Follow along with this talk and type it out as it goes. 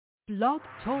Blog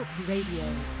Talk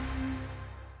Radio.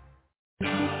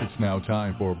 It's now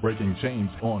time for Breaking Chains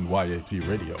on YAT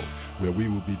Radio, where we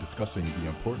will be discussing the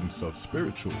importance of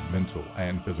spiritual, mental,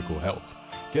 and physical health.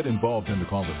 Get involved in the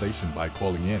conversation by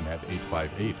calling in at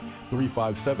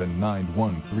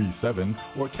 858-357-9137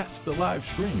 or catch the live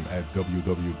stream at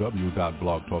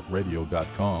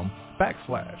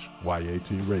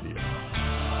www.blogtalkradio.com/YAT Radio.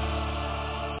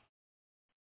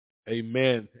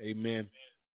 Amen. Amen.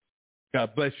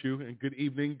 God bless you, and good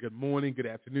evening, good morning, good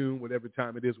afternoon, whatever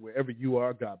time it is, wherever you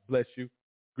are, God bless you.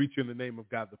 Greet you in the name of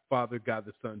God the Father, God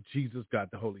the Son, Jesus, God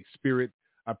the Holy Spirit.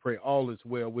 I pray all is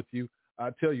well with you. I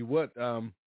tell you what,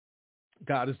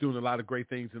 God is doing a lot of great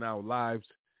things in our lives,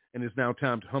 and it's now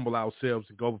time to humble ourselves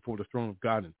and go before the throne of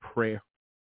God in prayer.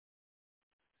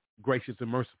 Gracious and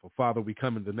merciful Father, we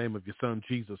come in the name of your Son,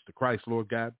 Jesus the Christ, Lord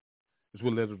God. As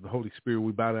we're led of the Holy Spirit,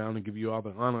 we bow down and give you all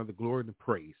the honor, the glory, and the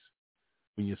praise.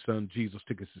 When your Son Jesus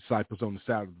took his disciples on the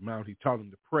side of the mount, he taught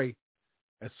them to pray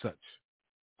as such.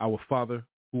 Our Father,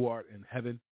 who art in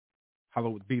heaven,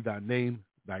 hallowed be thy name.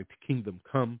 Thy kingdom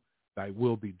come, thy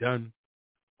will be done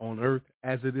on earth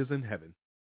as it is in heaven.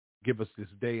 Give us this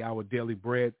day our daily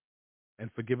bread, and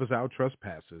forgive us our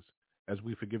trespasses as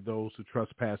we forgive those who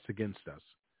trespass against us.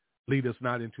 Lead us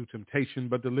not into temptation,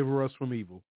 but deliver us from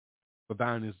evil. For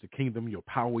thine is the kingdom, your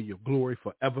power, your glory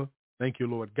forever. Thank you,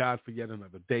 Lord God, for yet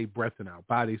another day, breath in our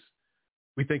bodies.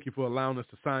 We thank you for allowing us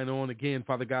to sign on again,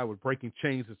 Father God, with Breaking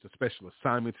Chains. It's a special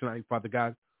assignment tonight, Father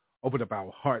God. Open up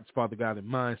our hearts, Father God, and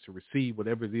minds to receive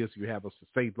whatever it is you have us to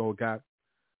say, Lord God.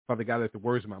 Father God, let the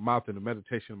words of my mouth and the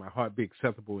meditation of my heart be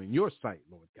acceptable in your sight,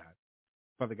 Lord God.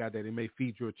 Father God, that it may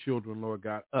feed your children, Lord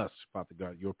God, us, Father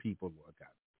God, your people, Lord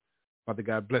God. Father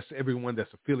God, bless everyone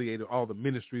that's affiliated, all the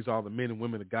ministries, all the men and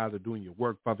women of God that are doing your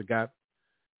work, Father God.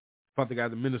 Father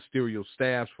God, the ministerial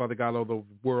staffs, Father God, all over the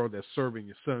world that's serving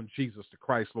your Son, Jesus the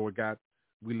Christ, Lord God.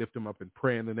 We lift them up in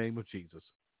prayer in the name of Jesus.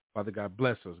 Father God,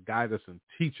 bless us, guide us, and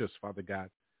teach us, Father God,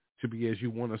 to be as you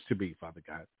want us to be, Father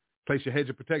God. Place your hedge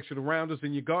of protection around us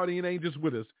and your guardian angels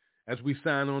with us as we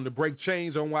sign on to Break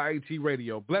Chains on YAT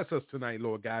Radio. Bless us tonight,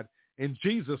 Lord God. In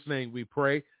Jesus' name we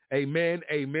pray. Amen,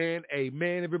 amen,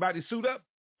 amen. Everybody suit up.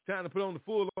 It's time to put on the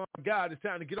full armor of God. It's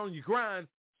time to get on your grind.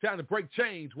 It's time to break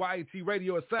chains. YAT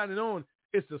Radio is signing on.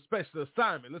 It's a special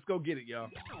assignment. Let's go get it, y'all.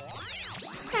 Yeah,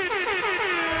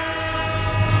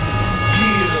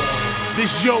 this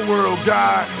is your world,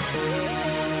 God,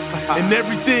 and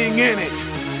everything in it.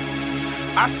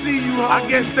 I see you, homie. I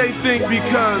guess they think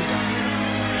because,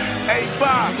 hey,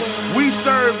 Bob, we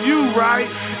serve you, right?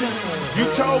 You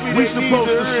told me we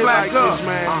supposed to slack like up, this,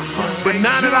 man. But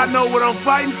now that I know what I'm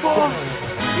fighting for,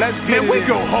 let's get we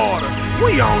go harder.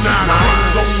 We on now. I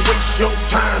ain't gon' waste your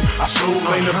time. I sure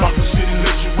ain't about to sit and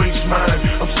let you waste mine.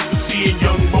 I'm sick of seeing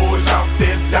young boys out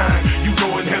there dying. You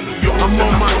go and handle yours, I'm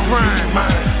on my grind.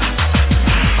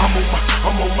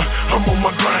 I'm on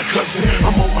my grind, cousin.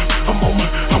 I'm on my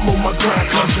grind,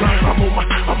 cousin. I'm on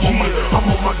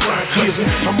my grind, cousin.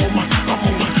 I'm on my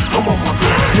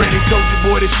grind. Granny told your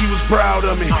boy that she was proud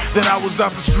of me, that I was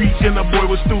off the streets and the boy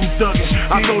was through thugging.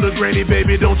 I told her, Granny,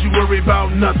 baby, don't you worry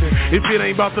about nothing. If it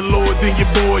ain't about the Lord, then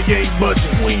your boy ain't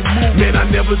budging. Man, I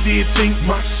never did think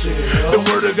myself. The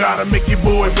word of God will make your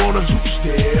boy wanna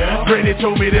step. Granny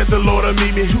told me that the Lord will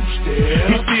meet me.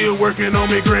 He's still working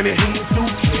on me, Granny. He ain't through.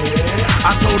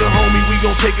 I told her, homie, we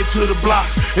gon' take it to the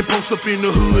block and post up in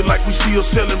the hood like we still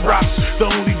selling rocks. The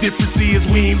only difference is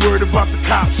we ain't worried about the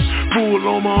cops. Full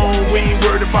on my own, we ain't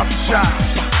worried about the shots.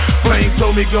 Flame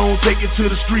told me gon' take it to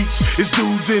the streets. It's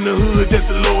dudes in the hood that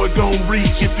the Lord gon'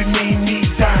 reach. If it mean me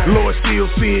dying, Lord still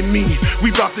seeing me.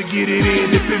 We bout to get it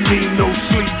in if it mean no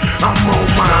sleep. I'm on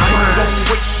my mind. I ain't gon'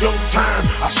 waste your time.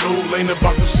 I sure ain't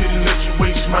about to sit and let you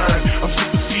waste mine. I'm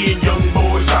sick of seeing young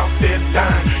boys out there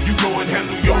dying. You go and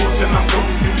handle yours and I'm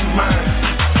gon' do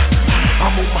mine.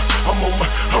 I'm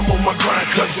on my grind,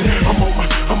 cousin. I'm on my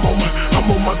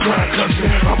grind,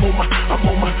 cousin. I'm on my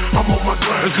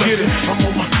grind. Let's get it. I'm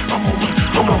on my grind. I'm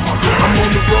on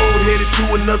the road headed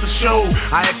to another show.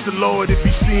 I asked the Lord if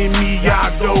he seen me,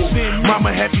 I go.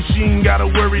 Mama happy she ain't gotta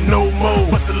worry no more.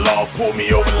 But the law pulled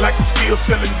me over like I'm still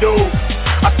selling dope.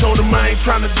 I told him I ain't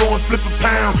trying to go and flip a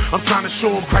pound. I'm trying to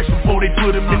show him Christ before they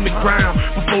put him in the ground.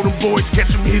 Before them boys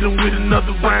catch him, hit him with another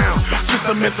round. Since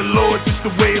I met the Lord, just the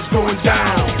way it's going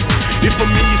down. If I'm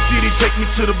in your city, take me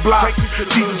to the block.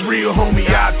 Jesus real, homie,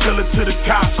 I tell it to the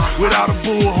cops. Without a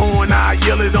bullhorn, I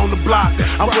yell it on the block.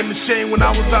 I wasn't ashamed when I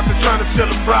was out there trying to sell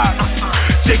a rock.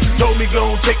 Jason told me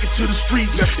gon' take it to the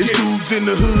streets. It's dudes in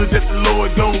the hood that the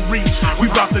Lord gon' reach. We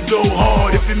bout to go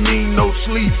hard if it mean no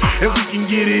sleep. And we can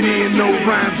get it in, no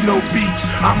rhymes, no beats.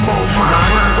 I'm on mine, I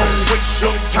ain't gon' waste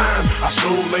your time. I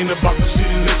sure ain't about to sit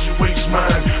and let you waste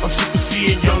mine. I'm sick of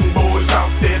seeing young boys out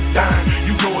there dying.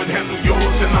 You go and handle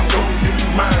yours and I'm gon' do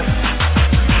mine.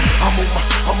 I'm on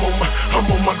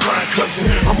my grind, cousin.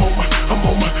 I'm on my grind,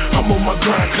 cousin. I'm on my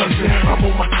grind, cousin. I'm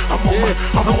on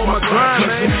my grind.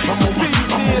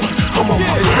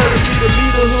 Instead of me to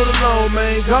leave the hood alone,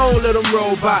 man, gon' let them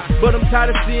roll by. But I'm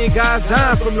tired of seeing guys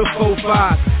dying from the 4-5.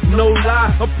 No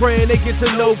lie, I'm praying they get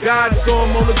to know God, so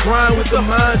I'm on the grind with the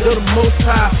mind of the Most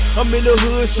High. I'm in the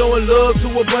hood showing love to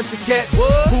a bunch of cats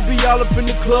who be all up in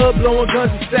the club blowing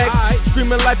guns and stacks,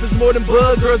 screaming life is more than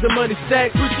blood, girls and money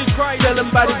stacks. Telling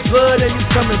by the blood and you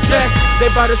coming back. They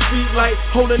by the street light,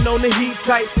 holding on the heat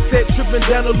tight, set tripping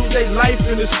down to lose their life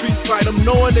in the street fight. I'm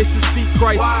knowing they should seek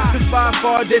Christ, cause by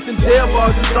far death and jail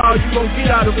bars is all you gon'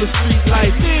 get out of a street life.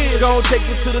 Gon' take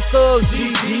it to the thugs,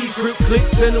 GG, Crip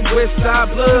Clicks and the West Side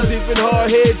Bloods. Even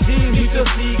hard-head G's, we just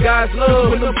see guys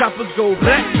love. When them coppers go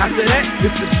black, after that,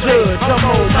 it's the judge. Come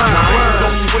on, I ain't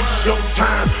gon' waste your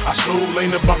time. I sure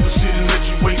ain't about to sit and let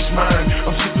you waste mine.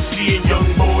 I'm sick of seeing young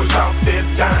boys out there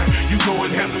dying. You go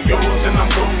and handle yours and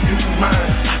I'm gon' do mine.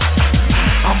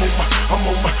 I'm on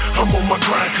my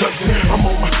grind, cousin. I'm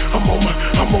on my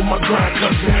grind,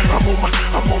 cousin. I'm on my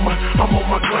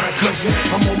grind, cousin.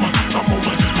 I'm on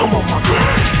my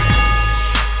grind.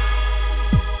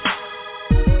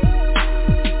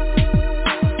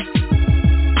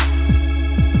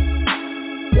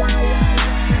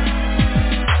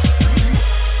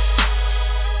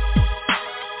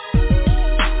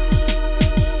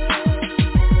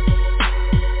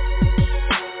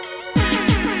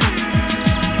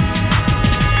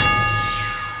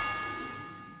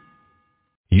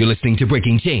 You're listening to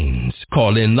Breaking Chains.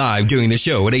 Call in live during the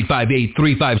show at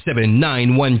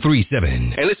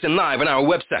 858-357-9137. And listen live on our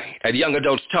website at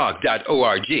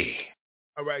youngadultstalk.org.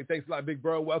 All right, thanks a lot, big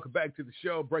bro. Welcome back to the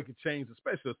show, Breaking Chains, a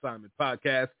special assignment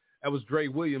podcast. That was Dre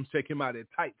Williams. Check him out at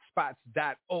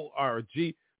tightspots.org.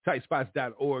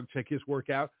 Tightspots.org. Check his work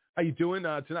out. How you doing?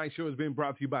 Tonight's show is being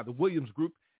brought to you by the Williams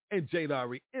Group and J.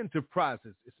 Lowry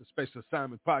Enterprises. It's a special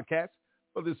assignment podcast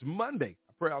for this Monday.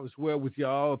 I pray all is well with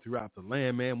y'all throughout the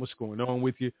land, man. What's going on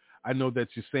with you? I know that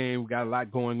you're saying we got a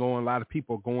lot going on. A lot of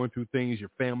people are going through things. Your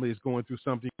family is going through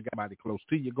something. You got somebody close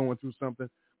to you going through something.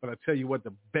 But I tell you what,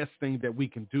 the best thing that we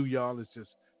can do, y'all, is just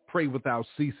pray without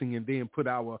ceasing and then put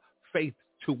our faith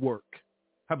to work.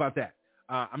 How about that?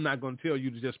 I'm not going to tell you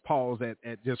to just pause at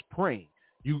just praying.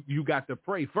 You got to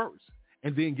pray first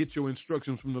and then get your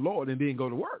instructions from the Lord and then go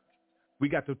to work. We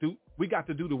got to do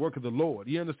the work of the Lord.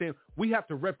 You understand? We have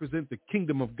to represent the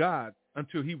kingdom of God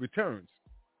until he returns.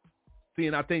 See,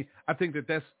 and I think that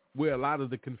that's where a lot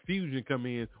of the confusion come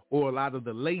in, or a lot of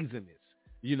the laziness.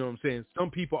 You know what I'm saying?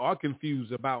 Some people are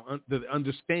confused about the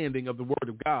understanding of the word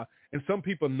of God, and some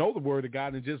people know the word of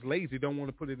God and just lazy, don't want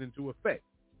to put it into effect.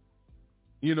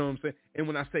 You know what I'm saying? And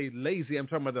when I say lazy, I'm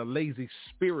talking about a lazy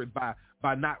spirit by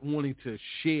not wanting to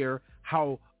share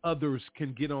how others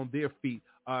can get on their feet,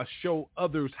 show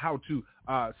others how to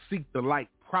seek the light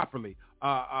properly,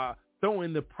 throw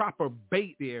in the proper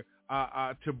bait there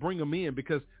to bring them in,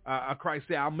 because Christ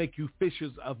said, I'll make you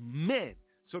fishers of men.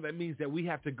 So that means that we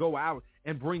have to go out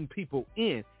and bring people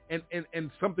in.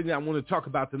 And something that I want to talk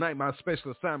about tonight, my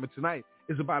special assignment tonight,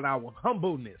 is about our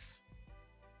humbleness.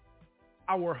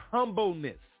 Our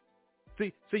humbleness.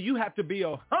 See, you have to be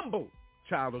a humble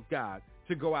child of God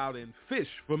to go out and fish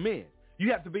for men.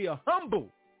 You have to be a humble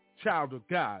child of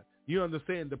God. You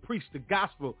understand? To preach the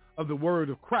gospel of the word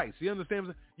of Christ. You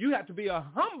understand? You have to be a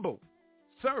humble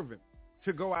servant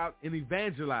to go out and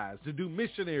evangelize, to do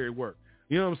missionary work.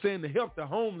 You know what I'm saying? To help the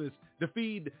homeless, to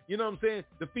feed, you know what I'm saying?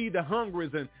 To feed the hungry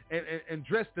and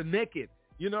dress the naked.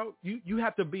 You know, you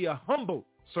have to be a humble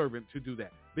servant to do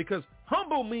that, because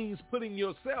humble means putting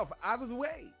yourself out of the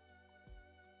way.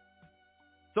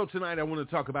 So tonight I want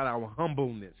to talk about our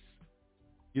humbleness.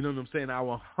 You know what I'm saying?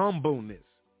 Our humbleness.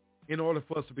 In order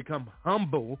for us to become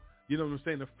humble, you know what I'm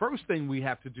saying? The first thing we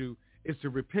have to do is to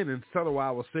repent and settle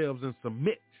ourselves and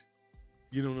submit.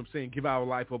 You know what I'm saying? Give our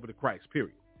life over to Christ,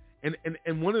 period.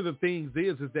 And one of the things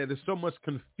is that there's so much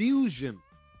confusion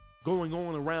going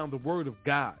on around the word of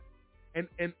God. And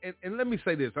let me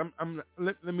say this.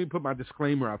 Let me put my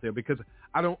disclaimer out there, because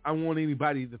I want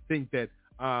anybody to think that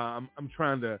I'm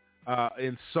trying to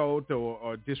insult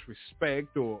or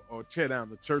disrespect or tear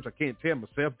down the church. I can't tear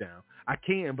myself down. I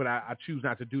can, but I choose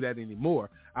not to do that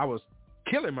anymore. I was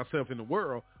killing myself in the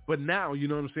world, But now, you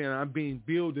know what I'm saying, I'm being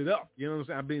builded up. You know what I'm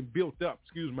saying? I'm being built up.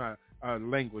 Excuse my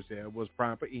language there. It was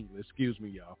prime for English. Excuse me,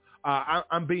 y'all.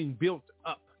 I'm being built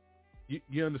up.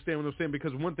 You understand what I'm saying?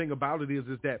 Because one thing about it is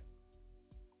that,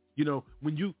 you know,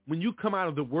 when you come out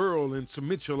of the world and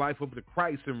submit your life over to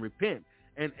Christ and repent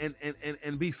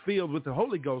and be filled with the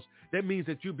Holy Ghost, that means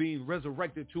that you're being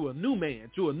resurrected to a new man,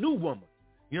 to a new woman.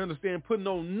 You understand? Putting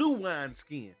on new wine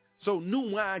skin. So new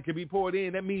wine can be poured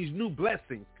in. That means new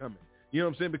blessings coming. You know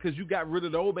what I'm saying? Because you got rid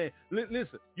of the old man.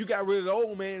 Listen, you got rid of the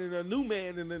old man and a new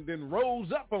man and then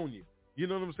rose up on you. You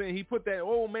know what I'm saying? He put that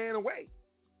old man away.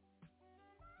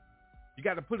 You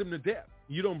got to put him to death.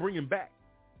 You don't bring him back.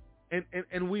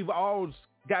 And we've all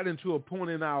got into a point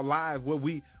in our lives where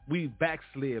we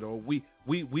backslid or we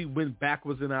went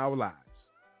backwards in our lives.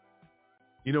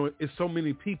 You know, it's so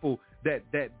many people that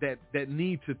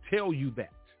need to tell you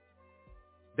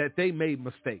that they made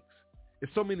mistakes.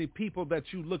 It's so many people that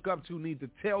you look up to need to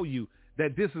tell you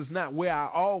that this is not where I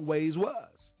always was.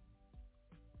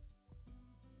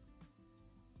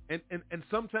 And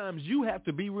sometimes you have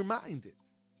to be reminded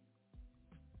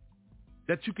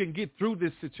that you can get through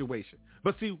this situation.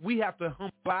 But see, we have to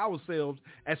humble ourselves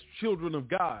as children of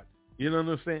God. You know what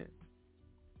I'm saying?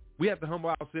 We have to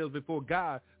humble ourselves before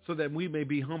God so that we may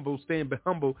be humble, stand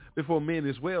humble before men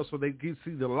as well, so they can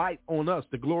see the light on us,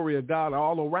 the glory of God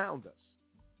all around us.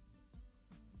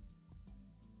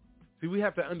 See, we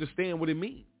have to understand what it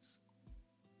means.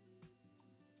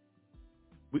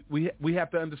 We have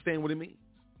to understand what it means.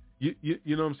 You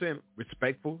know what I'm saying?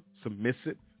 Respectful,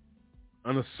 submissive,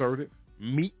 unassertive,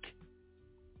 meek.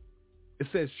 It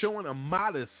says showing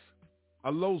a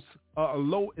low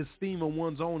esteem of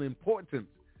one's own importance,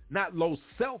 not low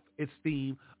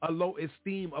self-esteem. A low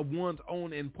esteem of one's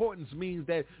own importance means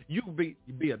that you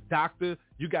be a doctor,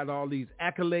 you got all these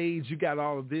accolades, you got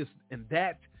all of this and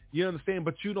that, you understand,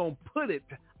 but you don't put it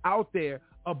out there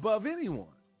above anyone.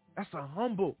 That's a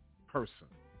humble person.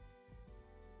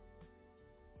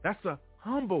 That's a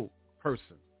humble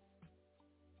person.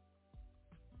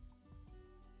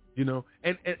 You know,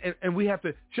 and we have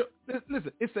to show,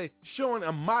 listen, it's a showing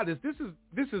a modest. This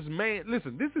is man.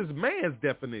 Listen, this is man's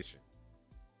definition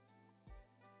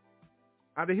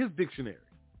out of his dictionary.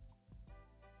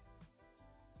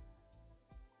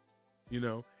 You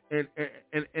know, and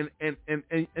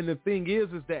the thing is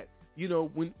that, you know,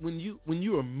 when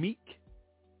you are meek,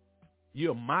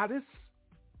 you're modest,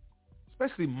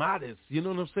 especially modest. You know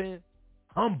what I'm saying?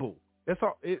 Humble. That's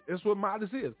all. That's what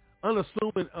modest is.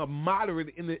 Unassuming,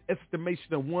 moderate in the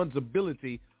estimation of one's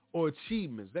ability or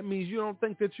achievements. That means you don't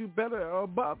think that you're better or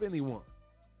above anyone.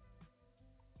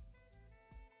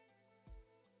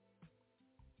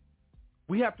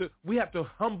 We have to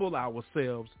humble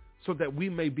ourselves so that we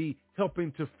may be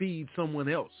helping to feed someone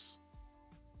else.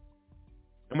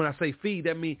 And when I say feed,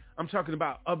 that means I'm talking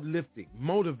about uplifting,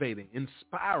 motivating,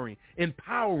 inspiring,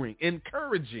 empowering,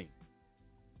 encouraging.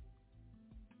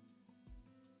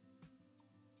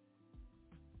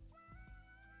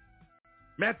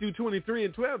 Matthew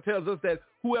 23:12 tells us that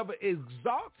whoever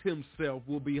exalts himself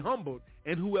will be humbled,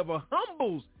 and whoever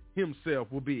humbles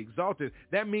himself will be exalted.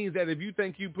 That means that if you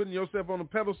think you're putting yourself on a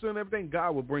pedestal and everything,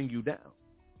 God will bring you down.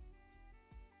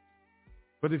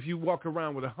 But if you walk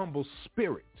around with a humble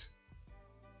spirit,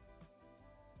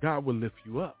 God will lift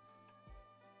you up.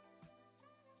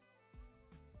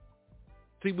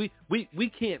 See, we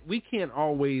can't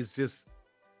always just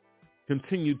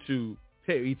continue to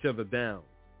tear each other down.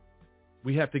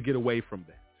 We have to get away from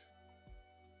that.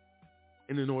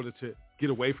 And in order to get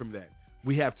away from that,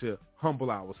 we have to humble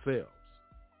ourselves.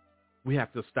 We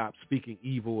have to stop speaking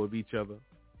evil of each other.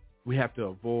 We have to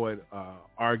avoid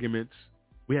arguments.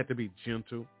 We have to be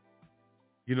gentle.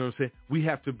 You know what I'm saying? We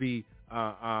have to be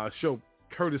show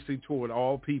courtesy toward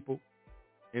all people.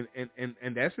 And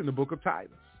that's in the book of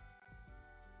Titus.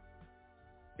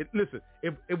 Listen,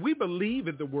 if we believe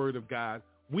in the word of God,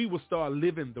 we will start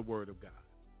living the word of God.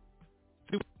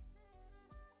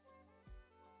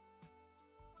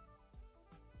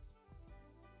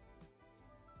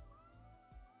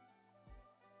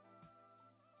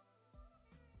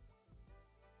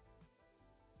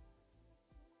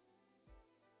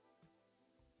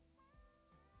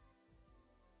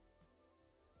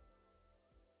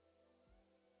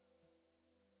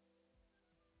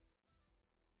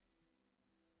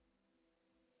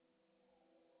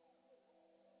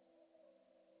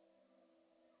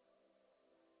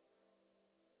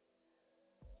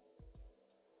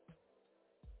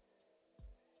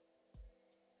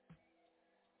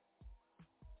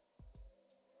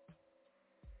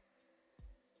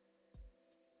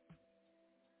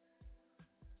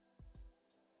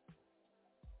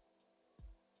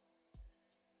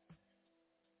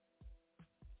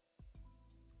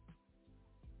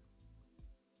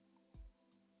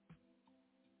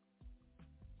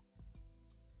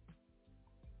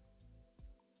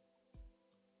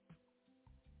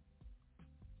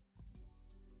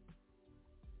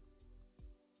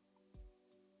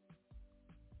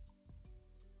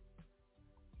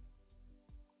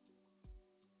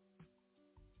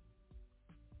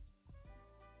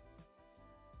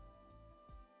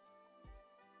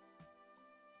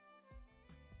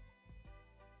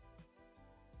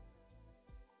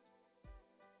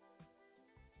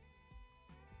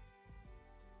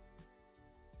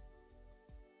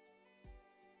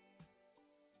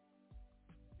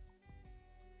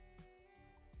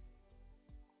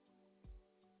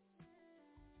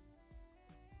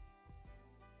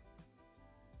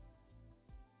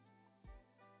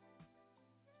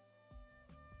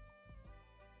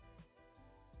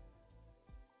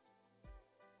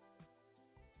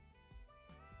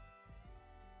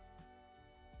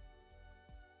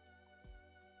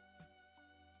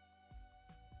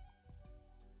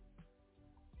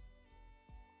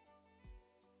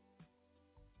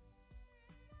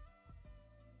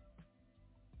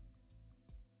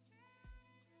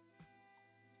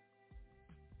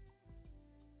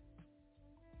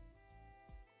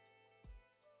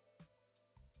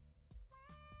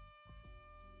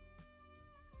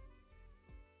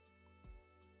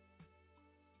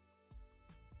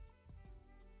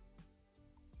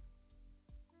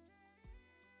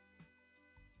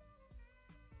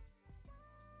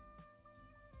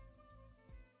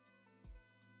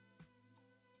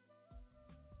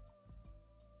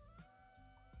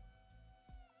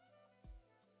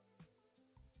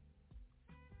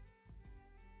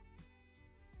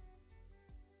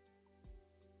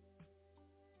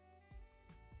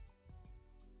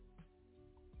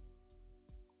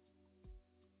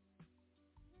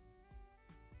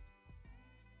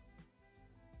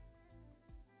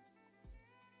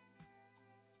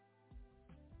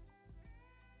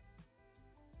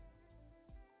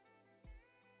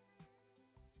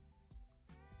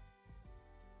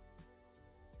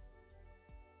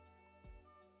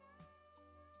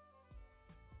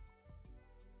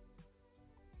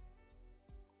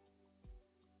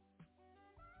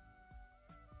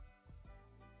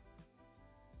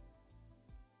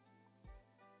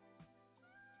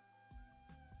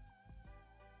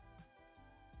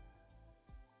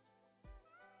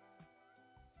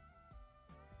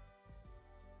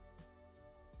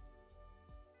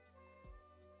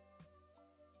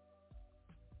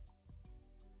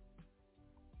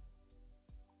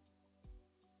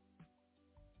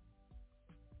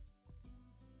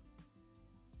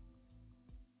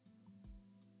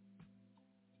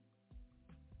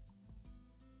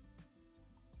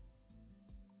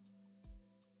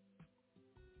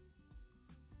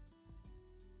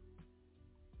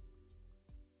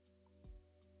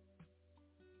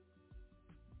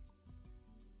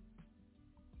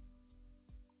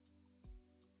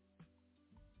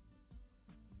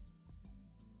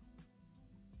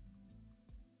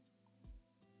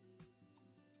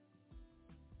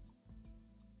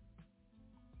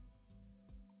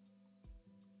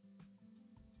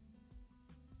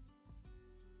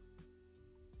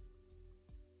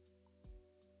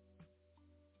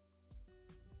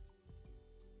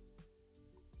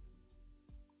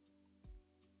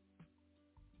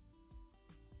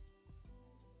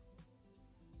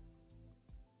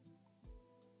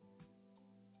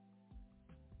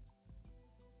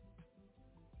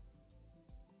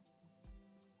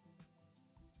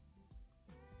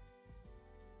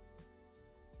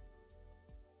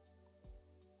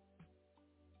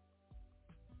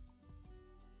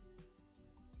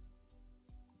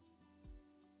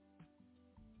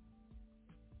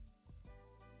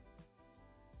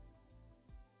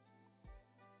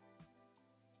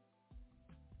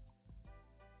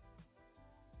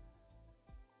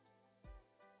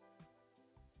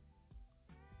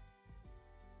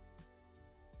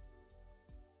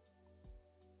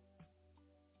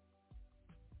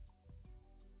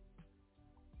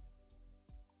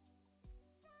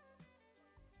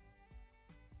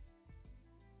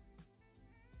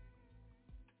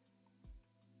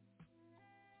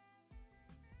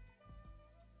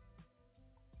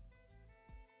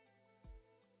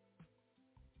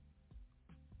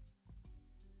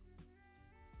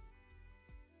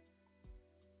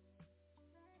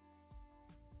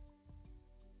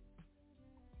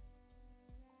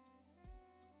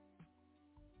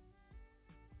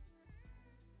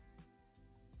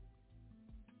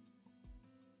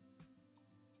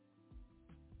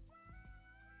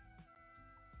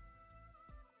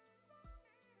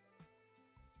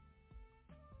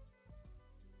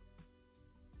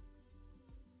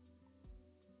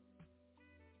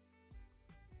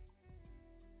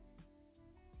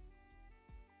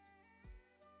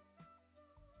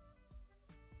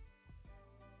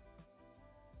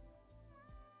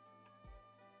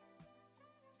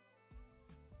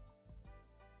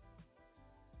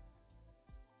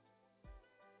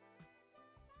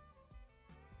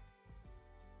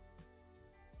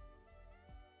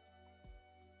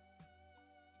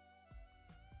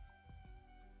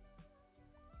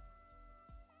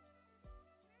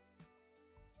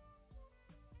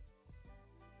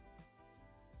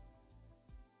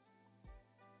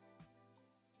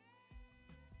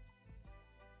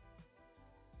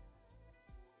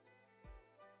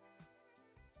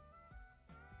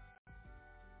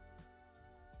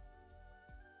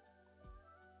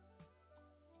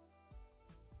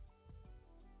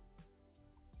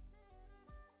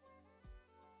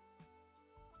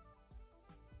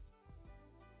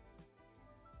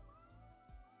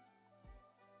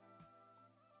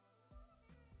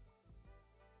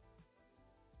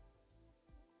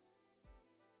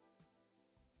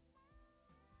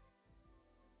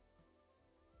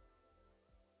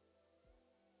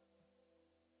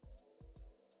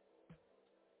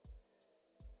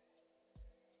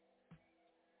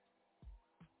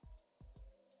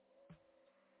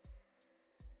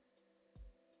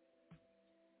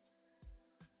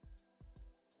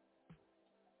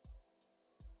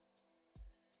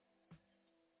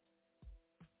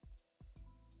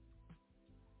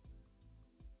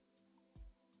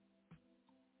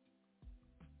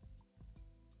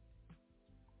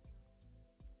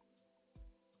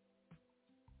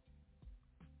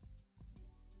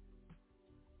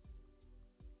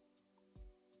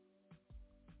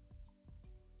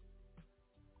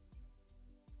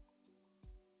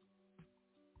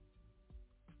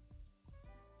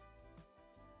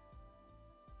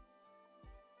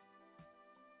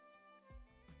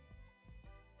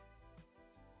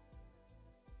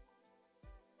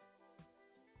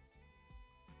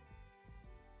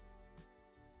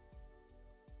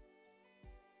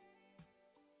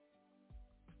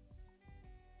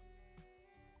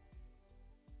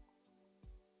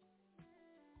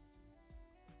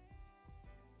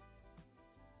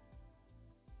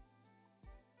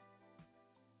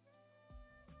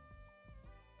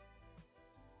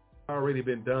 already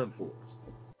been done for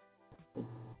us.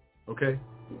 Okay?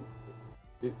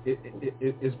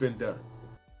 It's been done.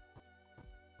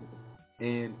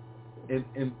 And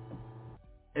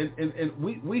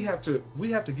we have to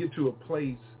get to a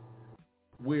place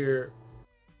where,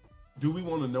 do we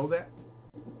want to know that?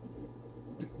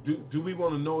 Do we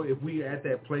want to know if we are at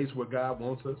that place where God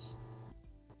wants us?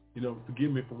 You know,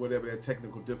 forgive me for whatever that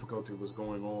technical difficulty was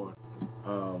going on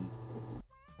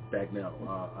back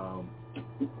now.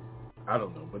 I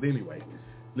don't know. But anyway,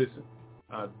 listen,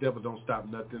 devil don't stop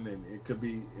nothing, and it could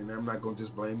be, and I'm not going to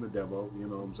just blame the devil, you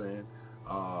know what I'm saying?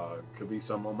 Could be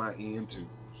some on my end too.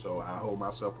 So I hold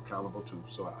myself accountable too.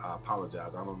 So I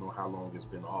apologize. I don't know how long it's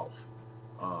been off,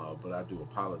 but I do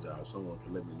apologize. Someone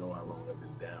can let me know how long I've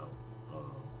been down.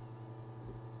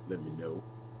 Let me know.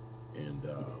 And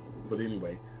but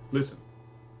anyway, listen.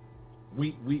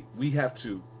 We have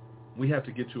to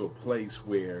get to a place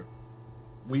where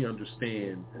we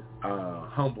understand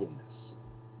humbleness.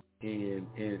 And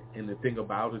the thing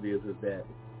about it is that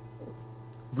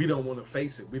we don't want to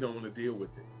face it. We don't want to deal with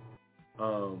it.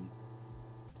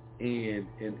 And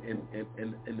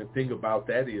the thing about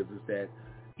that is that,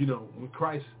 you know, when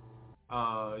Christ,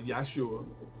 Yahshua,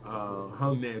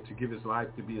 hung there to give his life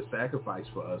to be a sacrifice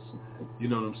for us, you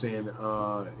know what I'm saying?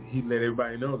 He let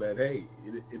everybody know that, hey,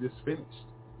 it is finished.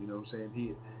 You know what I'm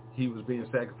saying? He was being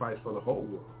sacrificed for the whole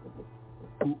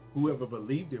world. Whoever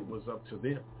believed it was up to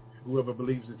them. Whoever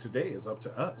believes it today is up to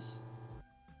us.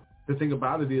 The thing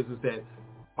about it is that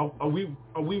are we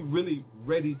really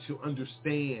ready to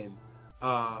understand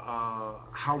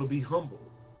how to be humble?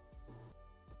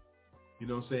 You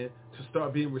know what I'm saying? To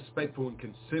start being respectful and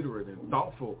considerate and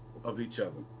thoughtful of each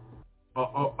other.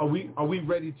 Are we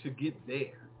ready to get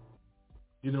there?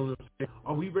 You know what I'm saying?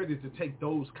 Are we ready to take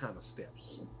those kind of steps?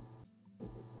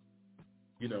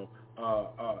 You know,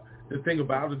 the thing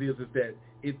about it is that,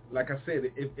 like I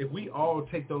said, if we all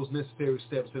take those necessary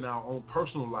steps in our own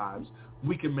personal lives,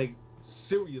 we can make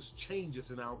serious changes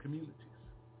in our communities.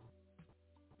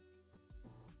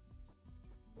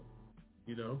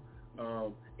 You know,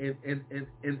 and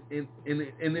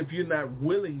if you're not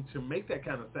willing to make that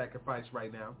kind of sacrifice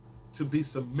right now, to be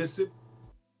submissive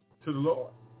to the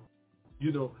Lord,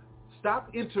 you know, stop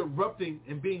interrupting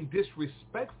and being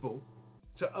disrespectful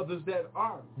to others that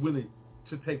are willing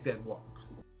to take that walk.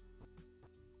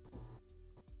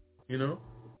 You know,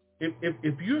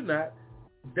 if you're not,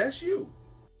 that's you.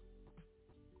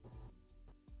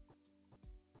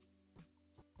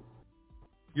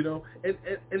 You know, and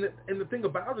the thing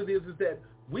about it is that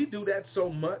we do that so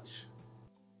much.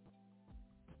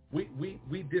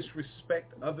 We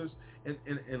disrespect others, and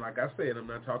like I said, I'm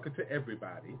not talking to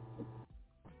everybody,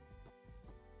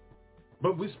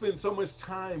 but we spend so much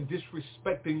time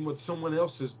disrespecting what someone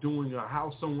else is doing or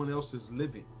how someone else is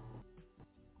living.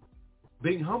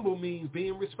 Being humble means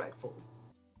being respectful.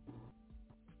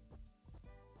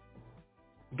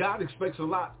 God expects a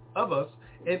lot of us,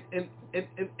 and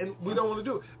we don't want to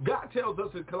do it. God tells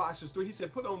us in Colossians 3, he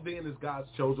said, put on then as God's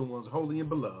chosen ones, holy and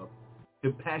beloved,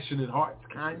 compassionate hearts,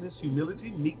 kindness,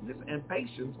 humility, meekness, and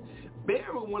patience. Bear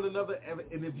with one another,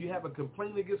 and if you have a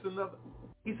complaint against another,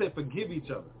 he said, forgive each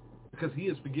other, because he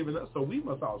has forgiven us, so we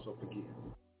must also forgive.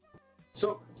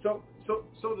 So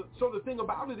the thing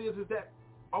about it is that,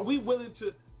 are we willing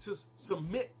to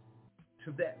submit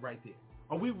to that right there?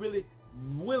 Are we really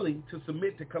willing to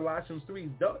submit to Colossians 3,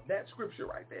 that scripture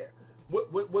right there,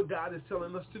 what God is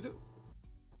telling us to do?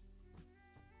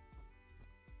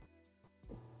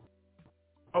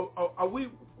 Are we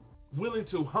willing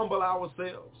to humble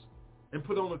ourselves and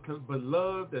put on a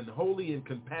beloved and holy and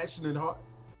compassionate heart,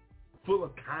 full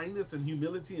of kindness and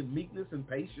humility and meekness and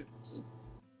patience?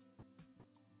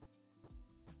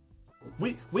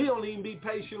 We don't even be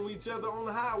patient with each other on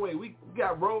the highway. We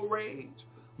got road rage.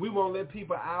 We won't let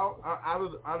people out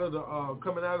of the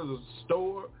coming out of the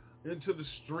store into the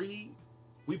street.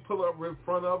 We pull up in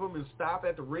front of them and stop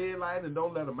at the red light and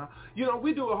don't let them out. You know,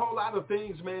 we do a whole lot of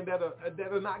things, man, that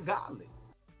are not godly.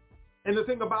 And the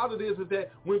thing about it is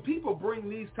that when people bring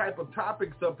these type of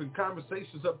topics up and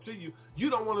conversations up to you, you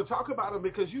don't want to talk about them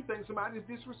because you think somebody's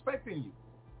disrespecting you.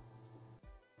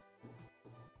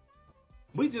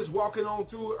 We just walking on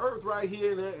through earth right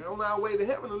here and on our way to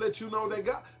heaven to let you know that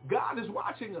God is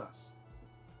watching us.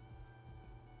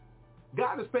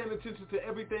 God is paying attention to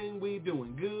everything we're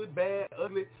doing, good, bad,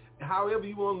 ugly, however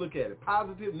you want to look at it,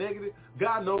 positive, negative.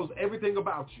 God knows everything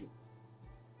about you.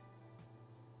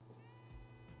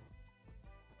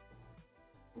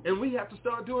 And we have to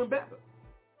start doing better.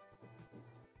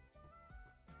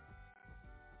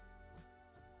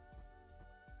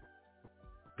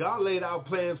 God laid out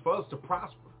plans for us to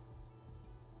prosper.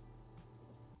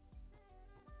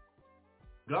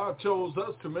 God chose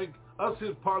us to make us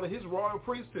his part of his royal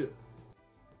priesthood.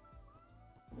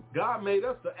 God made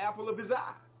us the apple of his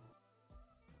eye.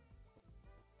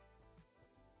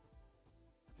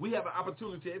 We have an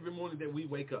opportunity every morning that we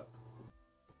wake up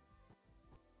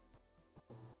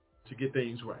to get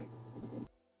things right,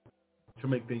 to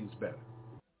make things better.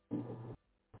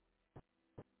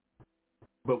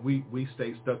 But we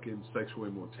stay stuck in sexual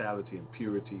immortality,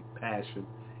 impurity, passion,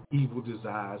 evil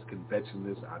desires,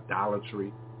 covetousness,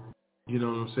 idolatry. You know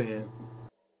what I'm saying?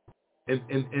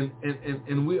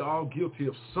 And we're all guilty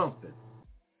of something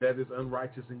that is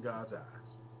unrighteous in God's eyes.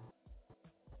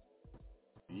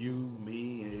 You,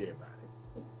 me, and everybody.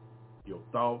 Your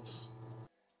thoughts,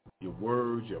 your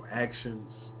words, your actions,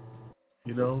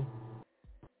 you know,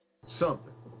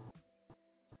 something.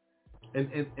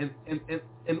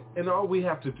 And all we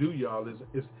have to do, y'all, is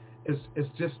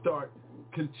just start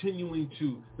continuing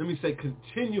to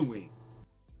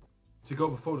go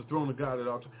before the throne of God at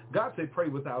all times. God said pray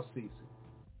without ceasing.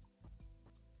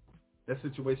 That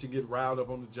situation get riled up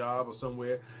on the job or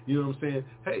somewhere, you know what I'm saying?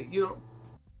 Hey, you know,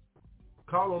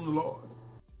 call on the Lord.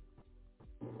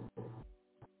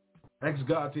 Ask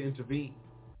God to intervene.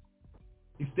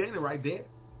 He's standing right there.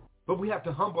 But we have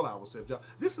to humble ourselves, y'all.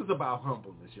 This is about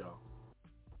humbleness, y'all.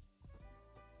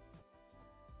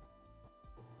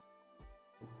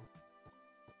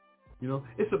 You know,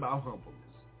 it's about humbleness.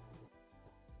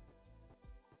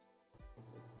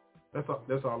 That's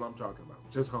all I'm talking about,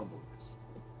 just humbleness.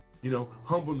 You know,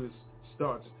 humbleness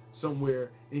starts somewhere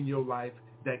in your life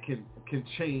that can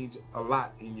change a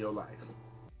lot in your life.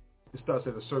 It starts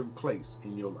at a certain place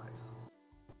in your life.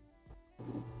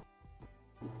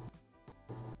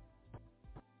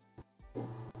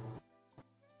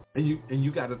 And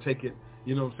you got to take it,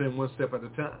 you know what I'm saying, one step at a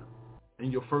time.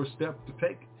 And your first step to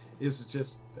take is just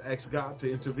to ask God to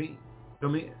intervene.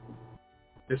 Come in.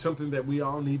 It's something that we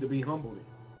all need to be humble in.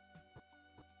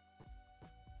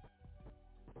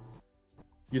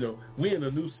 You know, we're in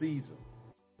a new season.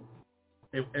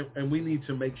 And we need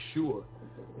to make sure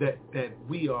that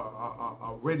we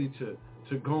are ready to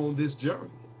go on this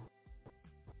journey.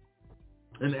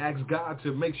 And ask God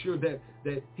to make sure that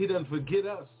he doesn't forget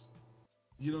us.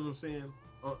 You know what I'm saying?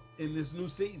 In this new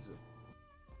season.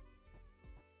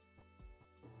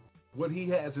 What he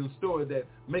has in store, that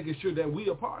making sure that we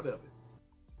are part of it.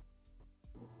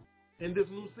 In this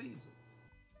new season.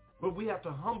 But we have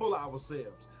to humble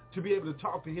ourselves to be able to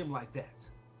talk to him like that.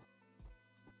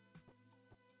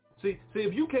 See,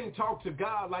 if you can't talk to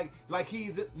God like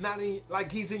he's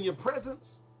in your presence,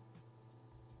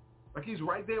 like he's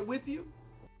right there with you,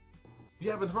 you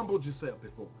haven't humbled yourself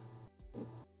before.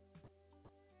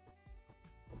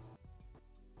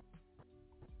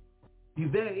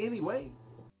 He's there anyway.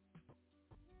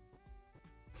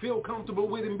 Feel comfortable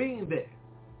with him being there.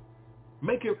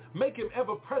 Make him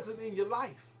ever present in your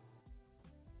life.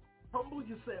 Humble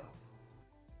yourself.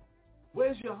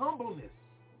 Where's your humbleness?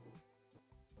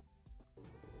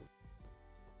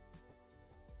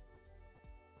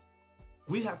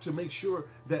 We have to make sure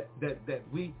that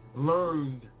we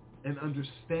learn and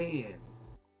understand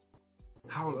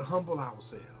how to humble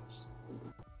ourselves.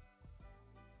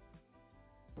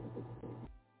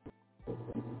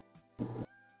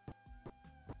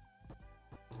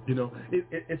 You know,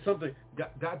 it's something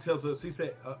God tells us. He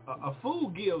said, a fool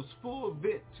gives full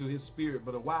vent to his spirit,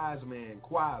 but a wise man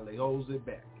quietly holds it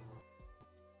back.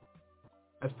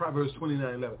 That's Proverbs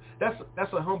 29:11.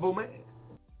 That's a humble man.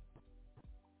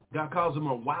 God calls him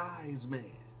a wise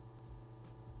man.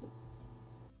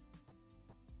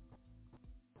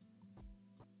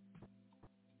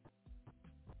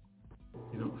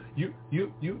 You know, you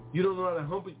don't know how to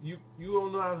humble you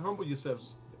don't know how to humble yourself.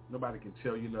 Nobody can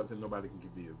tell you nothing. Nobody can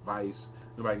give you advice.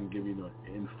 Nobody can give you,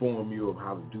 inform you of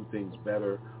how to do things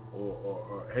better.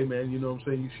 Or hey man, you know what I'm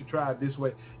saying? You should try it this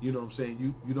way. You know what I'm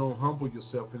saying? You don't humble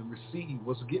yourself and receive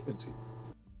what's given to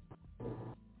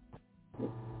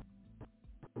you.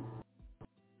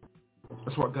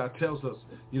 That's why God tells us,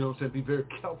 you know what I'm saying, be very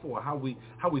careful how we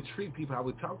treat people, how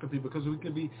we talk to people, because we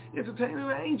can be entertaining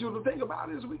an angel. The thing about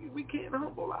it is we can't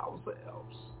humble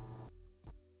ourselves.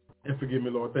 And forgive me,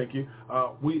 Lord, thank you.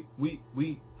 We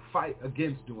fight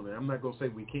against doing it. I'm not going to say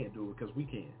we can't do it, because we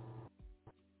can.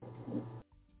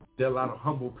 There are a lot of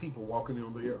humble people walking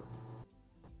on the earth.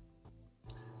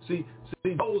 See,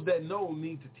 those that know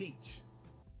need to teach.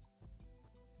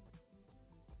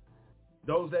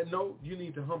 Those that know, you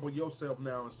need to humble yourself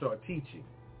now and start teaching.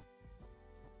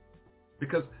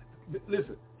 Because,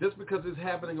 listen, just because it's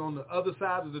happening on the other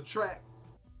side of the track,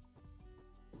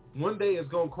 one day it's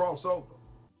going to cross over.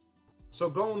 So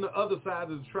go on the other side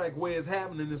of the track where it's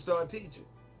happening and start teaching.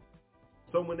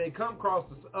 So when they come across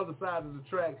the other side of the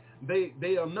track,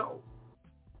 they'll know.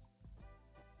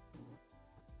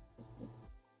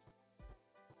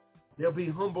 They'll be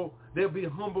humble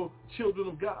children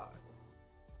of God.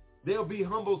 They'll be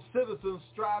humble citizens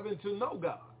striving to know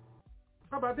God.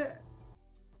 How about that?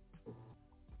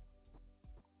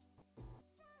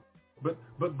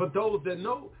 But those that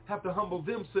know have to humble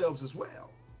themselves as well.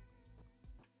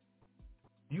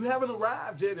 You haven't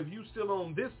arrived yet if you're still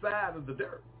on this side of the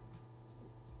dirt.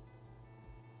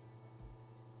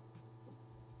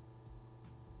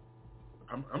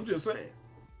 I'm just saying.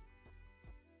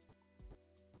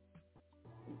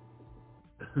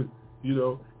 You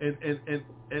know, and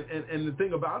the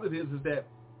thing about it is that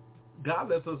God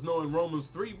lets us know in Romans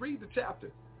 3, read the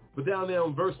chapter. But down there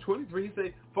in verse 23, he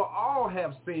says, for all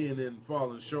have sinned and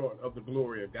fallen short of the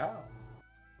glory of God.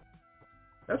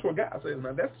 That's what God says,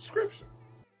 man. That's the scripture.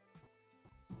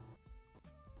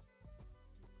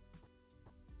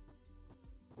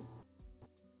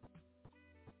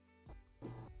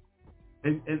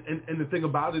 And the thing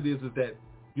about it is that,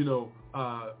 you know,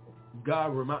 God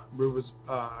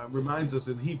reminds us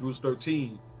in Hebrews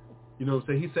 13, you know,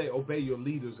 so he say, obey your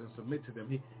leaders and submit to them.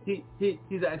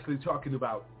 He's actually talking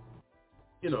about,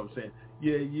 you know what I'm saying,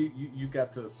 yeah, you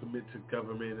got to submit to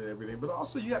government and everything, but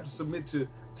also you have to submit to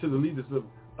the leaders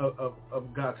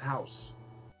of God's house,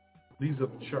 leaders of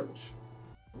the church.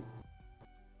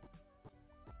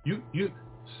 You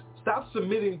stop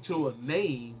submitting to a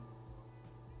name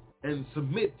and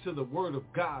submit to the word of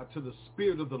God, to the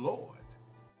Spirit of the Lord.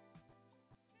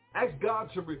 Ask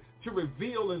God to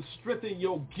reveal and strengthen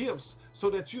your gifts so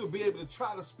that you'll be able to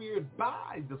try the Spirit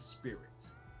by the Spirit.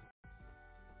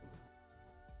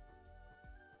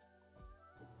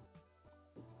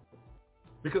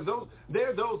 Because there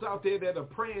are those out there that are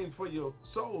praying for your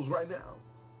souls right now.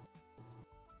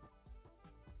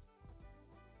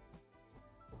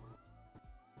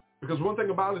 Because one thing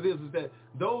about it is that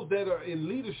those that are in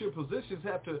leadership positions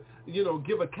have to, you know,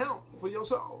 give account for your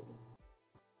soul.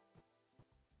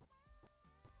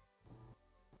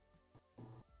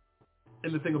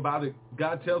 And the thing about it,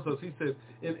 God tells us, he said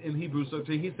in Hebrews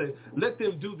 13, he said, let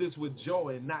them do this with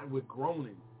joy and not with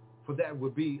groaning, for that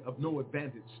would be of no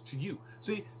advantage to you.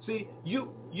 See,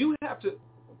 you have to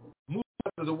move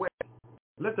out of the way.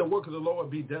 Let the work of the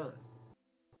Lord be done.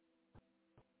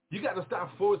 You got to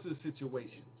stop forcing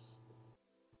situations.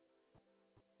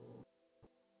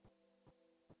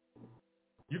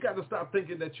 You got to stop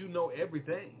thinking that you know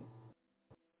everything.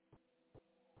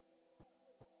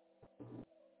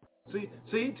 See,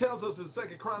 he tells us in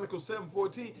 2 Chronicles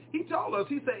 7:14, he told us,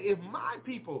 he said, if my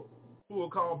people who are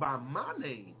called by my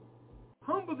name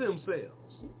humble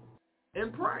themselves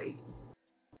and pray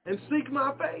and seek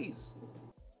my face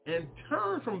and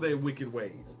turn from their wicked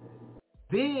ways,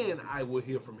 then I will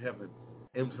hear from heaven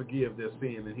and forgive their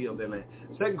sin and heal their land.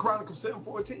 2 Chronicles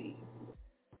 7:14.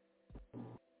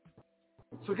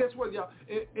 So guess what, y'all?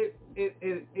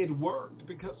 It worked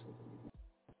because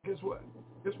guess what?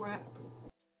 Guess what happened?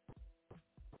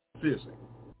 Seriously.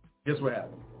 Guess what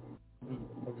happened?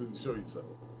 I'm going to show you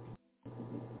something.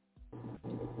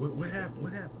 What happened?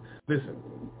 What happened? Listen,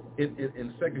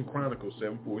 in 2 Chronicles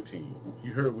 7:14,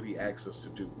 you heard what he asked us to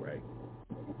do, right?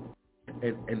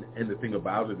 And the thing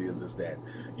about it is that,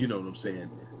 you know what I'm saying,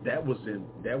 that was in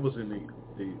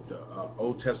the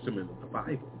Old Testament of the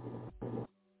Bible.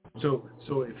 So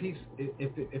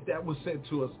if that was said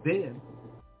to us then,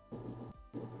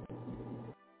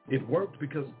 it worked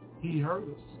because he heard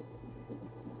us.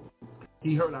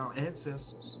 He heard our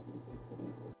ancestors.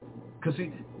 Because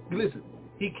he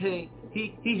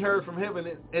heard from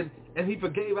heaven and he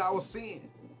forgave our sin.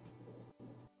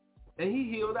 And he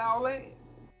healed our land.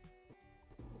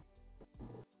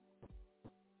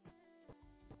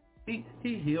 He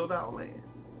healed our land.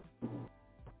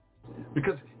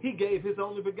 Because he gave his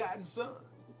only begotten son.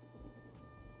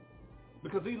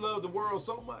 Because he loved the world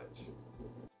so much.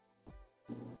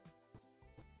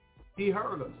 He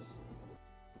heard us.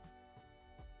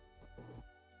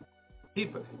 He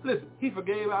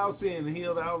forgave our sin and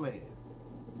healed our land.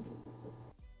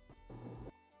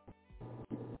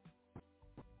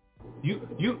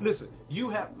 You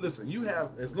have,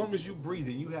 as long as you breathe,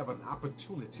 you have an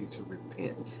opportunity to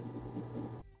repent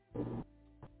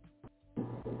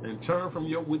and turn from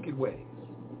your wicked ways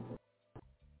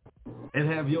and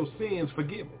have your sins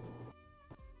forgiven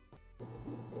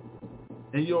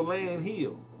and your land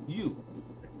healed. You.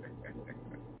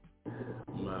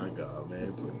 My God,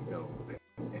 man, please go.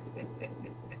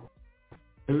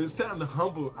 And it's time to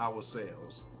humble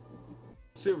ourselves.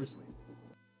 Seriously.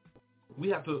 We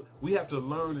have to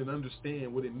learn and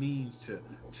understand what it means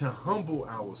to humble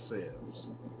ourselves.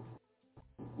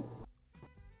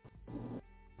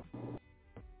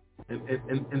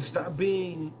 and stop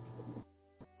being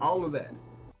all of that.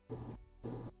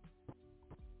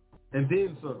 And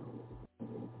then some.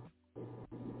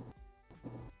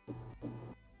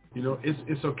 You know,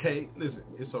 it's okay. Listen,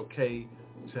 it's okay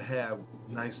to have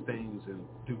nice things and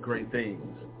do great things.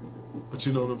 But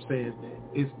you know what I'm saying?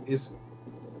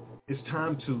 It's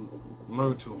time to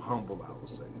learn to humble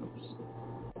ourselves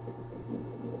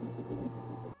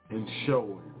and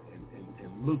show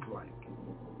and look like.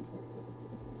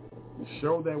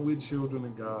 Show that we're children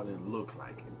of God and look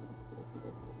like it.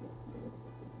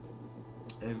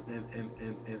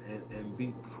 And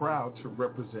be proud to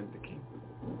represent the kingdom.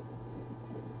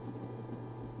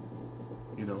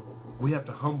 You know, we have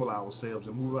to humble ourselves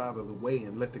and move out of the way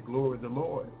and let the glory of the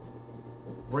Lord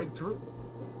break through.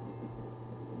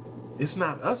 It's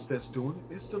not us that's doing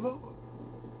it, it's the Lord.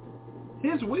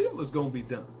 His will is going to be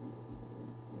done.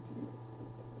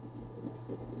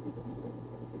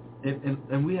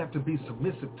 And we have to be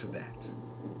submissive to that.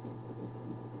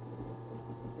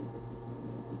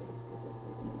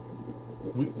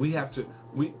 We have to,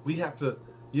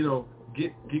 you know,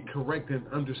 get correct in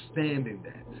understanding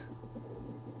that.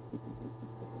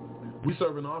 We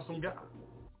serve an awesome God.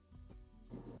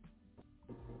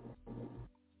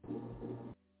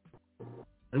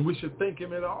 And we should thank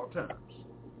him at all times.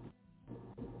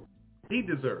 He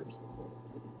deserves it.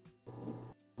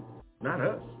 Not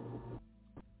us.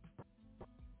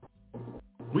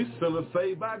 We sinners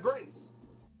saved by grace.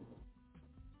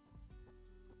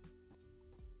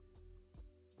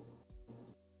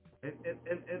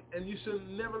 And you should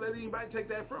never let anybody take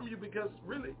that from you, because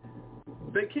really,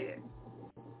 they can't.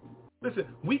 Listen,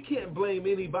 we can't blame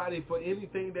anybody for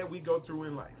anything that we go through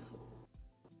in life.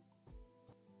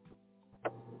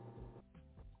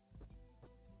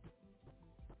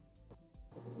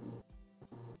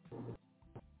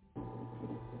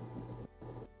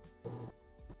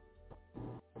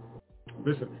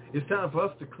 Listen, it's time for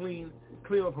us to clean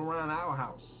up around our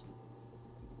house.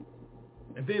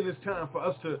 And then it's time for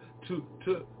us to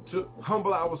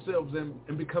humble ourselves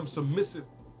and become submissive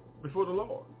before the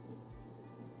Lord.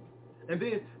 And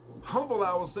then humble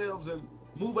ourselves and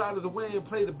move out of the way and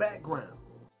play the background.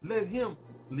 Let him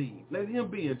lead. Let him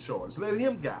be in charge. Let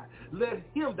him guide. Let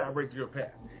him direct your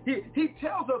path. He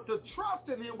tells us to trust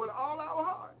in him with all our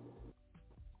heart.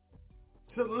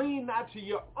 To lean not to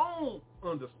your own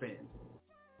understanding.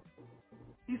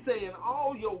 He's saying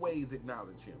all your ways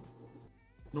acknowledge him.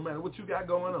 No matter what you got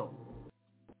going on.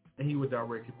 And he will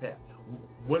direct your path.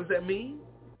 What does that mean?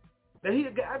 That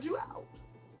he'll guide you out.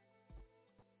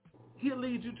 He'll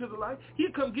lead you to the light.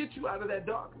 He'll come get you out of that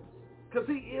darkness. Because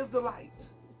he is the light.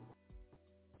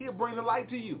 He'll bring the light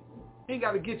to you. He ain't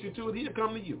got to get you to it. He'll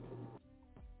come to you.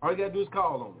 All you got to do is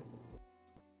call on it.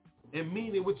 And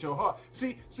mean it with your heart.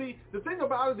 See, the thing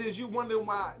about it is you wondering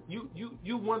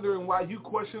why you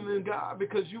questioning God,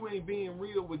 because you ain't being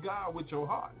real with God with your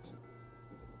heart.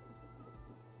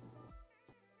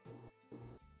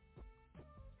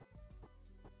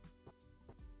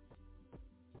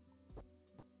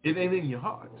 It ain't in your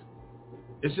heart.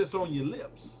 It's just on your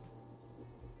lips.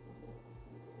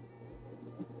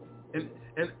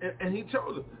 And he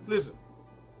told us, listen,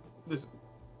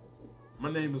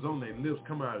 my name is on their lips,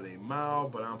 come out of their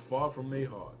mouth, but I'm far from their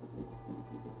heart.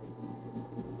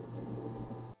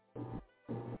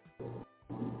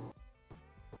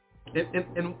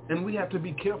 And we have to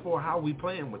be careful how we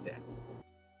playing with that.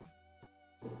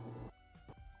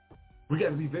 We got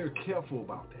to be very careful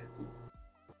about that.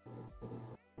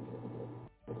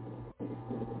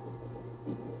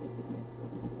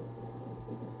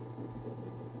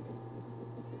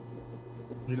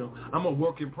 You know, I'm a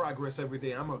work in progress every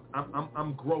day. I'm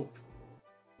growth.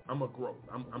 I'm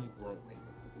growing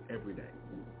every day.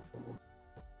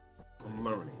 I'm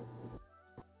learning.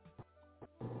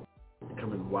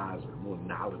 Becoming wiser, more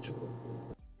knowledgeable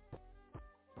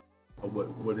of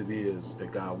what it is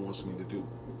that God wants me to do.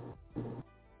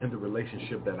 And the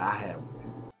relationship that I have with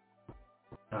him.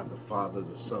 God the Father,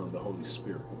 the Son, the Holy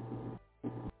Spirit.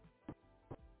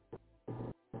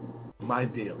 My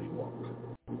daily walk.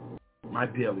 My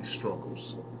daily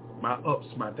struggles, my ups,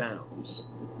 my downs,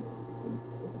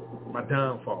 my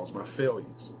downfalls, my failures,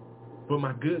 but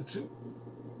my good too.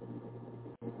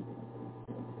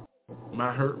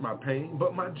 My hurt, my pain,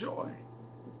 but my joy.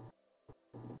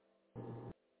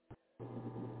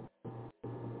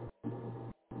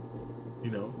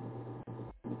 You know,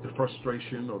 the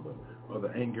frustration or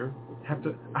the anger.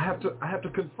 I have to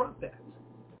confront that.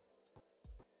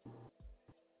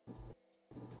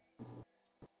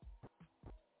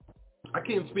 I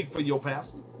can't speak for your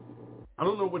pastor. I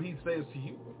don't know what he says to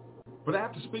you, but I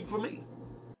have to speak for me.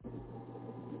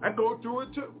 I go through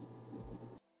it too.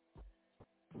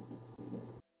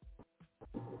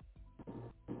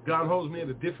 God holds me at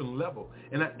a different level.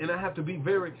 And I have to be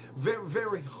very, very,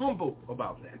 very humble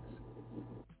about that.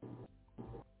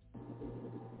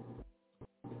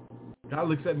 God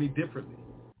looks at me differently.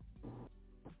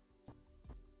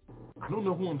 I don't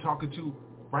know who I'm talking to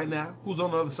right now, who's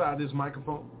on the other side of this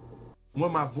microphone,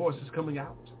 when my voice is coming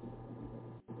out.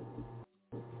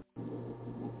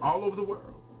 All over the world.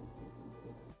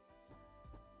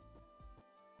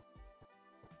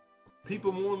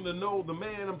 People wanting to know the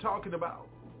man I'm talking about,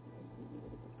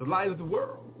 the light of the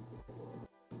world,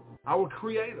 our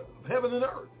creator of heaven and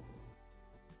earth.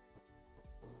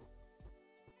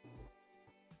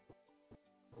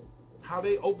 How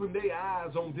they opened their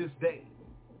eyes on this day,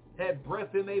 had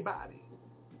breath in their body.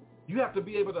 You have to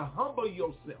be able to humble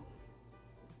yourself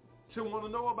to want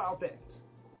to know about that,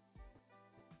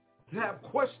 to have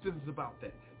questions about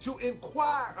that, to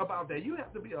inquire about that. You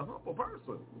have to be a humble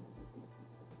person.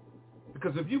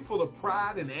 Because if you're full of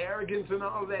pride and arrogance and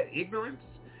all of that ignorance,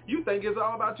 you think it's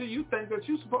all about you. You think that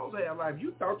you're supposed to have life.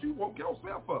 You thought you woke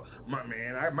yourself up.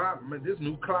 This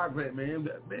new clock, man,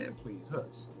 please, hush.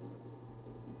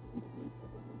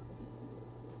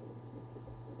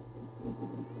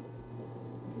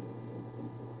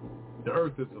 The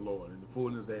earth is the Lord and the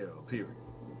fullness thereof, period.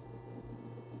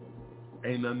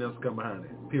 Ain't nothing else come behind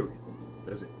that, period.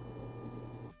 That's it.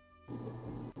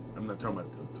 I'm not talking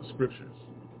about the scriptures,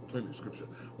 plenty of scripture.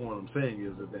 What I'm saying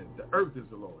is that the earth is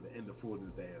the Lord and the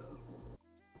fullness thereof.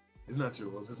 It's not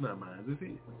yours, it's not mine, it's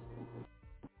his.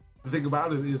 The thing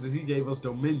about it is that he gave us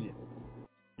dominion,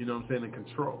 you know what I'm saying, and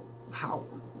control, power,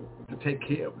 to take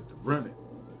care of it, to run it,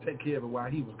 to take care of it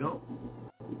while he was gone.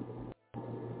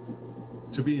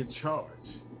 To be in charge.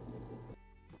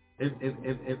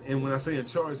 And when I say in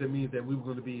charge, that means that we were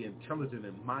going to be intelligent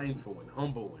and mindful and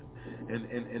humble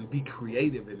and be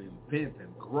creative and invent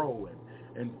and grow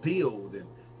and build and,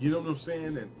 you know what I'm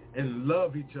saying, and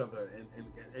love each other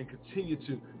and continue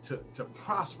to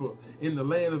prosper in the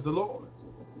land of the Lord.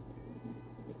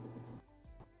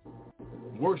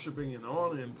 Worshiping and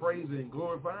honoring and praising and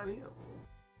glorifying him.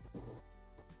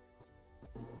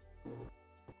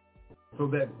 So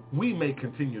that we may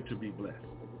continue to be blessed.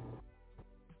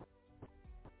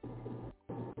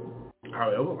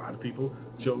 However, a lot of people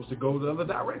chose to go the other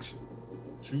direction,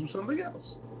 choose something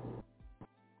else.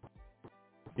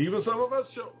 Even some of us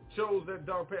chose that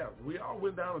dark path. We all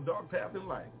went down a dark path in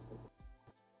life.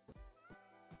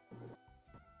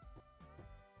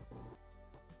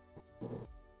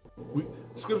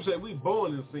 Scripture says we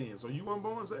born in sin, so you weren't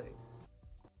born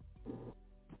saved.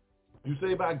 You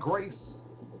saved by grace.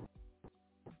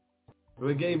 So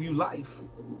it gave you life.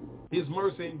 His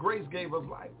mercy and grace gave us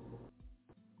life.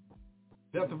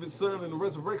 Death of his son and the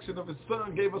resurrection of his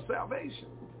son gave us salvation.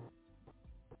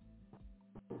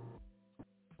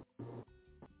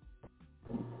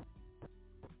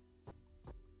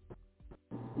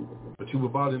 But you were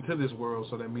brought into this world,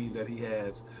 so that means that he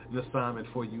has an assignment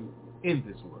for you in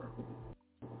this world.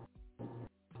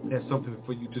 He has something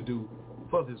for you to do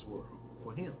for this world,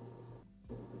 for him.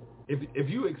 If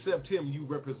you accept him, you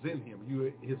represent him.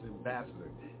 You're his ambassador,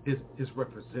 his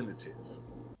representative.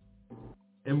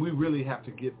 And we really have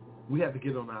to get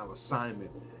on our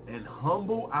assignment and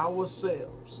humble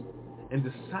ourselves and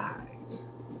decide,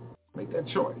 make that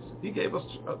choice. He gave us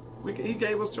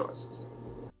choices.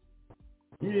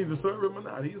 You need to serve him or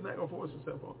not. He's not going to force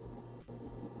himself on you.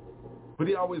 But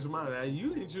he always reminds me,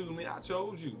 you didn't choose me, I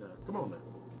chose you now. Come on now.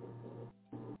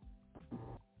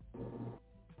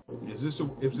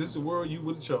 If this the world you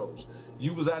would have chose,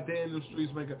 you was out there in them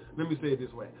streets making, let me say it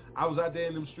this way, I was out there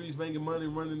in them streets making money,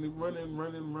 running,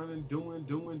 doing,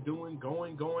 going.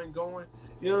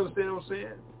 You understand what I'm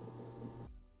saying?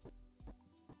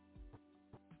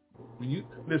 When you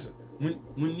listen,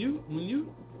 when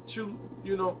you choose,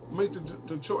 you know, make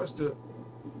the choice to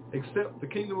accept the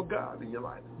kingdom of God in your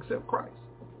life, accept Christ,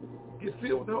 get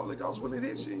filled with the Holy Ghost when it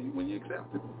hits you, when you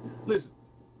accept it. Listen,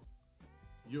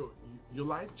 your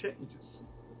life changes.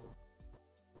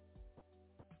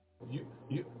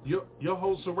 Your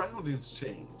whole surroundings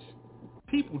change.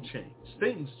 People change.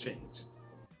 Things change.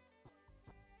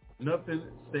 Nothing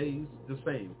stays the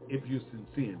same if you're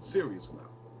sincere and serious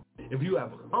about it. If you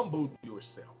have humbled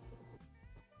yourself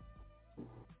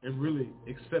and really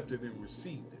accepted and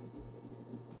received it.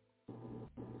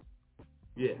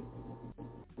 Yeah.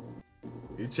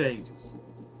 It changes.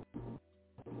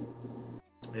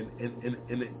 And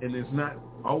it's not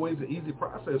always an easy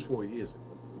process for you, is it?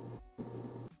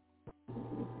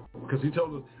 Because he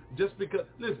told us, just because,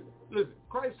 listen,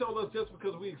 Christ told us just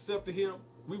because we accepted him,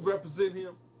 we represent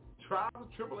him, trials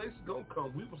and tribulations going to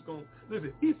come. We was going to,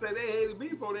 listen, he said they hated me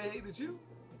before they hated you.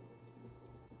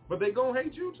 But they going to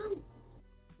hate you too.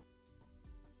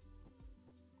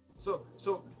 So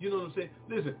you know what I'm saying?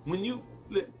 Listen, when you,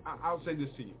 I'll say this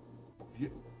to you.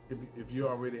 If you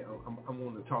already, I'm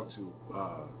wanting to talk to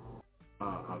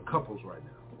couples right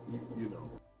now. You know,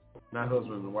 not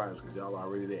husbands and wives because y'all are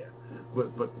already there,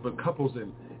 but couples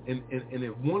and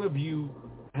if one of you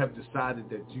have decided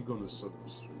that you're going to,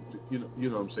 you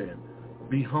know what I'm saying,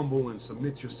 be humble and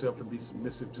submit yourself and be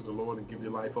submissive to the Lord and give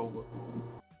your life over.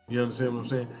 You understand what I'm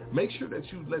saying? Make sure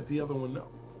that you let the other one know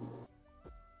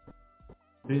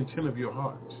the intent of your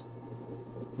heart,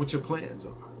 what your plans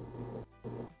are.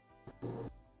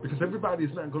 Because everybody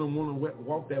is not going to want to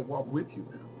walk that walk with you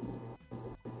now.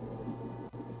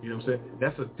 You know what I'm saying?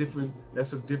 That's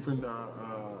a different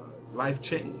life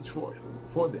change for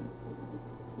them.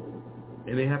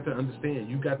 And they have to understand.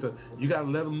 You got to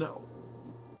let them know.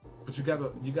 But you got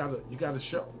to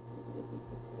show.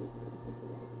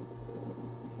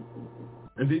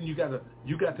 And then you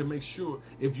got to make sure,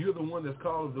 if you're the one that's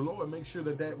called of the Lord, make sure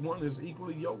that one is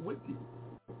equally yoked with you.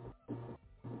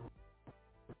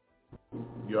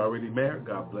 You're already married.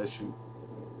 God bless you.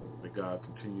 May God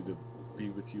continue to be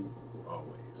with you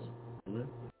always. Amen.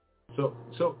 So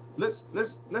let's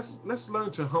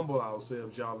learn to humble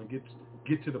ourselves, y'all, and get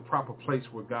to the proper place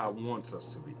where God wants us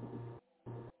to be,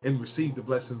 and receive the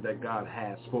blessings that God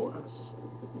has for us.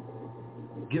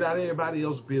 Get out of everybody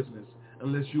else's business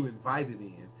unless you're invited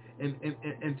in,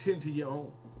 and tend to your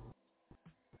own.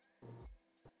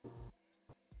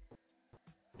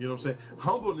 You know what I'm saying?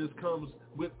 Humbleness comes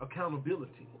with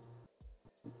accountability.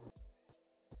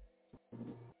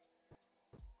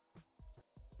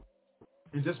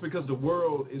 And just because the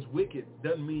world is wicked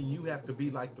doesn't mean you have to be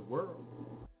like the world.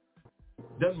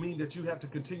 Doesn't mean that you have to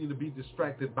continue to be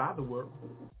distracted by the world.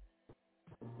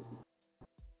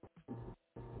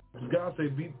 God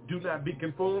said, do not be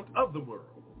conformed of the world.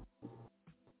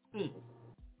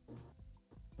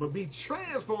 But be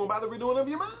transformed by the renewing of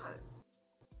your mind.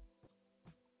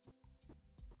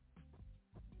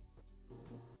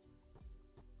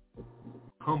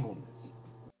 Humbleness.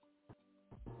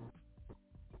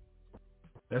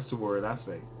 That's the word I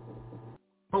say.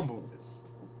 Humbleness.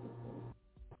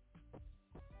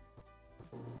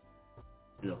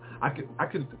 You know, I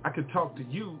could talk to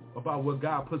you about what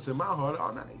God puts in my heart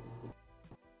all night.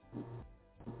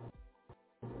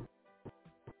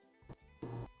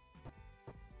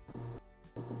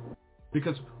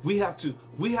 Because we have to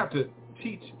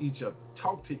teach each other,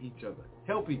 talk to each other,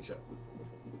 help each other.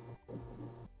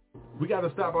 We got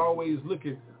to stop always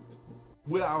looking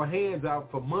with our hands out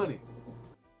for money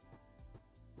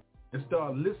and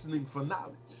start listening for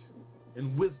knowledge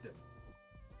and wisdom.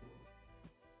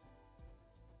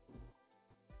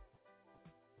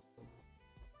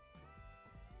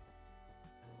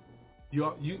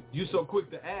 You so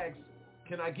quick to ask,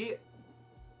 can I get?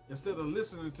 Instead of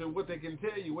listening to what they can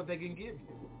tell you, what they can give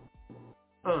you.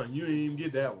 You didn't even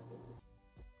get that one.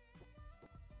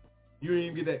 You didn't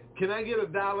even get that. Can I get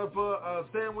 $1 for a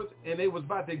sandwich? And they was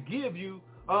about to give you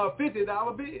a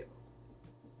 $50 bill.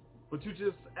 But you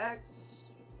just asked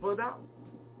for $1.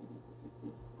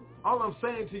 All I'm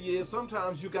saying to you is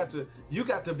sometimes you got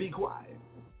to be quiet.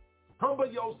 Humble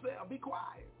yourself. Be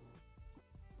quiet.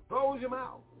 Close your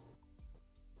mouth.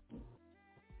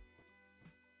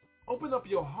 Open up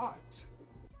your heart.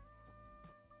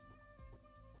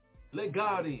 Let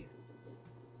God in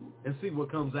and see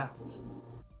what comes out.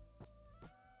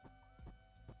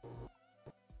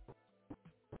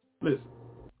 Listen,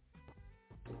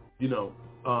 you know,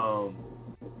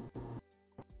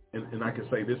 and I can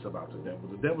say this about the devil.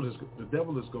 The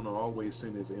devil is going to always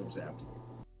send his imps after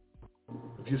you.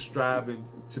 If you're striving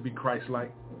to be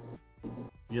Christ-like,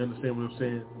 you understand what I'm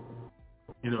saying?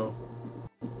 You know,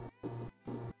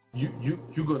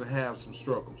 you're going to have some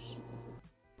struggles.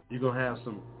 You're going to have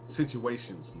some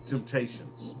situations, some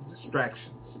temptations, some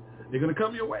distractions. They're going to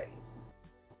come your way.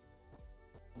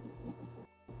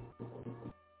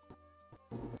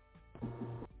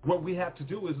 What we have to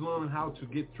do is learn how to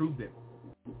get through them,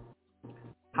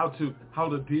 how to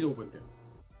deal with them.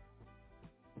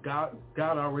 God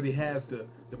already has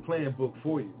the plan book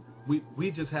for you.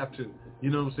 We just have to, you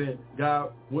know what I'm saying?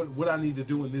 God, what I need to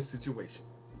do in this situation.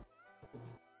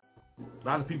 A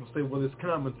lot of people say, well, it's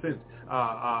common sense.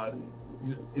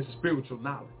 It's spiritual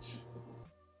knowledge.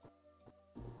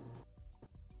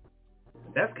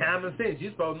 That's common sense.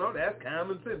 You're supposed to know that's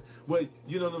common sense. Well,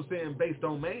 you know what I'm saying, based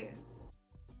on man.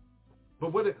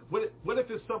 But what if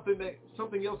it's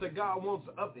something else that God wants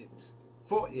of it,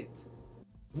 for it,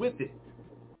 with it?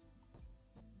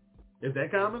 Is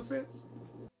that common sense?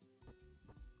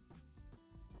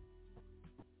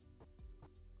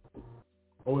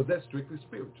 Or is that strictly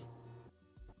spiritual?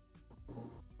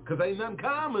 Because ain't nothing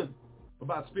common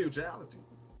about spirituality.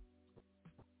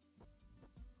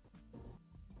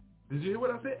 Did you hear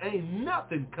what I said? Ain't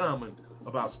nothing common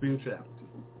about spirituality.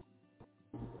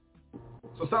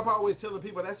 So stop always telling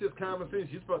people that's just common sense.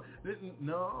 You're supposed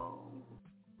no.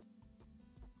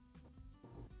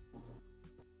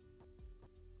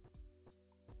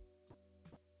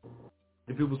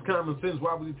 If it was common sense,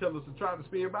 why would he tell us to try the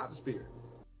spirit by the spirit?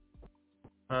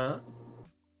 Huh?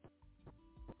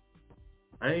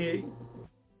 I ain't hear you.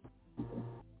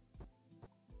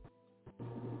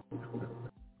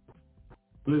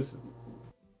 Listen,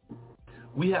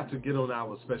 we have to get on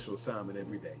our special assignment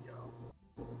every day, y'all.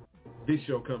 This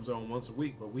show comes on once a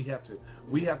week, but we have to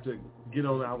get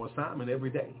on our assignment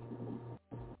every day.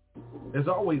 There's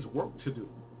always work to do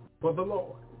for the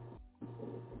Lord.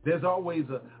 There's always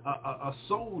a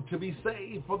soul to be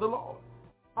saved for the Lord.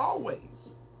 Always.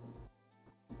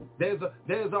 There's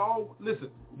always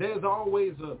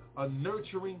a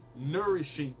nurturing,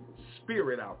 nourishing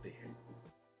spirit out there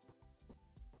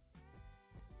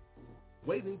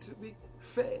waiting to be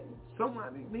fed.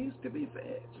 Somebody needs to be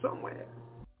fed somewhere.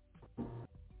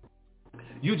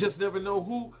 You just never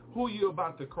know who you're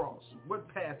about to cross, what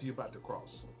path you're about to cross,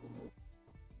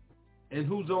 and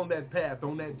who's on that path,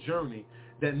 on that journey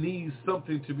that needs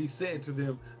something to be said to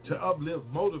them to uplift,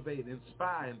 motivate,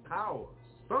 inspire, empower,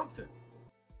 something.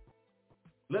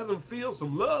 Let them feel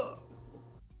some love.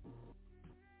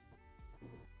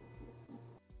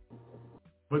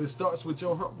 But it starts with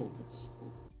your humbleness.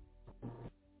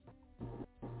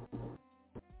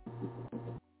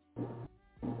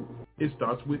 It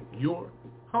starts with your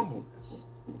humbleness.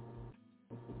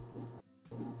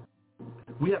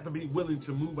 We have to be willing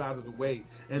to move out of the way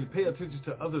and pay attention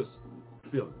to others'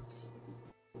 feelings.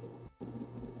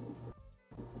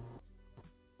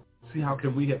 See, how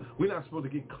can we're not supposed to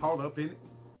get caught up in it.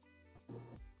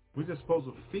 We're just supposed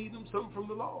to feed them something from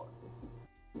the Lord.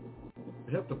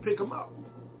 We have to pick them up.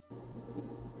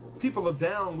 People are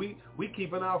down. We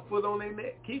keeping our foot on their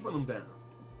neck, keeping them down.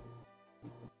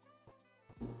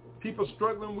 People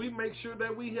struggling, we make sure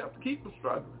that we help keep them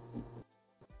struggling.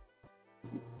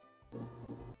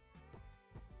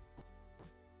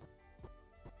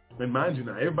 And mind you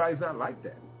now, everybody's not like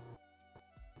that.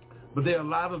 But there are a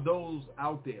lot of those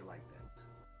out there like that.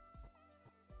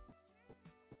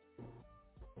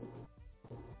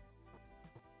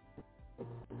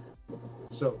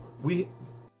 So we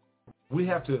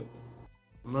have to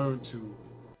learn to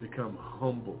become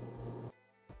humble.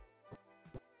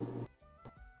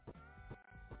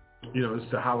 You know,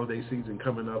 it's the holiday season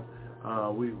coming up.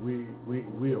 We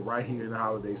are right here in the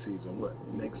holiday season. What,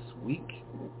 next week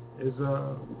is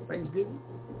Thanksgiving?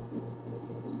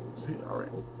 See, all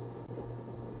right.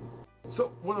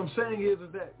 So what I'm saying is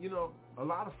that, you know, a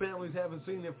lot of families haven't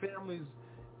seen their families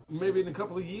maybe in a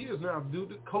couple of years now due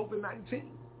to COVID-19.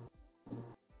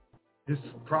 This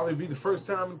will probably be the first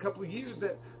time in a couple of years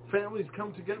that families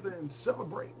come together and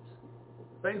celebrate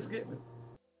Thanksgiving.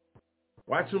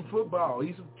 Watch some football,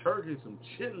 eat some turkey, some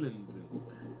chitlins,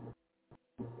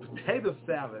 and potato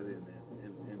salad, and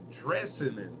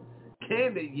dressing, and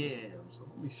candied yams.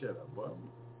 Let me shut up, boy. I'm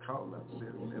calling out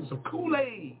serious. And some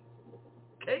Kool-Aid,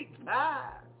 cake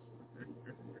pies.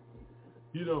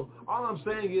 You know, all I'm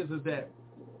saying is that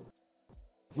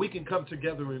we can come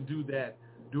together and do that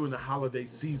during the holiday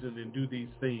season and do these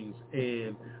things.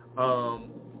 And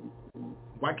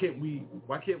why can't we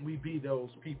be those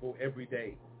people every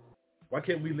day? Why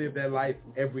can't we live that life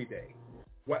every day?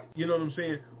 Why, you know what I'm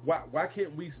saying? Why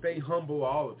can't we stay humble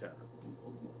all the time?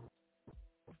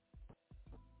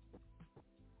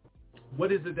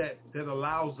 What is it that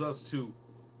allows us to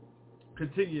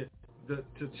continue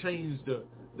to change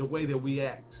the way that we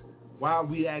act? Why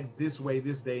we act this way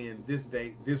this day and this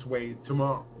way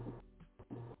tomorrow?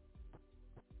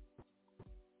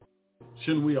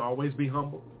 Shouldn't we always be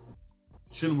humble?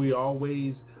 Shouldn't we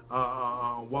always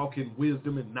walk in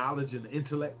wisdom and knowledge and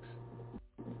intellect?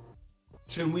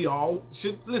 Shouldn't we always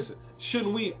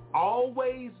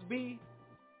be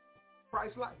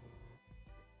Christ-like?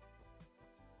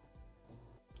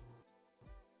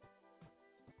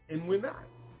 And we're not.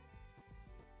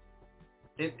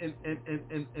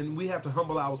 And we have to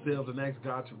humble ourselves and ask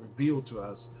God to reveal to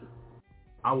us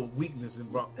our weakness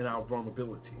and our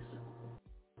vulnerabilities.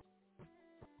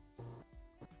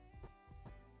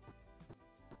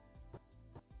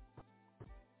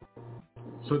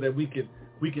 So that we can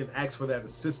ask for that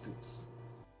assistance.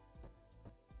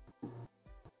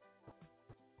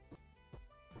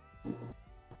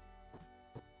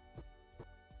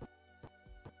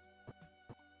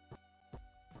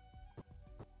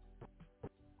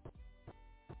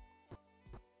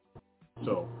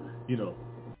 So, you know,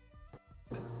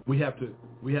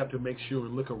 We have to make sure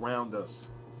and look around us,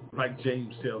 like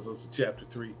James tells us in chapter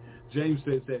 3. James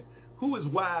says that, who is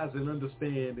wise and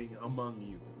understanding among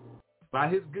you? By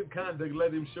his good conduct,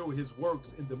 let him show his works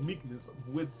in the meekness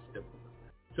of wisdom.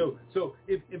 So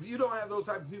if you don't have those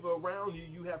type of people around you,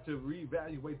 you have to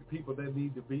reevaluate the people that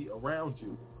need to be around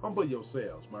you. Humble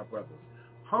yourselves, my brothers.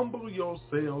 Humble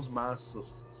yourselves, my sisters.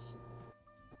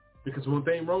 Because one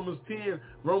thing Romans 14,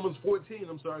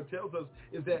 tells us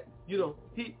is that,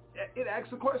 it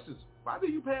asks the questions. Why do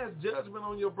you pass judgment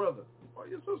on your brother or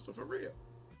your sister for real?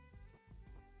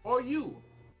 Or you?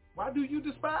 Why do you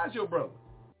despise your brother?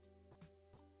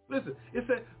 Listen, it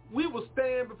said, we will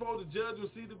stand before the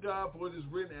judgment seat of God, for it is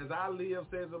written, as I live,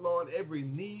 says the Lord, every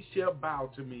knee shall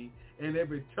bow to me, and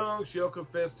every tongue shall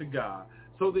confess to God.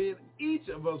 So then each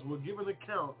of us will give an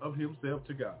account of himself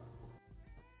to God.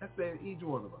 That's saying each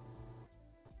one of us.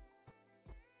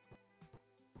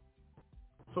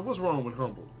 So what's wrong with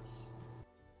humbleness,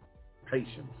 patience,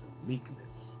 and meekness?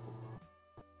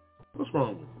 What's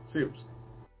wrong with it? Seriously.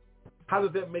 How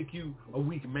does that make you a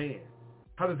weak man?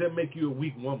 How does that make you a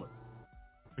weak woman?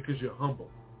 Because you're humble.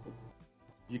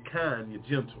 You're kind. You're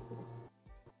gentle.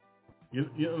 You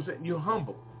know what I'm saying? You're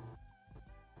humble.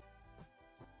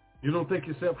 You don't think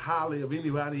yourself highly of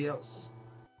anybody else.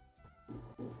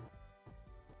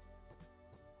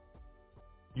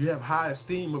 You have high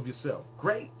esteem of yourself.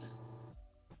 Great.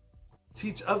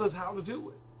 Teach others how to do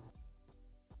it.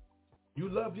 You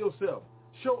love yourself.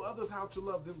 Show others how to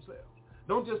love themselves.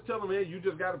 Don't just tell them, hey, you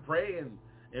just got to pray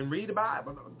and read the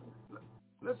Bible.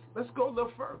 Let's go a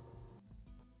little further.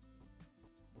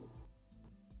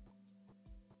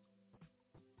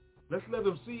 Let's let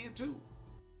them see it too.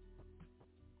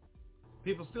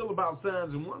 People still about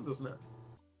signs and wonders now.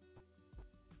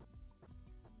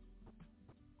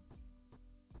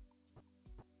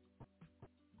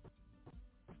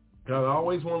 God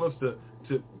always wants us to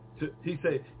he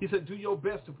said, do your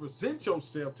best to present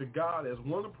yourself to God as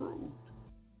one approved.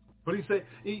 But he said,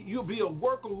 you'll be a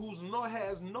worker who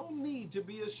has no need to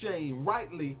be ashamed,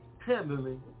 rightly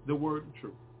handling the word of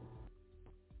truth.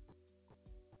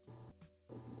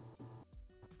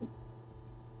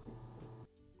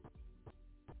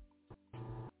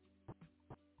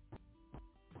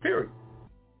 Period.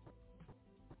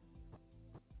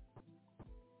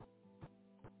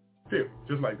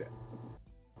 Just like that.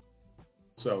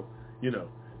 So,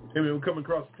 we're coming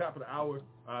across the top of the hour.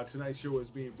 Tonight's show is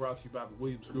being brought to you by the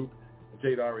Williams Group and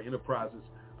Jade Ari Enterprises.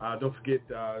 Don't forget,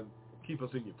 keep us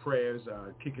in your prayers.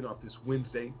 Kicking off this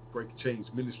Wednesday, Breaking Chains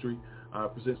Ministry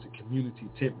presents the Community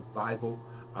Tent Revival,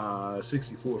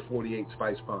 6448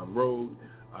 Spice Pond Road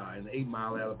in 8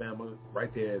 Mile, Alabama,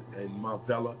 right there in Mount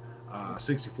Vella,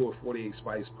 6448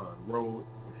 Spice Pond Road.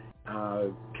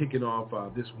 Kicking off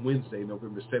this Wednesday,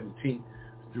 November 17th,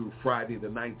 through Friday the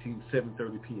 19th,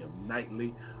 7:30 p.m.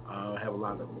 nightly. Have a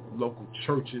lot of local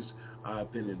churches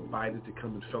been invited to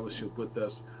come and fellowship with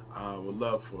us. Would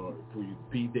love for you to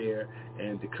be there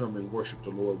and to come and worship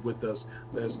the Lord with us.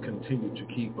 Let's continue to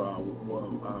keep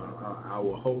one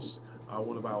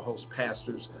of our host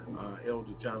pastors,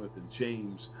 Elder Jonathan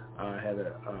James, had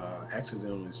an accident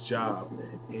on his job,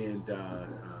 and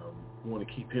we want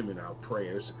to keep him in our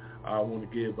prayers. I want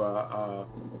to give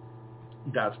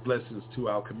God's blessings to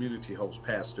our community host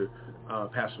pastor,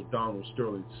 Pastor Donald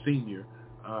Sterling Sr.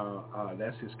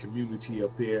 That's his community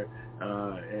up there,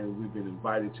 and we've been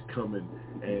invited to come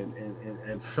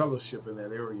and fellowship in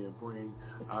that area and bring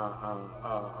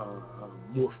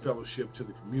more fellowship to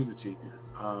the community.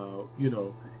 And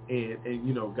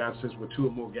God says, where two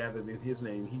or more gathered in His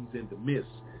name, He's in the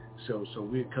midst. So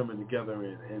we're coming together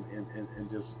and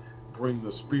just bring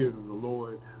the Spirit of the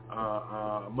Lord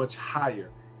much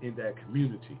higher in that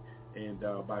community, and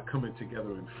by coming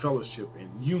together in fellowship and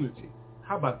unity.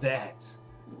 How about that?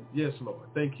 Yes, Lord.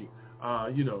 Thank you.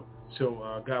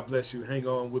 So God bless you. Hang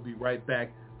on. We'll be right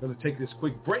back. Going to take this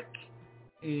quick break,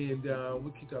 and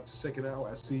we'll kick off the second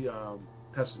hour. I see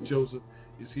Pastor Joseph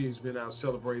is here. He's been out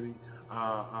celebrating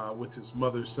with his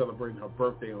mother, celebrating her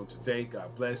birthday on today.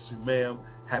 God bless you, ma'am.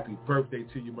 Happy birthday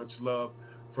to you. Much love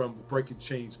from the Breaking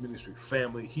Chains Ministry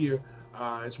family here.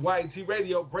 It's YAT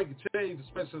Radio, Breaking Chains, a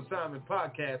special assignment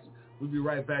podcast. We'll be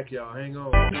right back, y'all. Hang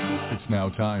on. It's now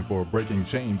time for Breaking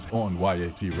Chains on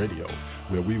YAT Radio,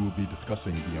 where we will be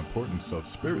discussing the importance of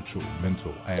spiritual,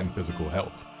 mental, and physical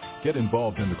health. Get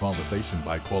involved in the conversation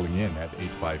by calling in at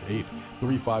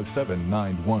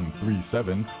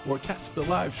 858-357-9137 or catch the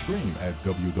live stream at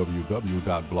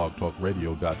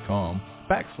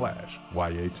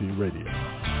www.blogtalkradio.com/YAT Radio.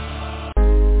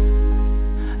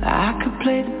 I could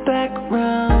play the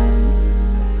background.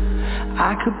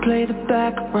 I could play the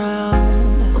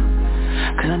background.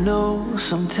 'Cause I know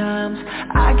sometimes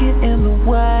I get in the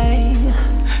way.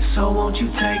 So won't you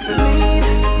take the lead?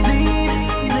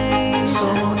 So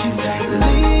won't you take the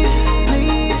lead?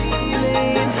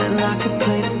 And I could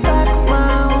play the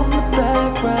background.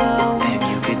 If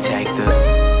you could take the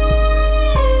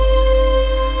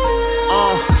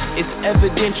it's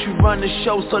evident you run the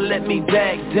show, so let me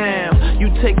back down. You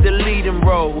take the leading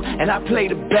role, and I play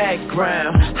the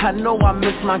background. I know I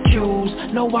miss my cues,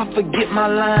 know I forget my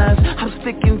lines. I'm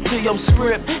sticking to your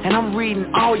script, and I'm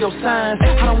reading all your signs.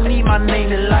 I don't need my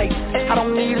name in lights, I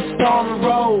don't need a star on the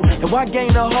road. And why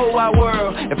gain the whole wide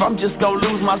world if I'm just gonna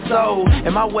lose my soul?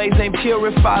 And my ways ain't pure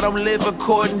if I don't live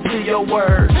according to your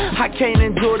word. I can't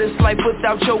endure this life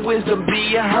without your wisdom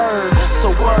being heard.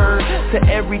 So word to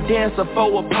every dancer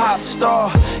for a pop star,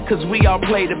 'cause we all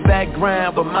play the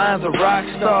background, but mine's a rock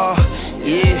star.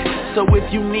 Yeah, so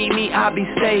if you need me, I'll be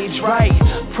stage right,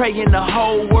 praying the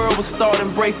whole world will start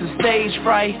embracing stage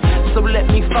fright. So let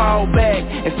me fall back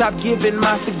and stop giving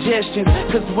my suggestions,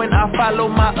 'cause when I follow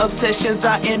my obsessions,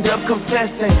 I end up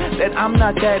confessing that I'm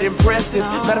not that impressive.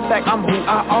 Matter of fact, I'm who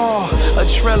I are, a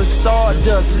trail of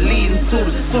stardust leading to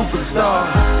the superstar.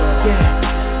 Yeah,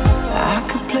 I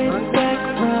could play the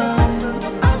background,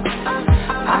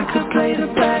 I could play the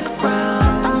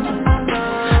background,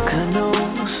 'cause I know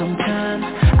sometimes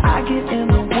I get in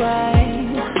the way.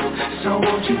 So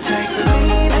won't you take the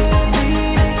lead?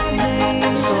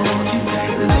 So won't you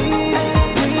take the lead?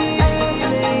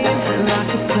 And I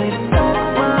could play the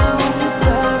background.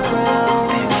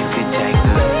 If you could take the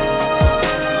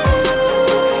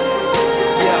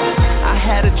yeah, I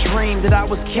had a dream that I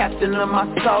was captain of my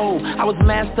soul. I was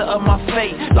master of my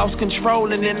fate, lost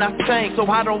control and then I sank.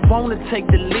 So I don't wanna take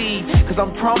the lead, 'cause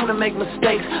I'm prone to make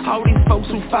mistakes. All these folks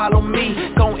who follow me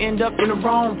gon' end up in the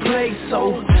wrong place.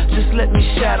 So just let me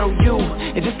shadow you,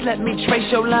 and just let me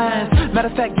trace your lines. Matter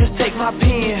of fact, just take my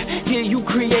pen, here you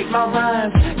create my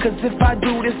rhymes. 'Cause if I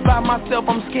do this by myself,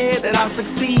 I'm scared that I'll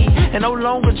succeed, and no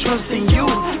longer trust in you,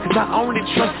 'cause I only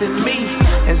trust in me.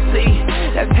 And see,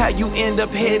 that's how you end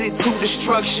up headed to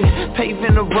destruction,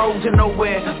 paving the road to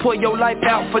nowhere, pour your life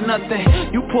out for nothing.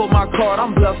 You pull my card,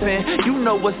 I'm bluffing, you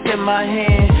know what's in my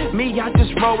hand. Me, I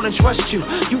just roll and trust you,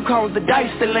 you cause the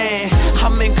dice to land.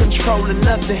 I'm in control of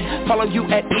nothing, follow you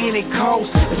at any cost.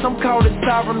 And some call it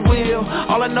sovereign will,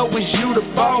 all I know is you the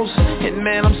boss. And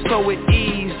man, I'm so at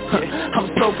ease, I'm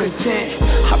so content.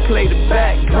 I play the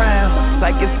background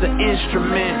like it's an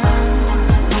instrument.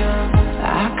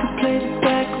 I could play the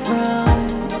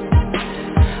background,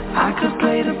 I could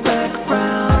play the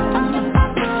background,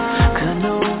 'cause I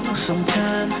know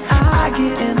sometimes I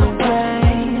get in the way.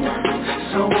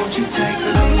 So won't you take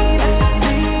the lead?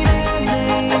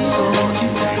 So won't you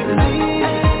take the lead?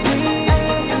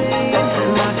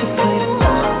 And I could play the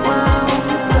background.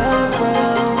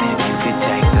 If you could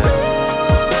take the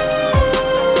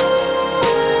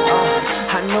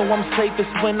I know I'm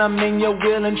safest when I'm in your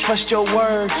will and trust your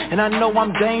word. And I know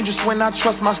I'm dangerous when I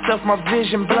trust myself, my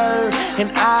vision blurred.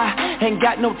 And I ain't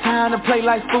got no time to play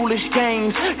like foolish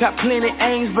games. Got plenty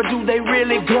aims, but do they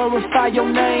really glorify your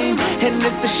name? And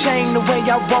it's a shame the way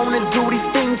I wanna do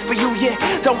these things for you. Yeah,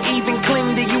 don't even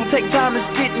cling to you, take time to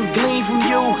sit and glean from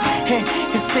you. And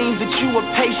it seems that you are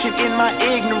patient in my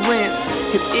ignorance.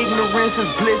 If ignorance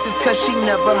is bliss, it's 'cause she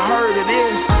never heard of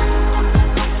this.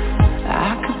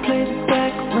 I could play the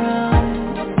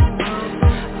background,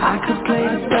 I could play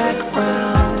the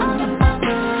background,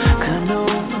 'cause I know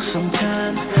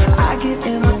sometimes I get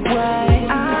in the way.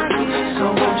 So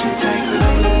won't you take the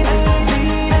lead?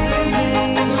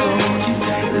 So won't you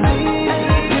take the lead?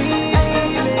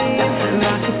 And I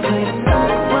could play the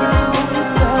background.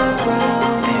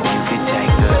 If you could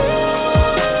take the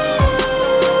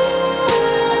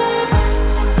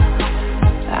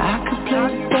I could play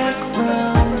the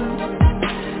background,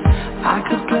 I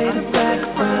could play the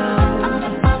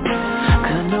background, 'cause I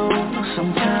know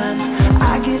sometimes I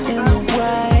get in the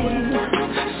way.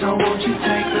 So won't you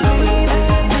take the lead?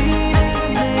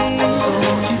 So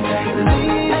won't you take the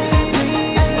lead?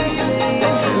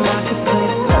 And I could play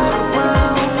the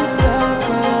background.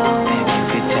 If you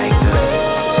could take the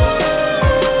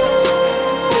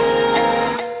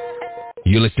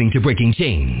You're listening to Breaking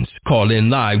Chains. Call in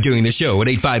live during the show at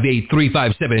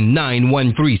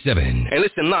 858-357-9137. And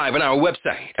listen live on our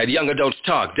website at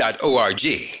youngadultstalk.org.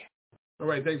 All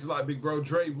right, thanks a lot, big bro.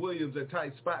 Dre Williams at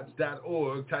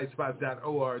tightspots.org,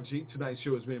 tightspots.org. Tonight's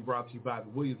show is being brought to you by the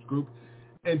Williams Group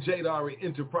and Jadari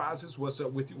Enterprises. What's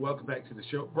up with you? Welcome back to the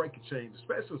show, Breaking Chains, a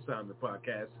special Sound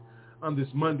podcast. On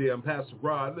this Monday, I'm Pastor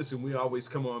Rod. Listen, we always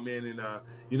come on, man, and, our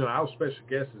special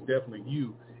guest is definitely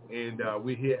you. And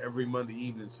we're here every Monday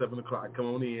evening, 7 o'clock. Come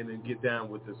on in and get down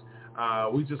with us.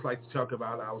 We just like to talk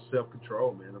about our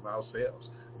self-control, man, of ourselves.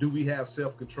 Do we have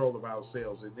self-control of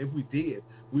ourselves? And if we did,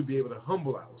 we'd be able to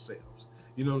humble ourselves.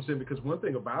 You know what I'm saying? Because one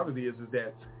thing about it is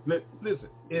that, listen,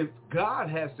 if God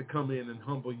has to come in and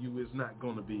humble you, it's not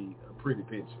going to be a pretty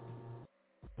picture.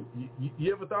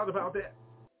 You ever thought about that?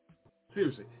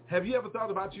 Seriously. Have you ever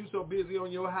thought about you so busy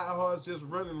on your high horse, just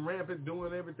running rampant,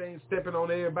 doing everything, stepping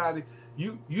on everybody?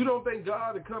 You don't think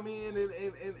God would come in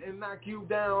and knock you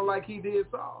down like he did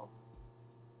Saul?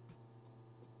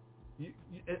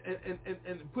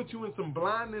 And put you in some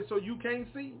blindness so you can't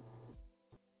see?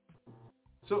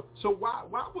 So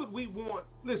why would we want,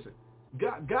 listen,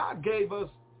 God gave us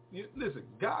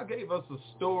a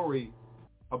story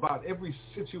about every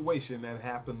situation that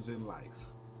happens in life.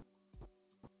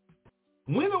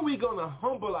 When are we going to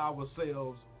humble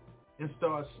ourselves and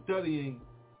start studying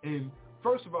and,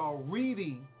 first of all,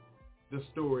 reading the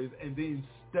stories and then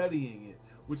studying it,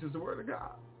 which is the Word of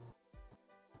God?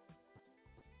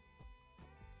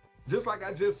 Just like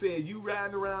I just said, you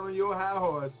riding around on your high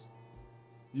horse,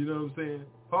 you know what I'm saying?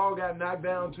 Paul got knocked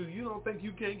down too. You don't think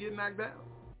you can't get knocked down?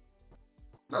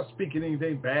 I'm not speaking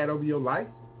anything bad over your life.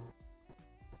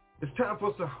 It's time for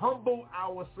us to humble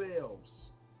ourselves.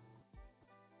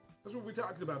 That's what we're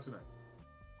talking about tonight.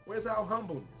 Where's our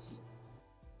humbleness?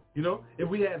 You know, if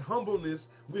we had humbleness,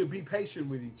 we'd be patient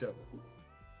with each other.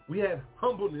 We had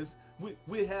humbleness,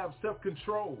 we have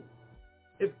self-control.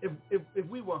 If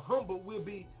we were humble,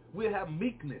 we'll have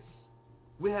meekness.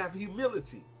 We have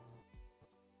humility.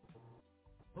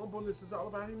 Humbleness is all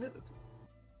about humility.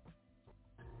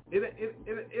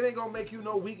 It ain't gonna make you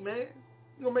no weak man. It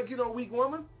ain't gonna make you no weak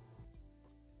woman.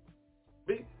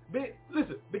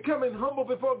 Listen, becoming humble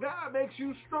before God makes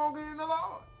you stronger in the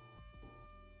Lord.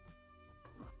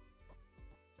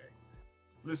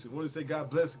 Listen, I want to say God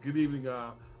bless. Good evening.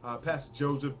 Pastor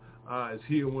Joseph is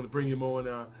here. I want to bring him on.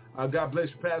 God bless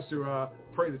you, Pastor.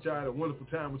 Pray that y'all had a wonderful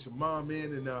time with your mom,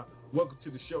 man. And welcome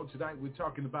to the show tonight. We're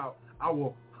talking about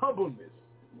our humbleness.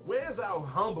 Where's our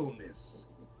humbleness?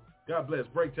 God bless.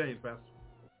 Break chains,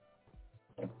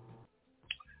 Pastor.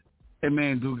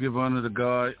 Amen. Do give honor to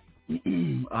God.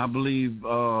 I believe,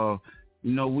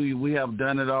 we have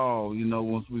done it all. You know,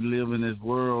 once we live in this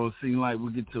world, it seems like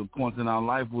we get to a point in our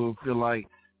life where we feel like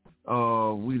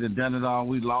we done done it all.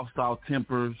 We lost our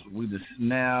tempers. We done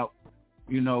snapped.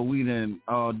 You know, we done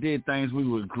did things we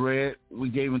regret. We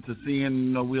gave into sin.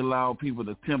 You know, we allowed people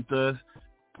to tempt us.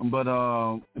 But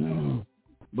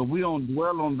we don't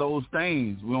dwell on those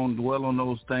things. We don't dwell on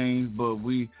those things. But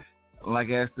we, like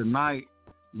as tonight,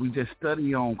 we just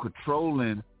study on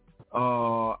controlling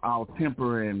our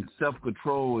temper and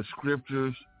self-control with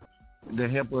scriptures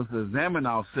that help us examine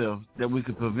ourselves, that we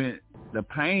can prevent the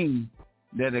pain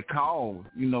that it caused.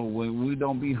 You know, when we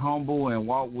don't be humble and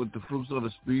walk with the fruits of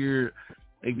the Spirit,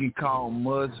 it can cause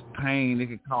much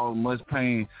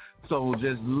pain. So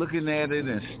just looking at it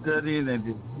and studying and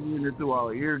just hearing it through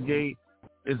our ear gate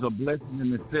is a blessing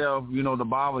in itself. You know, the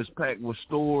Bible is packed with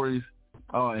stories,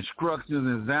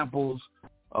 instructions, examples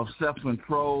of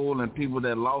self-control and people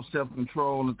that lost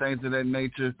self-control and things of that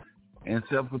nature. And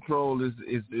self-control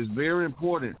is very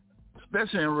important,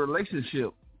 especially in a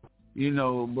relationship, you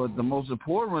know. But the most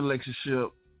important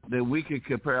relationship that we can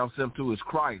compare ourselves to is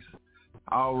Christ.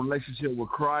 Our relationship with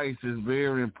Christ is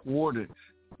very important,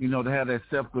 you know, to have that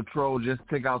self-control, just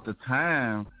take out the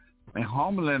time and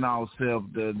humbling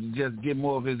ourselves to just get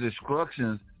more of his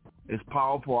instructions. It's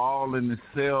powerful all in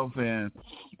itself. And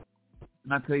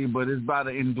I tell you, but it's by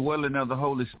the indwelling of the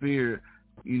Holy Spirit.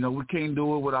 You know, we can't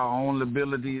do it with our own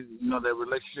abilities. You know, that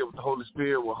relationship with the Holy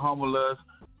Spirit will humble us.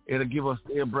 It'll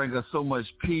bring us so much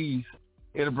peace.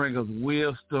 It'll bring us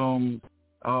wisdom.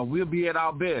 We'll be at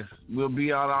our best.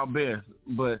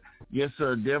 But yes,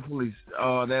 sir, definitely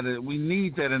we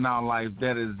need that in our life,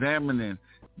 that examining,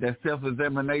 that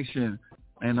self-examination,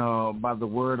 and by the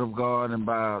word of God and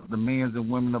by the men and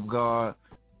women of God.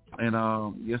 And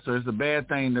yes, sir, it's a bad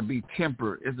thing to be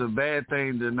tempered. It's a bad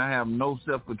thing to not have no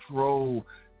self-control.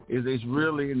 It's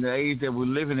really, in the age that we're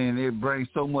living in, it brings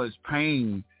so much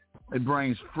pain. It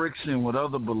brings friction with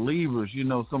other believers. You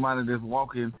know, somebody that's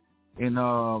walking in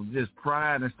just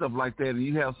pride and stuff like that, and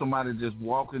you have somebody just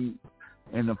walking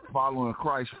and following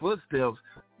Christ's footsteps,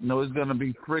 you know, it's going to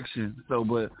be friction. So,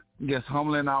 but just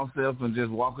humbling ourselves and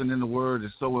just walking in the Word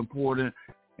is so important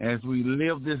as we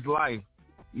live this life.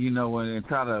 You know, and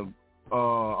try to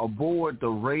avoid the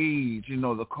rage, you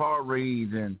know, the car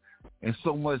rage and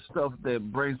so much stuff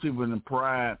that brings people into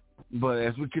pride. But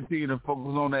as we continue to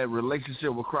focus on that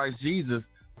relationship with Christ Jesus,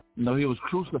 you know, he was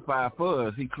crucified for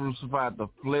us. He crucified the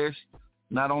flesh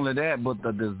Not only that, but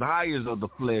the desires of the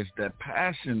flesh, that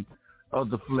passion of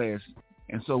the flesh.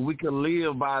 And so we can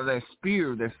live by that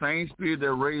spirit, that same spirit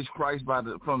that raised Christ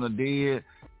from the dead.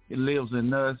 It lives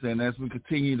in us. And as we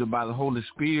continue to, by the Holy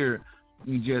Spirit,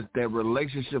 that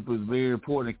relationship is very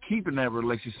important. Keeping that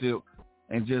relationship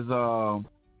and just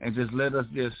let us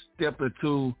just step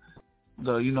into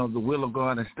the will of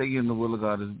God and stay in the will of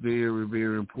God is very,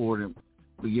 very important.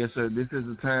 But yes, sir, this is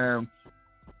the time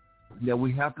that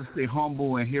we have to stay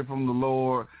humble and hear from the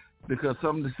Lord, because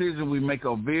some decisions we make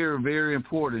are very, very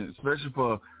important, especially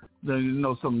for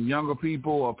some younger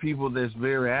people or people that's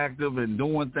very active and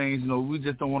doing things. We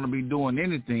just don't want to be doing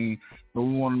anything, but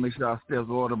we want to make sure our steps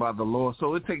are ordered by the Lord.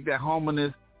 So it takes that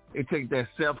humbleness, it takes that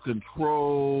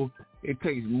self-control, it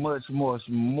takes much, much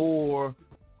more,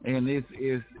 and it's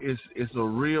a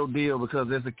real deal, because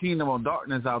there's a kingdom of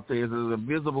darkness out there. There's a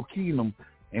visible kingdom,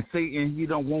 and Satan, he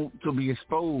don't want to be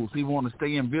exposed. He want to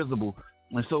stay invisible.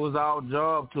 And so it's our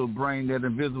job to bring that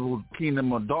invisible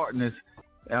kingdom of darkness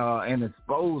and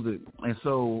expose it. And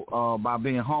so by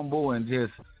being humble and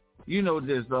just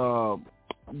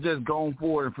going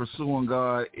forward and pursuing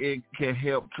God, it can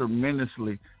help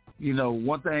tremendously.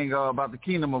 One thing about the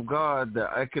kingdom of God, the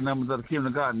economics of the kingdom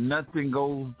of God, nothing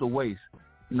goes to waste.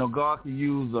 God can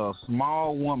use a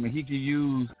small woman. He can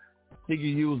use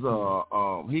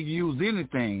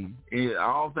anything.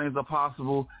 All things are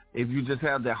possible if you just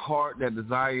have that heart, that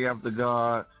desire after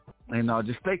God, and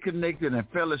just stay connected and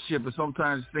fellowship. And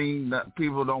sometimes it seems that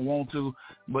people don't want to,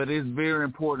 but it's very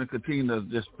important to continue to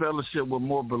just fellowship with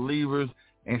more believers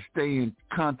and stay in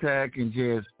contact and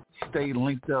just stay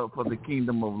linked up for the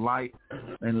kingdom of light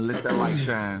and let that light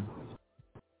shine.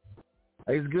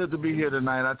 It's good to be here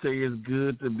tonight. I tell you, it's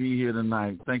good to be here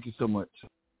tonight. Thank you so much.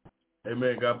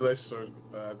 Amen. God bless you, sir.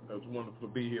 It's wonderful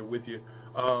to be here with you.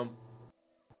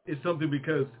 It's something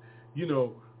because,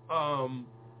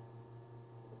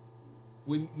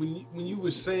 when you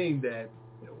were saying that,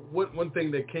 one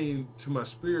thing that came to my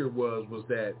spirit was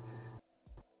that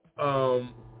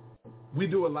we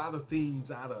do a lot of things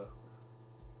out of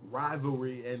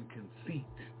rivalry and conceit,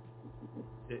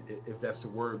 if that's the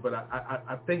word. But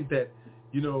I think that,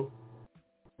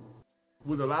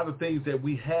 with a lot of things that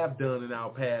we have done in our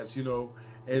past, and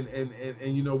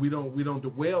we don't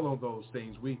dwell on those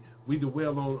things. We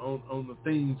dwell on the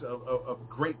things of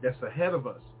great that's ahead of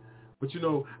us. But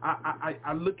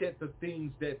I look at the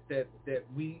things that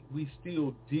we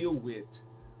still deal with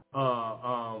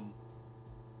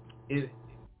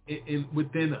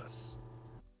within us,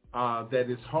 that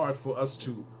it's hard for us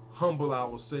to humble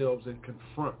ourselves and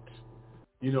confront.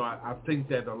 I think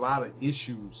that a lot of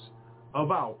issues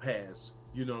of our past,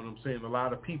 you know what I'm saying, a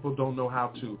lot of people don't know how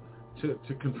to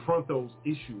confront those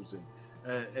issues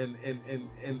and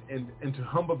to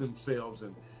humble themselves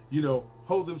and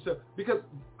hold themselves, because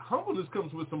humbleness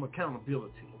comes with some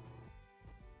accountability.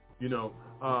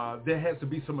 There has to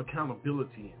be some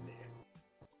accountability in there.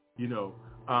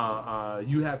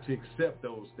 You have to accept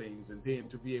those things, and then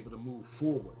to be able to move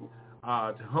forward,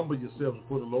 to humble yourself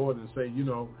before the Lord and say,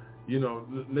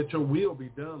 let your will be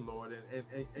done, Lord.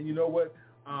 And you know what?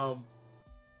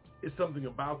 It's something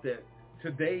about that.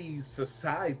 Today's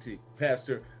society,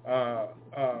 Pastor,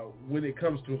 when it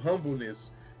comes to humbleness,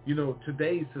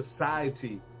 today's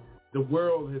society, the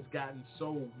world has gotten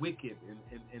so wicked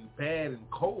and bad and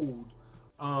cold.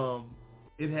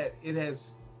 It has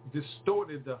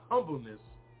distorted the humbleness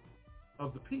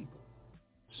of the people.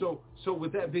 So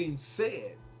with that being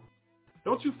said,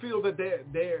 don't you feel that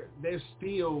there's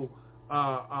still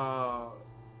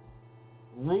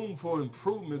room for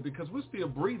improvement, because we're still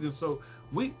breathing? So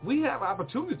we have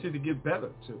opportunity to get better,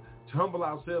 to humble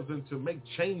ourselves and to make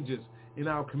changes in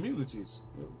our communities.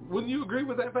 Wouldn't you agree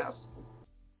with that, Pastor?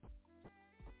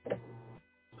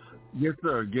 Yes,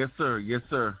 sir. Yes, sir. Yes,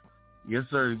 sir. Yes,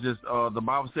 sir. Just the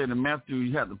Bible said in Matthew,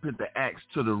 you have to put the axe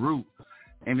to the root.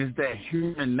 And it's that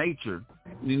human nature,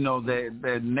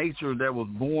 that nature that was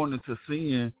born into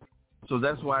sin. So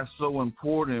that's why it's so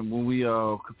important when we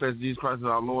confess Jesus Christ as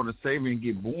our Lord and Savior and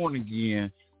get born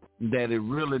again, that it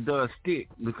really does stick.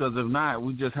 Because if not,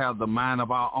 we just have the mind of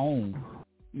our own.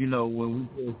 When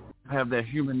we just have that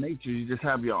human nature, you just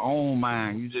have your own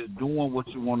mind. You're just doing what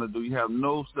you want to do. You have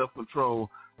no self-control.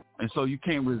 And so you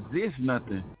can't resist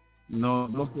nothing. We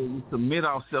submit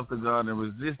ourselves to God and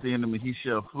resist the enemy, he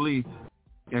shall flee.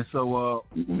 And so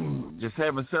just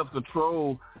having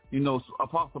self-control,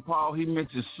 Apostle Paul, he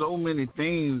mentioned so many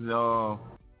things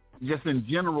just in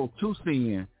general to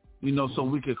sin, so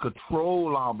we can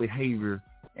control our behavior.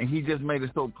 And he just made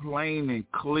it so plain and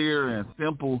clear and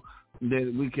simple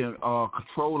that we can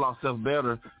control ourselves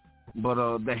better. But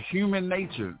that human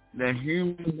nature,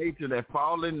 that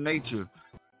fallen nature,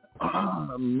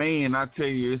 man, I tell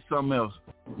you, it's something else.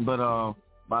 But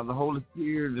by the Holy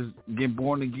Spirit, just get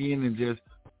born again and just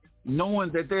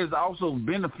knowing that there's also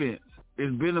benefits.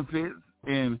 There's benefits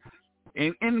in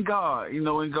God,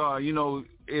 in God,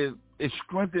 it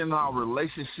strengthens our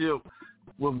relationship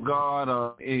with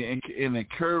God and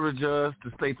encourage us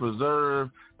to stay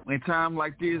preserved. In times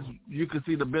like this, you can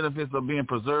see the benefits of being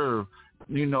preserved.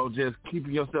 Just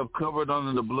keeping yourself covered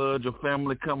under the blood, your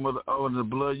family covered under the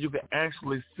blood. You can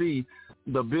actually see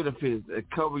the benefits of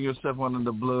covering yourself under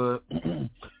the blood.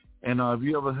 And if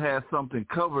you ever had something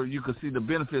covered, you can see the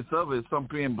benefits of it,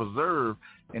 something being preserved.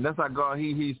 And that's how God,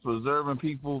 He's preserving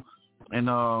people. And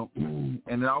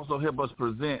it also helps us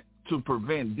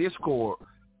prevent discord.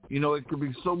 It could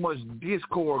be so much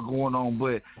discord going on,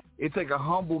 but it take a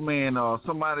humble man,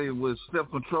 somebody with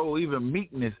self-control, even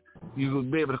meekness. You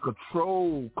would be able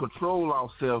to control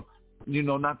ourselves,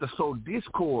 not to sow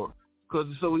discord, because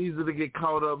it's so easy to get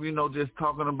caught up, just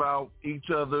talking about each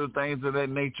other, things of that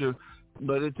nature.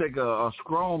 But it take a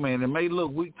strong man. It may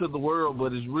look weak to the world,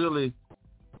 but it's really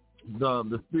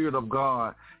the Spirit of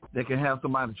God that can have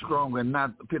somebody strong and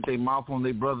not put their mouth on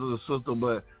their brothers or sisters,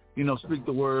 but speak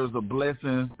the words of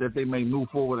blessings that they may move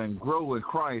forward and grow in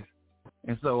Christ.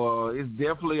 And so it's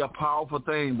definitely a powerful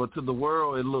thing, but to the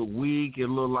world, it look weak. It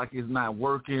look like it's not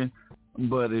working.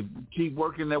 But if you keep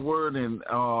working that word and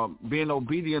being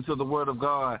obedient to the word of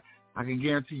God, I can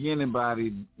guarantee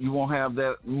anybody you won't have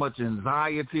that much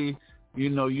anxiety.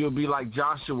 You'll be like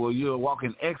Joshua. You'll walk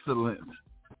in excellence.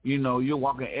 You'll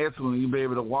walk in excellence. You'll be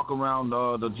able to walk around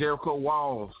the Jericho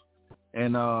walls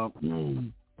and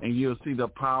you'll see the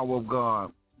power of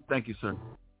God. Thank you, sir.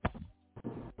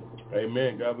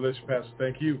 Amen. God bless you, Pastor.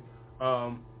 Thank you.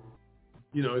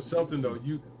 It's something, though.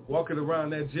 You walking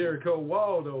around that Jericho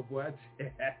wall, though, boy.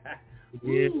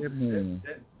 Yeah, man.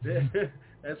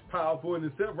 That's powerful in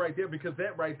itself right there, because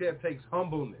that right there takes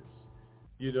humbleness.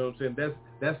 You know what I'm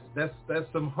saying? That's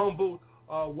some humble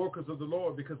workers of the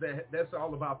Lord, because that's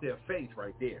all about their faith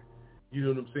right there. You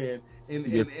know what I'm saying?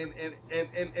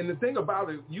 And the thing about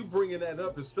it, you bringing that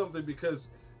up is something, because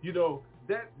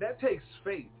that takes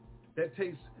faith. That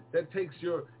takes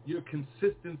your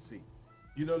consistency.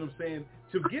 You know what I'm saying?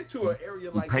 To get to an area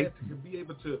like that, to be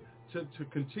able to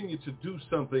continue to do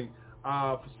something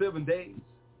for 7 days,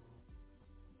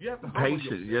 you have to humble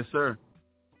yourself. Yes, sir.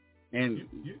 And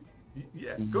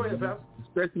go ahead, Pastor.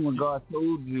 Especially when God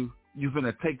told you you're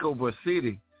gonna take over a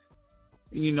city.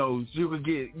 You could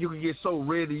get so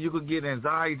ready, you could get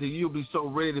anxiety, you'll be so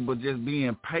ready, but just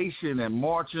being patient and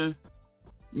marching,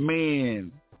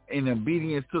 man, in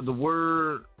obedience to the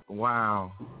word,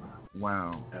 wow.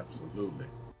 Absolutely.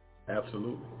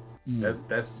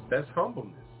 That's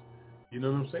humbleness. You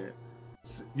know what I'm saying?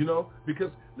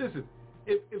 Because listen,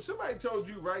 if somebody told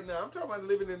you right now, I'm talking about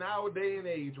living in our day and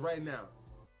age right now,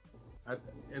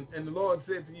 and the Lord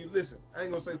said to you, listen, I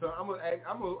ain't gonna say something. I'm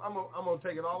gonna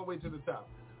take it all the way to the top.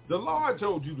 The Lord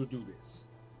told you to do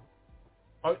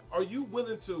this. Are you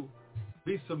willing to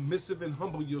be submissive and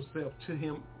humble yourself to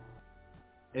Him,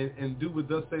 and do what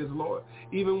thus says the Lord,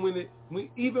 even when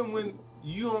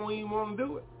you don't even want to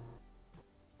do it?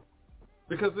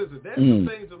 Because listen, that's the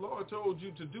things the Lord told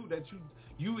you to do that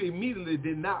you immediately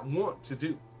did not want to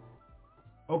do.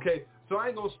 Okay, so I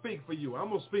ain't going to speak for you. I'm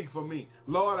going to speak for me.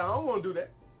 Lord, I don't want to do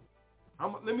that.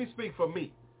 Let me speak for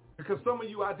me. Because some of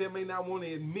you out there may not want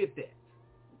to admit that.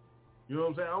 You know what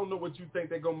I'm saying? I don't know what you think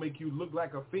they're going to make you look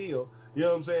like or feel. You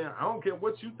know what I'm saying? I don't care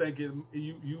what you think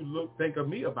think of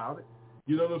me about it.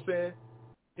 You know what I'm saying?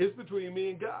 It's between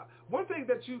me and God. One thing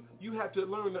that you have to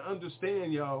learn to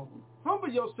understand, y'all, humble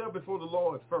yourself before the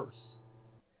Lord first.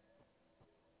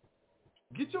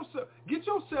 Get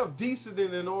yourself decent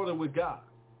and in order with God.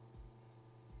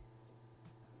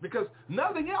 Because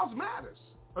nothing else matters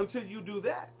until you do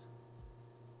that.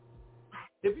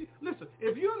 If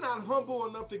you're not humble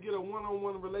enough to get a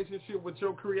one-on-one relationship with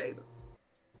your Creator,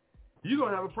 you're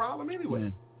going to have a problem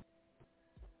anyway.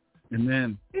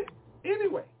 Amen.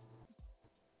 Anyway.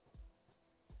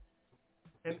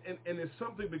 And it's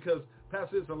something, because,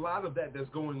 Pastor, there's a lot of that's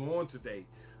going on today.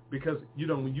 Because,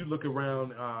 when you look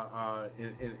around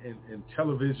in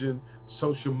television,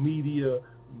 social media, a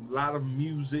lot of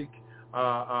music,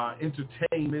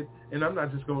 entertainment, and I'm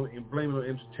not just going to blame it on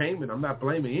entertainment. I'm not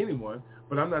blaming anyone,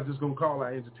 but I'm not just going to call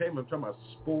out entertainment. I'm talking about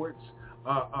sports,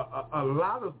 a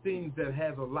lot of things that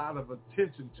has a lot of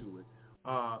attention to it.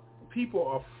 People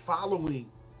are following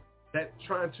that,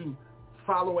 trying to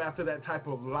follow after that type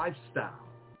of lifestyle.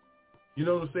 You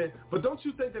know what I'm saying? But don't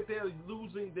you think that they're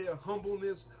losing their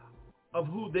humbleness of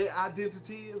who their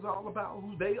identity is all about,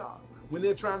 who they are, when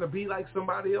they're trying to be like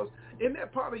somebody else? Isn't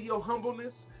that part of your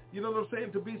humbleness? You know what I'm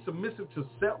saying? To be submissive to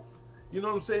self. You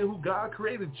know what I'm saying? Who God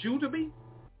created you to be.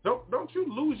 Don't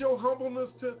you lose your humbleness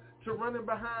to running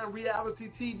behind reality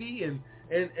TV and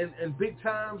big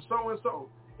time so-and-so?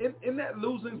 Isn't that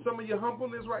losing some of your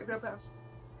humbleness right there, Pastor?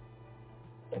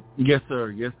 Yes,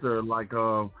 sir. Yes, sir. Like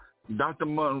Dr.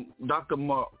 Miles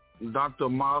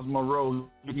Monroe,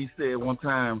 he said one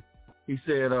time, he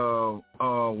said,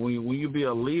 when you be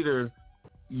a leader,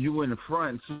 you in the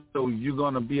front, so you're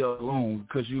going to be alone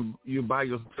because you by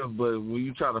yourself. But when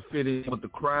you try to fit in with the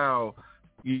crowd,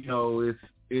 you know, it's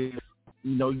you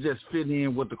know, you just fit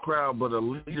in with the crowd. But a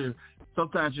leader,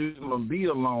 sometimes you're going to be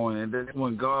alone, and that's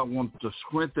when God wants to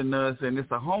strengthen us. And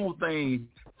it's a whole thing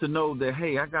to know that,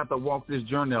 hey, I got to walk this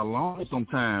journey alone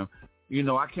sometimes. You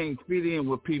know, I can't fit in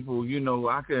with people. You know,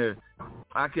 I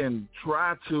can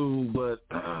try to, but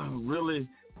really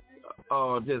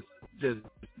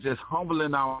just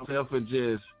humbling ourselves and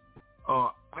just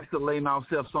isolating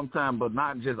ourselves sometimes, but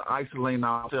not just isolating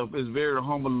ourselves. It's a very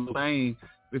humbling thing,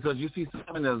 because you see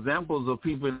so many examples of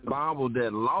people in the Bible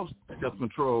that lost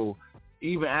self-control.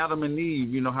 Even Adam and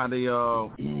Eve, you know how they,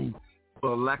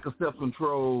 for lack of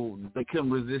self-control, they couldn't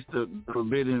resist the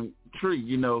forbidden tree,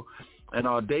 you know.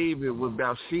 And David with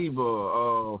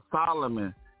Bathsheba,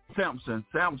 Solomon,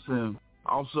 Samson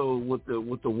also with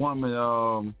the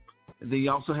woman. Then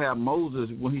you also have Moses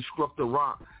when he struck the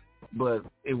rock. But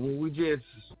when we just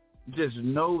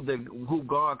know that who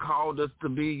God called us to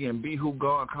be and be who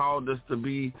God called us to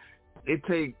be, it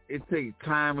take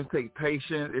time, it take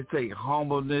patience, it take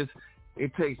humbleness,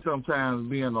 it takes sometimes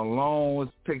being alone,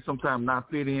 it takes sometimes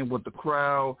not fitting in with the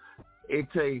crowd, it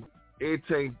takes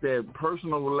that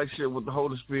personal relationship with the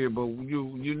Holy Spirit. But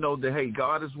you know that, hey,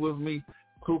 God is with me.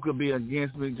 Who could be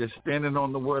against me? Just standing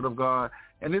on the Word of God.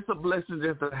 And it's a blessing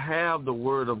just to have the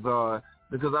Word of God,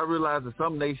 because I realize that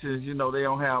some nations, you know, they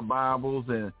don't have Bibles,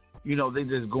 and, you know, they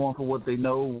just going for what they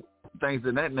know, things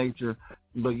of that nature.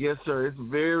 But yes, sir, it's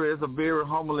a very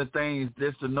humbling thing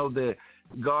just to know that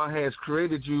God has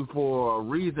created you for a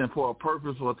reason, for a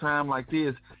purpose, for a time like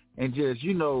this, and just,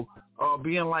 you know,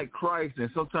 being like Christ. And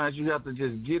sometimes you have to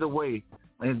just get away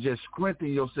and just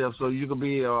strengthen yourself so you can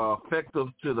be effective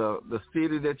to the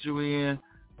city that you're in,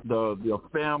 your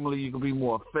family. You can be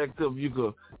more effective. You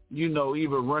could, you know,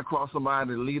 even run across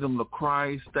somebody, lead them to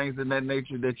Christ, things of that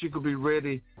nature, that you could be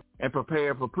ready and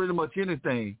prepared for pretty much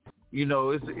anything. You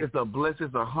know, it's a blessing,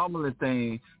 it's a humbling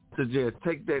thing to just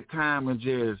take that time and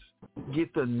just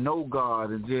get to know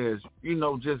God and just, you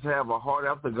know, just have a heart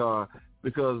after God.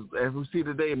 Because as we see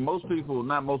today, most people,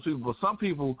 not most people, but some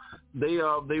people, they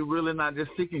really not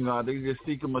just seeking God. They just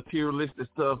seeking materialistic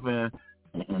stuff. And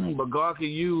but God can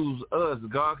use us.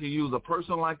 God can use a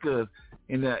person like us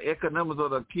in the economics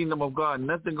of the kingdom of God.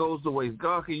 Nothing goes to waste.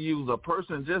 God can use a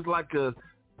person just like us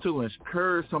to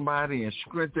encourage somebody and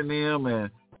strengthen them and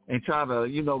try to,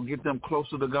 you know, get them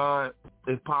closer to God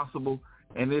if possible.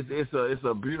 And it's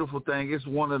a beautiful thing. It's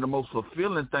one of the most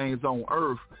fulfilling things on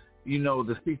earth, you know,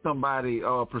 to see somebody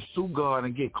pursue God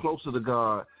and get closer to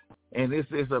God. And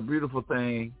it's a beautiful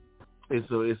thing. It's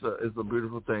a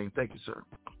beautiful thing. Thank you, sir.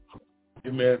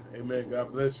 Amen. Amen.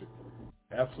 God bless you.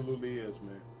 Absolutely is,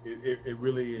 man. It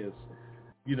really is.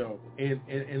 You know, and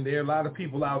there are a lot of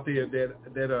people out there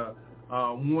that are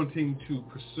wanting to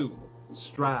pursue,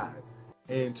 strive,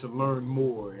 and to learn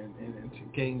more and to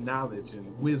gain knowledge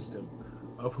and wisdom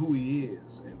of who he is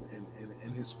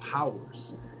and his powers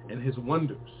and his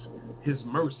wonders, his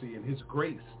mercy and his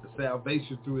grace, the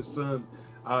salvation through his son,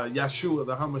 Yeshua,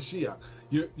 the HaMashiach.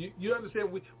 You understand?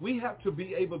 We have to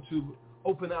be able to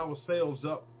open ourselves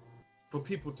up for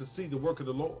people to see the work of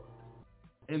the Lord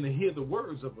and to hear the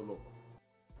words of the Lord.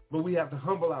 But we have to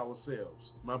humble ourselves,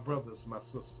 my brothers, my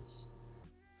sisters.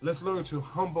 Let's learn to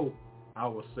humble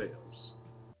ourselves.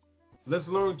 Let's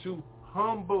learn to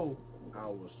humble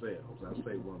ourselves, I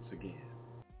say once again.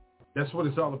 That's what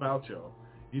it's all about, y'all.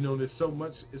 You know, there's so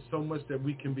much that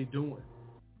we can be doing.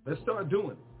 Let's start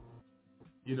doing it.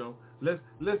 You know, let's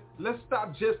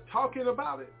stop just talking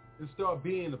about it and start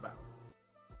being about it.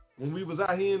 When we was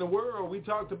out here in the world, we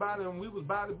talked about it and we was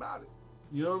about it.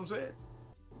 You know what I'm saying?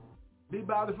 Be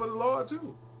about it for the Lord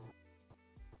too.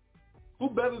 Who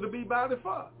better to be about it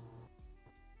for?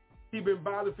 He been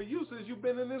about it for you since you've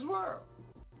been in this world.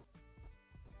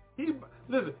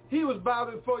 He was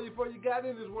about it for you before you got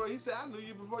in this world. He said, I knew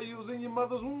you before you was in your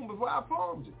mother's womb, before I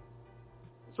formed you.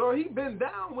 So he been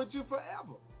down with you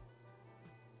forever.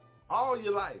 All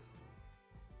your life.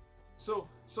 So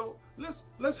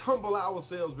let's humble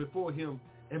ourselves before him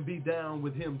and be down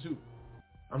with him too.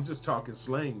 I'm just talking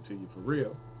slang to you for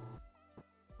real.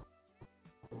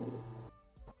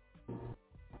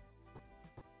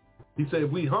 He said,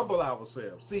 if we humble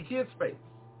ourselves, seek his face,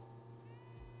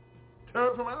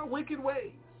 turn from our wicked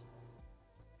ways.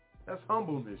 That's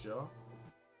humbleness, y'all.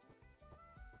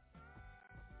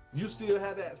 You still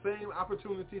have that same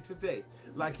opportunity today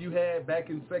like you had back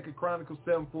in 2 Chronicles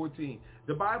 7:14.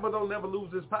 The Bible don't never lose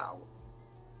its power.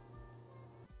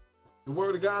 The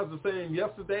word of God is the same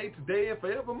yesterday, today, and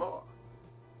forevermore.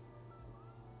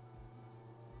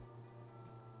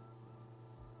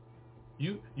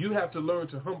 You have to learn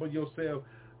to humble yourself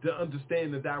to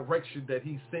understand the direction that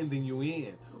he's sending you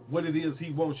in, what it is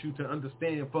he wants you to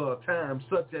understand for a time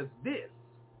such as this.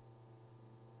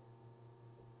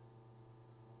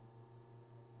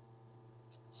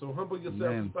 So humble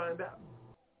yourself and find out.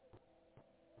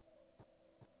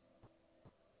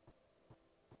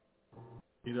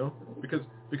 You know, because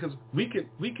we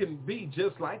can be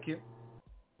just like him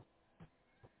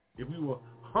if we will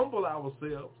humble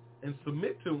ourselves and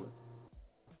submit to him.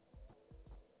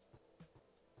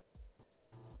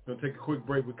 We're going to take a quick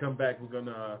break. We come back. We're going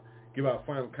to give our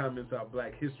final comments, our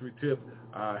Black History tip,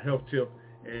 health tip,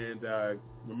 and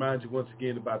remind you once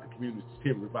again about the Community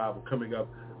Tent Revival coming up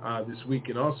this week.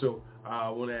 And also, I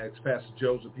want to ask Pastor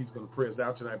Joseph, he's going to pray us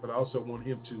out tonight, but I also want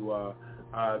him to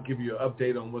give you an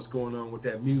update on what's going on with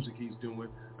that music he's doing.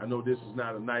 I know this is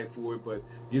not a night for it, but,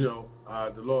 you know,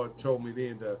 the Lord told me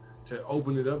then to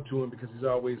open it up to him because he's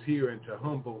always here, and to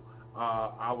humble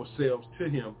ourselves to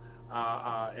him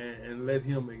and let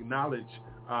him acknowledge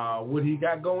what he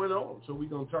got going on. So we're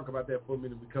going to talk about that for a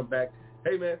minute when we come back.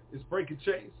 Hey, man, it's Breaking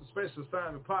Chains, a special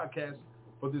assignment podcast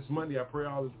for this Monday. I pray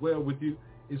all is well with you.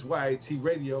 It's YAT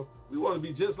Radio. We want to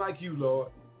be just like you, Lord.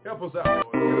 Help us out,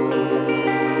 Lord.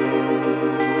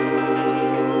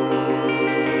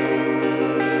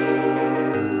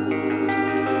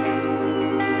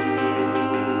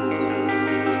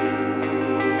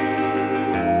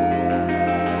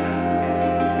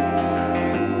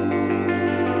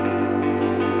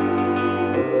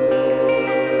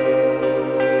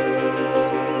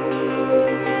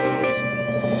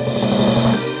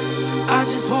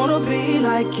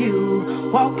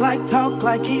 Walk like, talk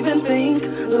like, even think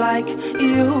like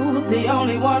you. The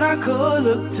only one I could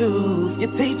look to.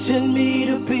 You're teaching me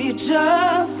to be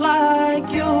just like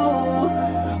you.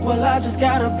 Well, I just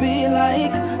gotta be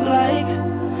like,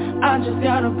 I just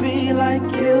gotta be like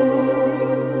you.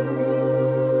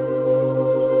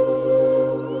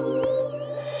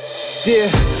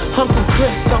 Yeah, Uncle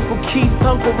Chris, Uncle Keith,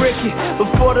 Uncle Ricky.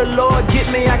 Before the Lord get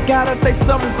me, I gotta say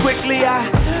something quickly. I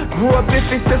grew up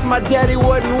iffy since my daddy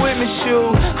wasn't with me,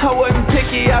 shoot. I wasn't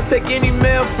picky, I'll take any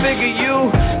male figure.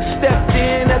 You stepped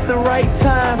in at the right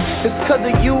time. It's cause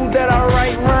of you that I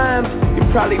write rhymes. You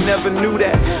probably never knew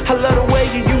that. I love the way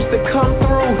you used to come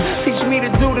through. Teach me to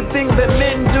do the things that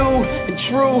men do. And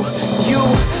true, you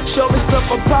showed me stuff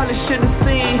I probably shouldn't have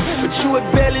seen, but you had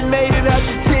barely made it out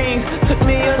your teens. Took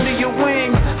me under your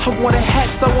wing. I wanted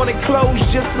hats, I wanted clothes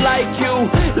just like you.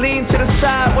 Lean to the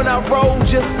side when I roll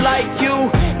just like you.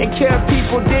 And care if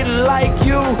people didn't like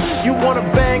you. You wanna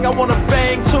bang, I wanna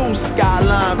bang too.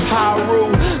 Skyline,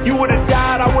 Pyru. You would've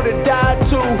died, I would've died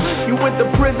too. You went to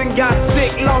prison, got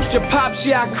sick, lost your pops,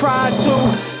 yeah I cried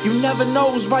too. You never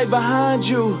know who's right behind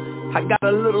you. I got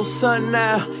a little son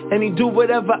now, and he do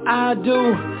whatever I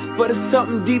do. But it's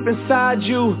something deep inside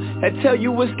you that tell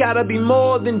you it's gotta be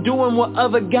more than doing what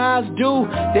other guys do.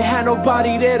 There had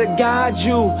nobody there to guide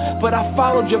you, but I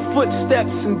followed your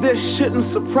footsteps, and this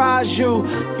shouldn't surprise you.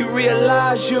 You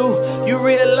realize you,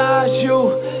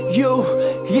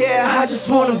 yeah, I just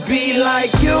wanna be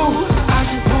like you. I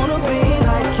just wanna be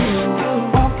like you.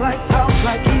 Walk like, talk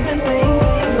like, even think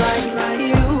like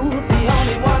you. The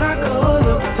only one I could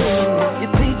look to.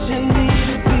 You're teaching me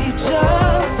to be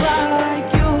just like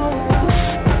you.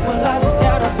 Well, I just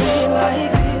gotta be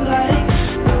like,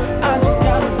 I just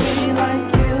gotta be like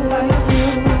you.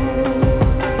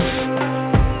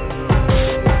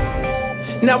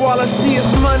 Now all I see is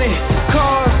money,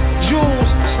 cars, jewels,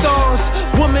 stars.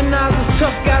 Womanizers,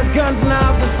 tough guys, guns,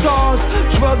 knives, and saws.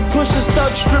 Drug pushers,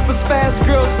 thug strippers, fast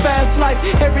girls, fast life.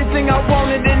 Everything I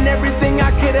wanted and everything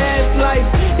I could ask life.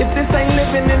 If this ain't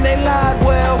living, then they lied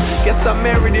well. Guess I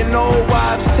married an old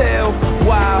wives' tale.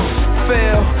 Wow,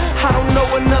 fail. I don't know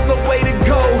another way to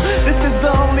go. This is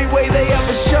the only way they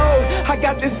ever showed. I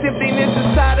got this emptiness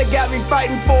inside that got me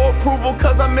fighting for approval,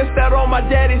 cause I missed out on my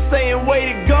daddy saying way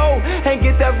to go. Ain't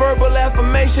get that verbal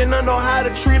affirmation. I know how to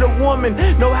treat a woman,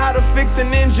 know how to fix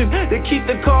an engine to keep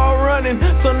the car running.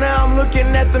 So now I'm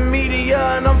looking at the media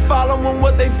and I'm following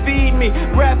what they feed me.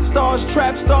 Rap stars,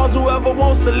 trap stars, whoever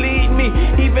wants to lead me.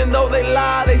 Even though they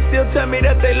lie, they still tell me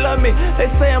that they love me. They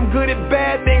say I'm good at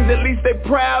bad things, at least they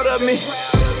proud of me.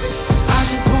 I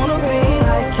just wanna be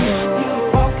like you.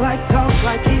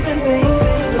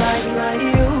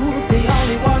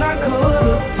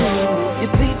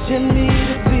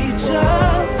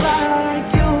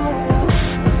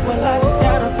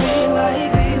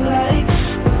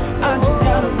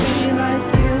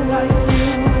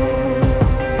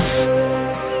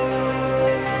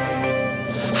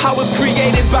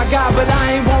 by God, but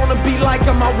I ain't wanna be like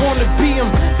him, I wanna be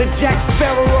him. The Jack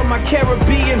Sparrow of my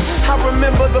Caribbean. I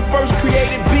remember the first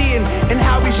created being, and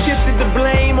how he shifted the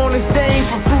blame on his dame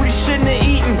for fruit he shouldn't have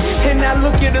eaten. And now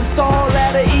look at us all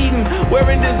out of Eden,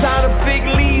 wearing designer fig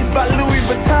leaves by Louis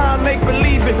Vuitton, make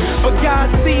believe it. But God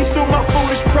sees through my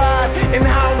foolish pride, and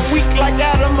how I'm weak like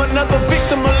Adam, another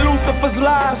victim of Lucifer's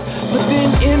lies. But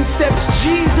then in steps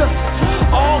Jesus.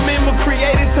 All men were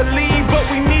created to lead, but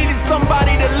we needed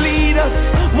somebody to lead us,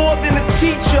 more than a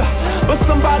teacher, but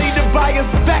somebody to buy us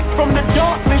back from the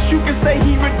darkness. You can say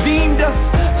he redeemed us,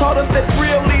 taught us that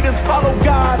real leaders follow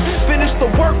God, finish the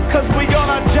work cause we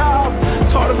on our job,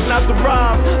 taught us not to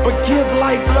rob, but give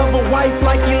life, love a wife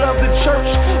like he loved the church,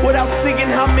 without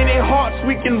singing how many hearts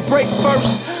we can break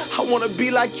first. I wanna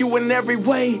be like you in every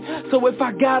way, so if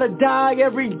I gotta die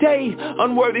every day,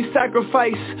 unworthy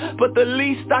sacrifice, but the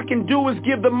least I can do is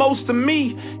give the most to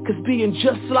me, cause being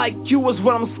just like you is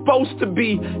what I'm supposed to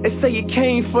be. They say you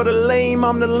came for the lame,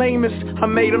 I'm the lamest. I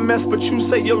made a mess, but you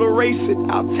say you'll erase it,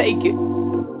 I'll take it.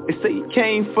 They say you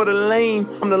came for the lame,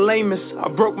 I'm the lamest. I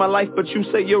broke my life, but you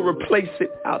say you'll replace it,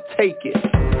 I'll take it.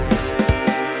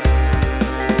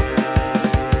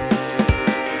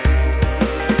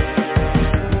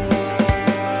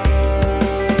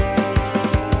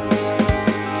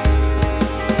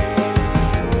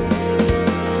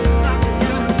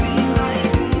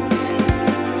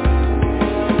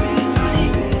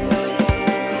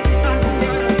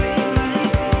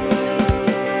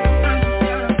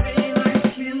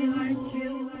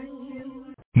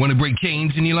 Want to break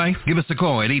chains in your life? Give us a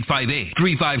call at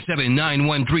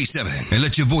 858-357-9137 and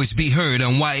let your voice be heard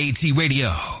on YAT Radio.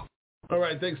 All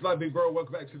right, thanks a lot, big bro.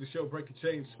 Welcome back to the show, Breaking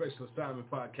Chains Special Assignment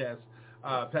Podcast.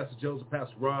 Pastor Joseph,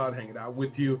 Pastor Rod, hanging out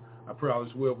with you. I pray all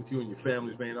is well with you and your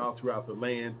families, man, all throughout the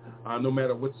land. No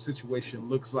matter what the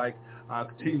situation looks like,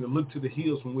 continue to look to the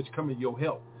hills from which cometh your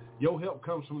help. Your help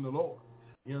comes from the Lord.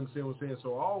 You understand what I'm saying?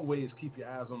 So always keep your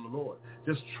eyes on the Lord.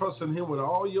 Just trust in him with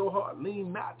all your heart.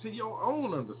 Lean not to your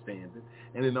own understanding.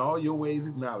 And in all your ways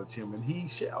acknowledge him, and he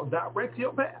shall direct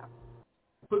your path.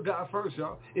 Put God first,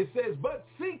 y'all. It says, but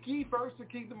seek ye first the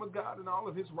kingdom of God and all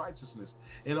of his righteousness,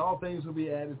 and all things will be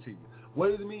added to you.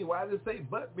 What does it mean? Why does it say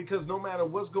but? Because no matter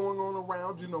what's going on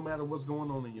around you, no matter what's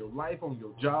going on in your life, on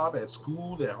your job, at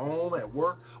school, at home, at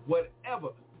work, whatever,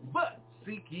 but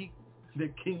seek ye the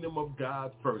kingdom of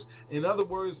God first. In other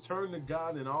words, turn to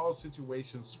God in all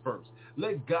situations first.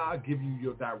 Let God give you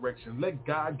your direction. Let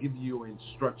God give you your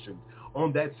instruction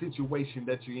on that situation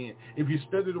that you're in. If you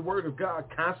study the word of God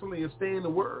constantly and stay in the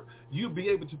word, you'll be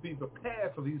able to be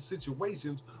prepared for these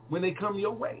situations when they come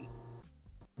your way.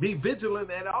 Be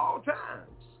vigilant at all times.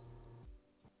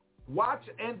 Watch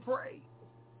and pray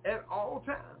at all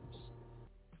times.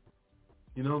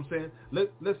 You know what I'm saying?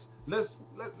 Let's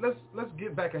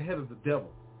get back ahead of the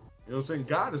devil. You know what I'm saying?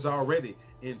 God is already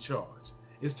in charge.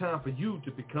 It's time for you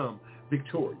to become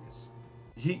victorious.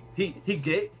 He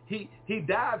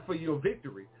died for your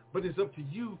victory, but it's up to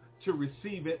you to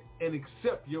receive it and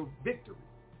accept your victory.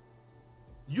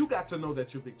 You got to know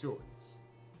that you're victorious.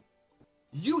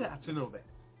 You have to know that.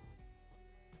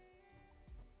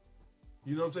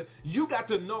 You know what I'm saying? You got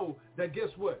to know that, guess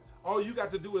what? All you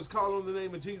got to do is call on the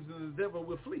name of Jesus and the devil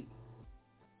will flee.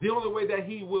 The only way that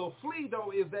he will flee,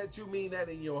 though, is that you mean that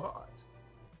in your heart.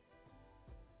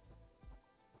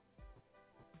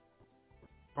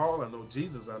 Paul, I know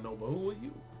Jesus, I know, but who are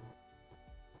you?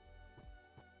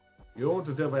 You don't want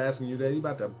the devil asking you that. He's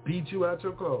about to beat you out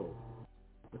your clothes.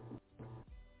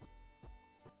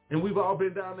 And we've all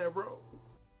been down that road.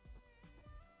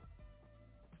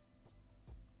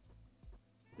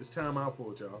 It's time out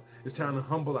for it, y'all. It's time to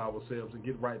humble ourselves and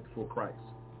get right before Christ.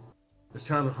 It's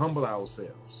time to humble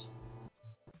ourselves.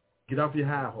 Get off your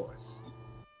high horse.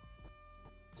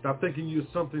 Stop thinking you're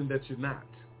something that you're not.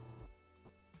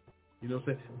 You know what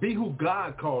I'm saying? Be who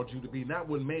God called you to be, not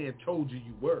what man told you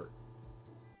you were.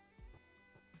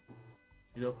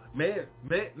 You know,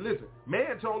 listen,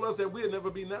 man told us that we'll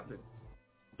never be nothing.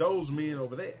 Those men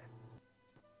over there.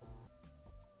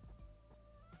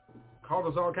 Called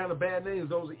us all kind of bad names.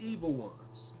 Those are evil ones.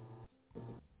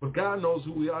 But God knows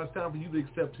who we are. It's time for you to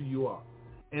accept who you are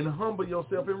and humble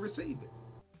yourself and receive it.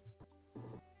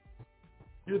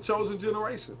 You're a chosen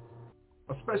generation,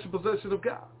 a special possession of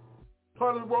God,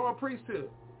 part of the royal priesthood.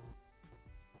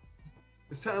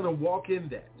 It's time to walk in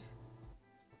that.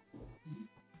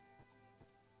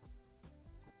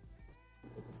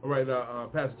 All right,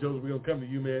 Pastor Joseph, we're gonna come to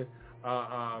you, man.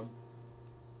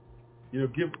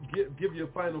 Give your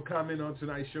final comment on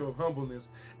tonight's show of humbleness,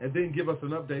 and then give us an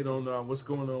update on what's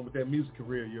going on with that music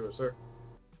career of yours, sir.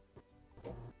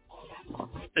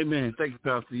 Amen. Thank you,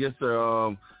 Pastor. Yes,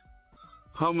 sir.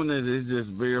 humbleness is just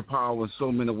very powerful in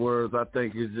so many words. I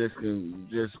think it just can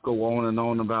just go on and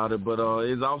on about it. But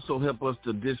it also helps us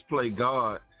to display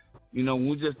God. You know, when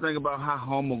we just think about how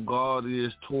humble God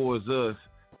is towards us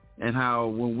and how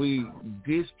when we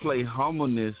display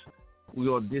humbleness, we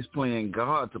are displaying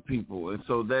God to people. And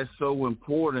so that's so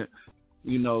important,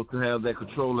 you know, to have that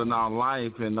control in our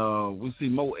life. And we see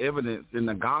more evidence in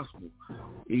the gospel.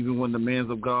 Even when the men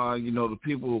of God, you know, the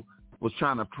people was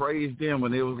trying to praise them,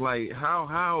 and it was like,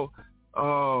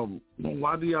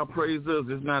 why do y'all praise us?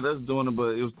 It's not us doing it, but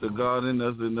it was the God in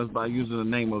us, and that's by using the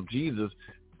name of Jesus.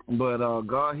 But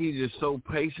God, he's just so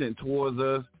patient towards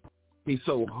us. He's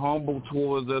so humble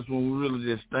towards us when we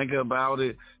really just think about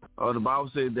it. The Bible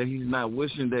said that he's not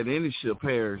wishing that any should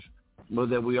perish, but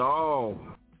that we all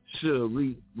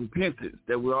should repentance,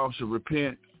 that we all should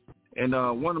repent. And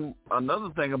another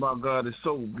thing about God is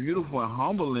so beautiful and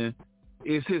humbling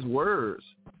is his words.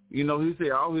 You know, he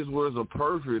said all his words are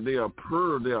perfect. They are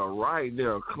pure. They are right. They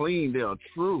are clean. They are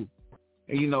true.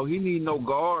 And, you know, he need no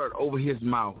guard over his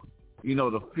mouth, you know,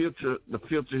 the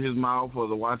filter his mouth or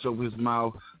the watch over his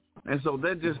mouth. And so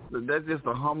that's just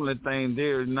a humbling thing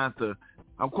there.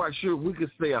 I'm quite sure we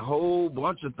could say a whole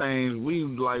bunch of things we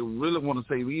like really want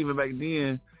to say. Even back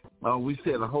then, we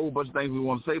said a whole bunch of things we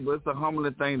want to say, but it's a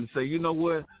humbling thing to say, you know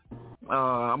what,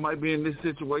 I might be in this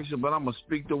situation, but I'm going to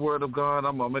speak the word of God.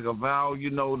 I'm going to make a vow, you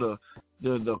know,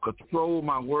 to control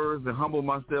my words and humble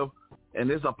myself.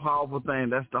 And it's a powerful thing.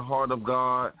 That's the heart of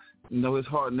God. You know, his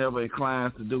heart never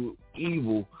inclines to do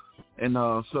evil. And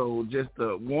so just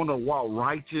to want to walk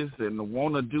righteous and to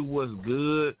want to do what's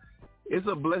good, it's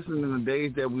a blessing in the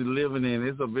days that we're living in.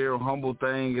 It's a very humble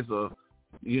thing. It's a,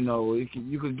 you know,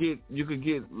 you could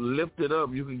get lifted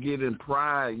up. You could get in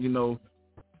pride. You know,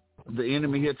 the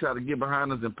enemy here try to get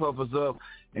behind us and puff us up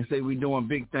and say we're doing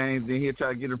big things. Then he'll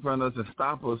try to get in front of us and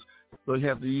stop us. So you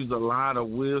have to use a lot of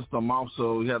wisdom.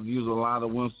 Also, you have to use a lot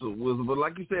of wisdom. But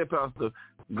like you said, Pastor,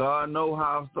 God knows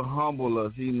how to humble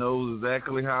us. He knows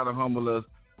exactly how to humble us.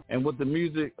 And with the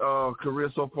music career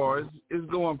so far,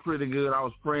 it's going pretty good. I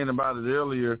was praying about it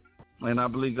earlier, and I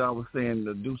believe God was saying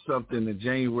to do something in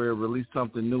January, release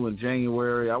something new in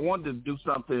January. I wanted to do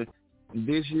something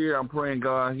this year. I'm praying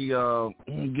God, he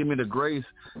give me the grace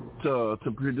to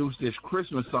produce this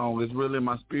Christmas song. It's really in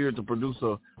my spirit to produce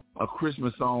a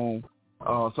Christmas song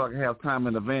so I can have time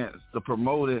in advance to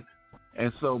promote it.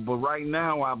 And so, but right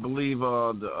now I believe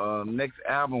the next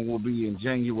album will be in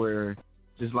January,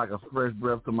 just like a fresh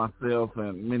breath to myself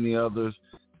and many others.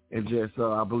 And just,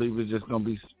 I believe it's just going to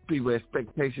be people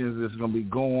expectations. It's going to be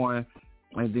going.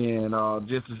 And then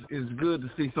just it's good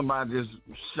to see somebody just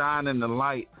shining the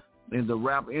light in the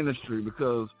rap industry,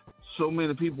 because so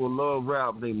many people love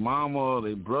rap. They mama,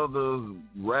 they brothers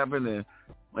rapping.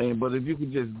 But if you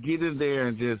could just get in there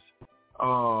and just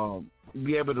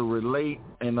be able to relate,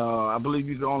 and I believe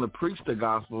you can only preach the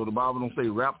gospel. The Bible don't say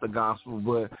rap the gospel,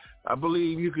 but I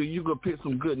believe you could pick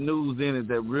some good news in it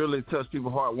that really touch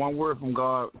people's heart. One word from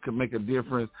God could make a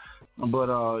difference, but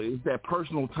it's that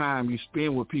personal time you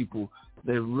spend with people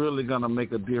that's really gonna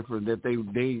make a difference. That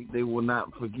they will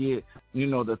not forget, you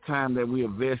know, the time that we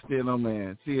invest in them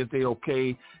and see if they're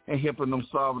okay and helping them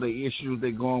solve the issues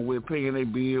they're going with, paying their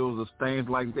bills or things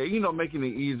like that. You know, making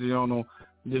it easier on them.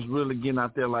 Just really getting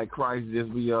out there like Christ,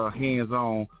 just be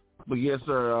hands-on. But yes,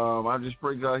 sir, I just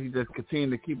pray God he just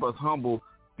continue to keep us humble,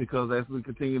 because as we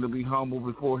continue to be humble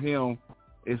before him,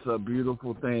 it's a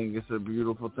beautiful thing. It's a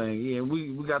beautiful thing. Yeah, and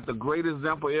we got the greatest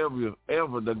example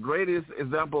ever, the greatest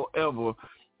example ever,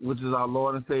 which is our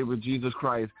Lord and Savior, Jesus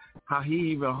Christ, how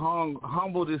he even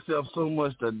humbled himself so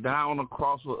much to die on the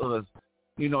cross for us.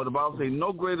 You know, the Bible says,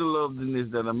 no greater love than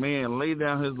this, that a man lay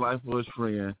down his life for his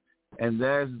friend. And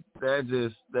that's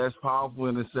powerful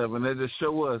in itself. And they just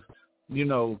show us, you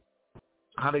know,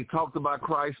 how they talked about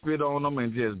Christ, spit on them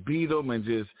and just beat them, and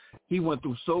just, he went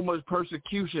through so much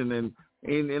persecution. And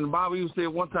the Bible even said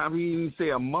one time he didn't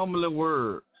say a mumbling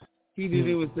word. He didn't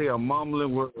even say a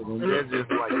mumbling word. And that's just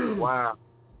like, wow.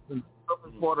 In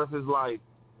some part of his life,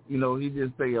 you know, he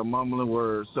didn't say a mumbling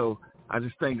word. So I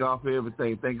just thank God for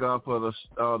everything. Thank God for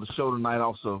the show tonight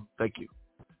also. Thank you.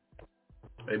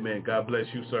 Amen. God bless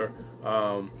you, sir.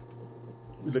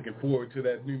 We're looking forward to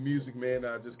that new music, man.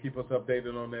 Just keep us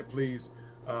updated on that, please.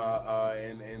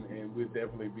 And we'll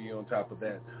definitely be on top of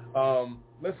that.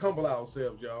 Let's humble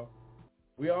ourselves, y'all.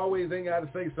 We always ain't got to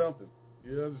say something.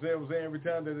 You understand what I'm saying? Every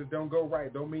time that it don't go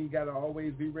right, don't mean you got to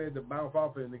always be ready to bounce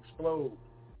off and explode.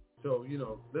 So, you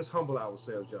know, let's humble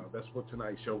ourselves, y'all. That's what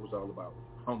tonight's show was all about,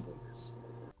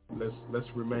 humbleness. Let's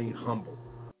remain humble.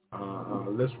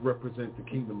 Let's represent the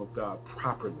kingdom of God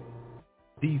properly,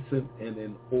 decent and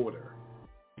in order.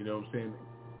 You know what I'm saying?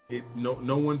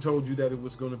 No one told you that it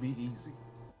was going to be easy,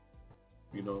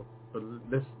 you know. But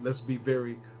let's be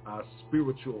very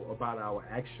spiritual about our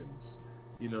actions,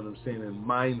 you know what I'm saying, and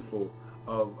mindful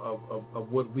of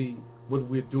what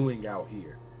we're doing out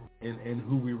here, and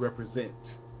who we represent.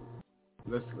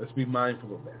 Let's be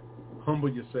mindful of that. Humble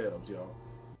yourselves, y'all.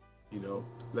 You know,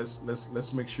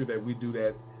 let's make sure that we do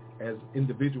that as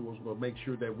individuals, but make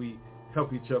sure that we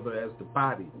help each other as the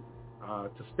body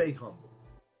to stay humble.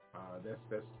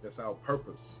 That's our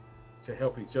purpose, to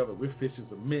help each other. We're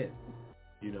fishers of men.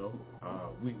 You know,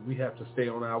 we have to stay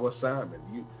on our assignment.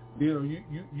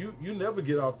 You never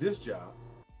get off this job.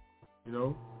 You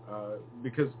know,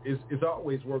 because it's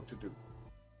always work to do.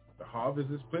 The harvest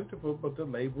is plentiful, but the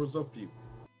laborers are few.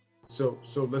 So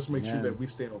let's make sure that we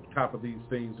stay on top of these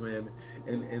things, man,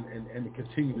 and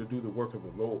continue to do the work of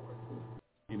the Lord.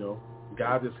 You know,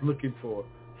 God is looking for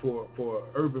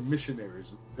urban missionaries.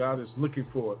 God is looking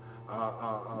for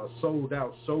sold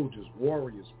out soldiers,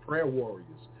 warriors, prayer warriors.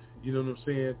 You know what I'm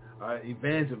saying?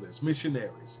 Evangelists,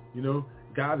 missionaries. You know,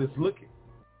 God is looking.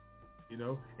 You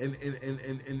know, and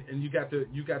you got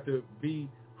to be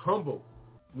humble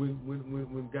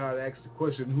when God asks the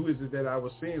question, who is it that I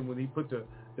was seeing when he put the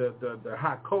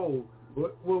hot coal?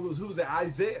 Who's that?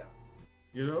 Isaiah?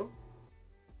 You know,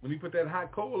 when he put that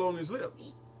hot coal on his lips,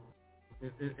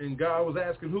 and God was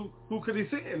asking who could he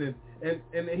send,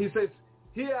 and he says,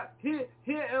 here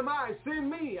am I, send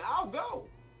me, I'll go.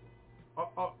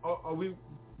 Are we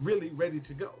really ready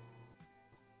to go?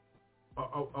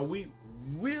 Are we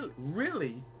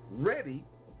really ready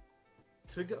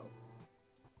to go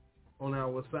on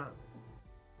our assignment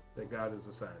that God has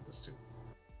assigned us to?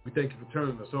 We thank you for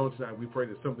turning us on tonight. We pray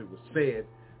that something was said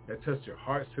that touched your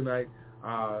hearts tonight.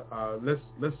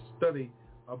 Let's study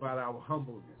about our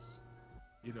humbleness.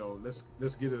 You know,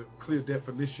 let's get a clear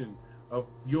definition of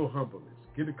your humbleness.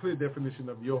 Get a clear definition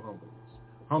of your humbleness.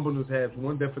 Humbleness has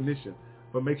one definition,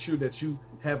 but make sure that you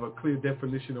have a clear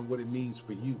definition of what it means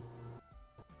for you.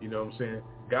 You know what I'm saying?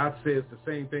 God says the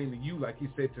same thing to you like he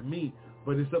said to me,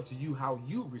 but it's up to you how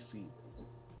you receive it.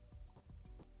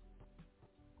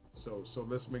 So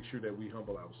let's make sure that we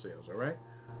humble ourselves, all right?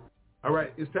 All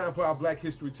right, it's time for our Black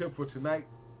History tip for tonight.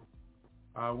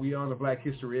 We honor Black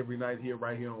History every night here,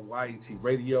 right here on YAT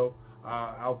Radio.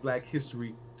 Our Black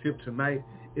History tip tonight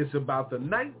is about the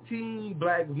 19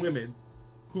 black women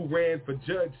who ran for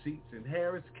judge seats in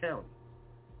Harris County.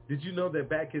 Did you know that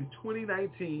back in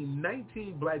 2019,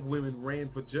 19 black women ran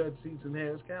for judge seats in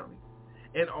Harris County?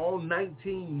 And all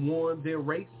 19 won their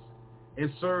race and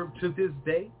served to this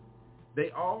day? They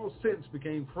all since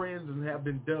became friends and have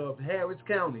been dubbed Harris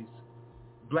County's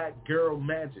Black Girl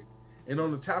Magic. And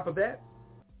on the top of that,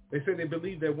 they say they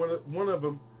believe that one of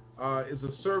them is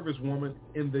a servicewoman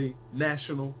in the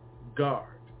National Guard.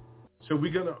 So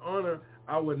we're going to honor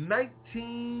our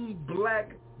 19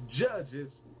 black judges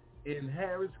in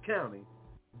Harris County,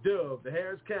 dubbed the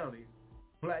Harris County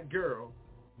Black Girl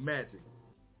Magic.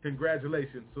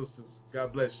 Congratulations, sisters.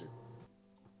 God bless you.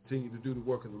 Continue to do the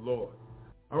work of the Lord.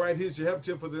 All right, here's your help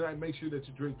tip for tonight. Make sure that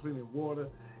you drink plenty of water,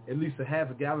 at least a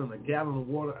gallon of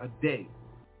water a day.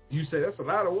 You say, that's a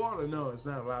lot of water. No, it's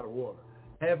not a lot of water.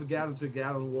 Half a gallon to a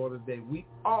gallon of water a day. We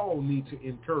all need to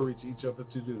encourage each other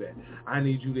to do that. I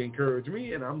need you to encourage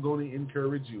me, and I'm going to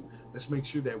encourage you. Let's make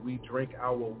sure that we drink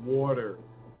our water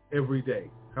every day.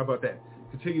 How about that?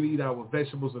 Continue to eat our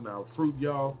vegetables and our fruit,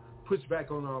 y'all. Push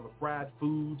back on all the fried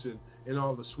foods and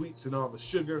all the sweets and all the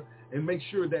sugar, and make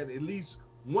sure that at least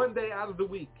one day out of the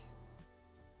week,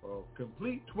 or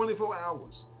complete 24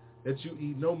 hours, that you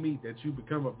eat no meat, that you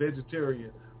become a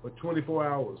vegetarian for 24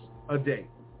 hours a day.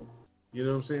 You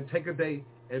know what I'm saying? Take a day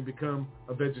and become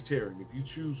a vegetarian. If you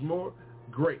choose more,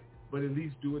 great. But at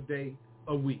least do a day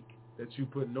a week that you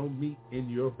put no meat in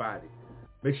your body.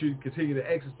 Make sure you continue to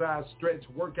exercise, stretch,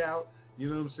 work out. You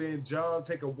know what I'm saying? Jog,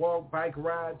 take a walk, bike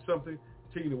ride, something.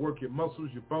 Continue to work your muscles,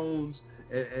 your bones,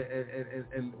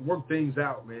 and work things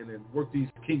out, man, and work these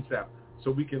kinks out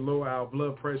so we can lower our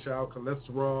blood pressure, our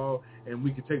cholesterol, and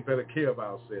we can take better care of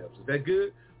ourselves. Is that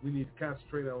good? We need to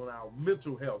concentrate on our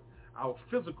mental health, our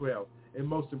physical health, and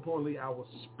most importantly, our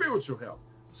spiritual health.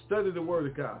 Study the Word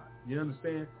of God. You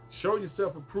understand? Show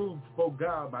yourself approved before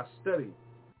God by studying.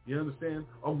 You understand?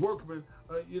 A workman,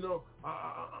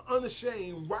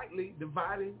 unashamed, rightly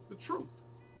dividing the truth.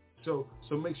 So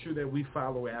make sure that we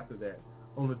follow after that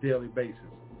on a daily basis.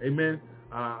 Amen.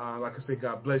 Like I said,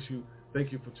 God bless you.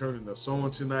 Thank you for turning us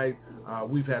on tonight.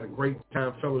 We've had a great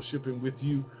time fellowshipping with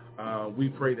you. We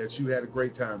pray that you had a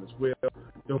great time as well.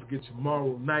 Don't forget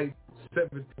tomorrow night, 7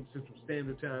 p.m. Central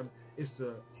Standard Time. It's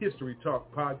the History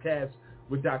Talk podcast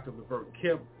with Dr. Levert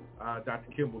Kemp.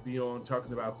 Dr. Kim will be on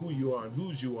talking about who you are and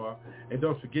whose you are. And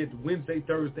don't forget, Wednesday,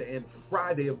 Thursday, and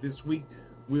Friday of this week,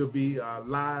 we'll be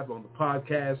live on the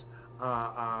podcast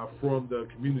from the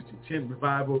Community Tent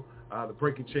Revival, the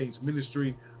Breaking Chains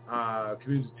Ministry.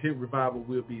 Community Tent Revival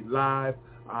will be live.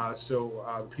 So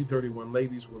the P31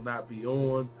 ladies will not be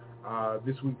on.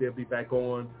 This week they'll be back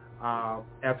on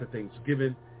after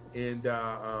Thanksgiving. And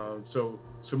so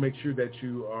make sure that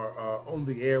you are on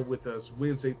the air with us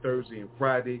Wednesday, Thursday, and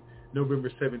Friday, November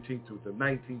 17th through the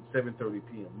 19th, 7:30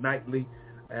 p.m. nightly,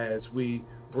 as we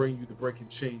bring you the Breaking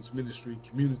Chains Ministry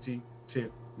Community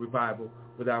Tent Revival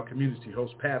with our community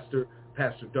host, Pastor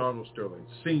Donald Sterling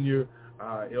Sr.,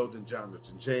 Eldon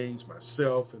Jonathan James,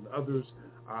 myself, and others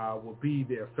will be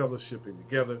there fellowshipping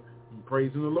together and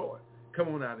praising the Lord. Come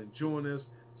on out and join us,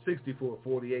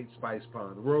 6448 Spice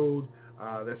Pond Road.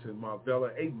 That's in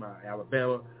Marvella, 8 Mile,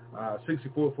 Alabama,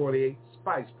 6448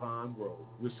 Spice Pond Road.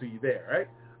 We'll see you there, all right?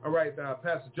 All right,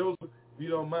 Pastor Joseph, if you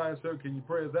don't mind, sir, can you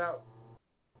pray us out?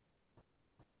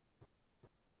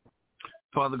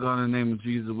 Father God, in the name of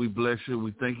Jesus, we bless you.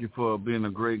 We thank you for being a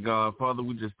great God. Father,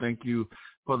 we just thank you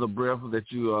for the breath that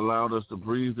you allowed us to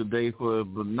breathe today. For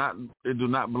it do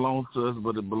not belong to us,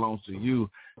 but it belongs to you.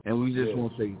 And we just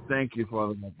want to say thank you,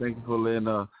 Father God. Thank you for letting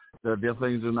the death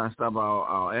angels do not stop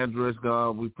our address,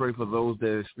 God. We pray for those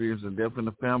that experience death in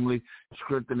the family.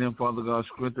 Strengthen them, Father God.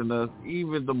 Strengthen us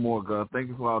even the more, God. Thank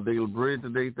you for our daily bread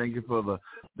today. Thank you for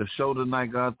the show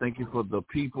tonight, God. Thank you for the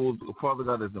people, Father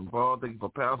God, that's involved. Thank you for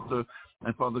Pastor.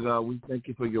 And, Father God, we thank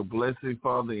you for your blessing,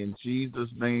 Father, in Jesus'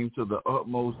 name to the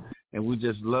utmost. And we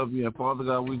just love you. And, Father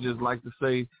God, we just like to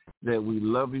say that we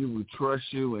love you, we trust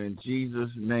you in Jesus'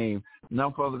 name.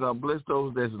 Now, Father God, bless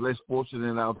those that's less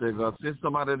fortunate out there, God. Send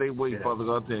somebody their way, Father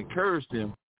God, to encourage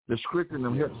them, to strengthen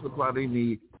them, help supply they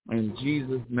need. In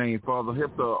Jesus' name, Father,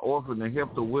 help the orphan and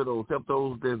help the widows, help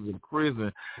those that's in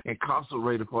prison,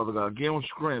 incarcerated, Father God. Give them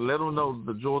strength. Let them know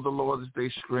the joy of the Lord is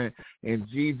their strength. In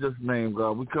Jesus' name,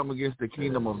 God, we come against the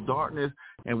kingdom of darkness,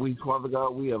 and we, Father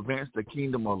God, we advance the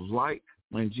kingdom of light.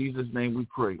 In Jesus' name we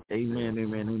pray. Amen,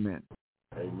 amen, amen.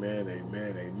 Amen,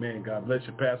 amen, amen. God bless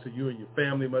you, Pastor, you and your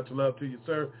family. Much love to you,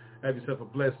 sir. Have yourself a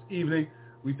blessed evening.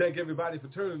 We thank everybody for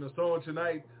turning us on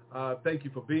tonight. Thank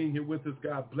you for being here with us.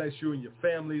 God bless you and your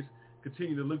families.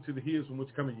 Continue to look to the hills from which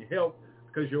coming your help,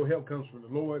 because your help comes from the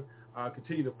Lord.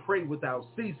 Continue to pray without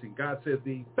ceasing. God says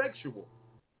the effectual,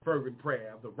 fervent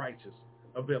prayer of the righteous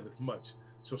availeth much.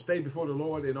 So stay before the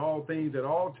Lord in all things at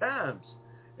all times,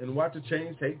 and watch a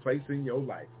change take place in your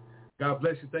life. God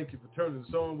bless you. Thank you for turning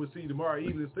us on. We'll see you tomorrow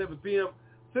evening at 7 p.m.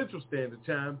 Central Standard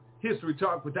Time. History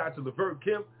Talk with Dr. Levert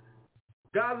Kemp.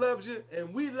 God loves you,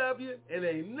 and we love you, and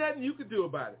ain't nothing you can do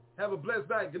about it. Have a blessed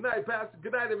night. Good night, Pastor.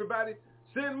 Good night, everybody.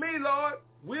 Send me, Lord.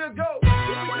 We'll go.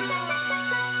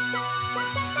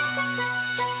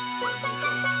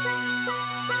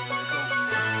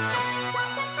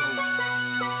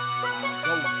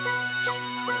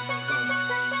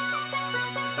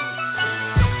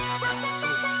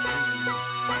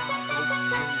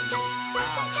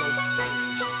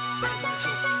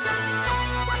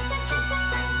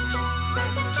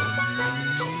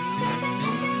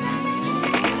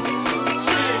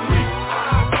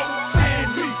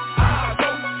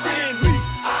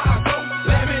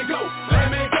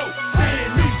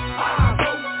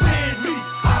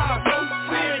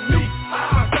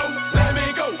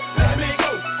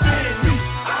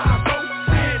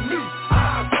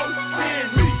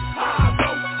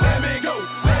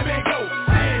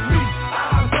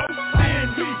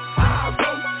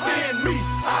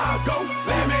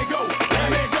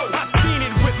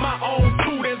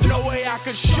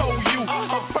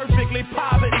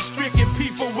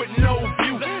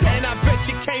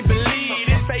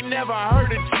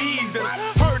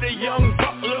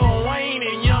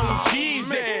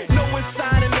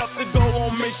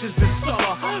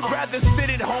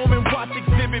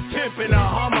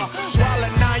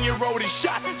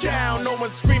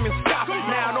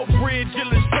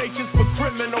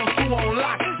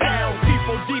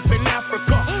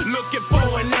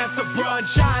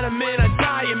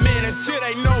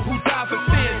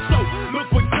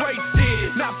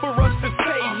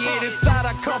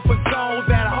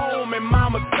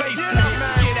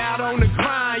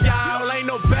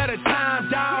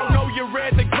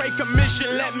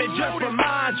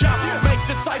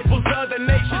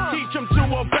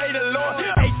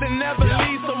 Never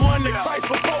leave someone to Christ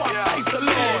before I face the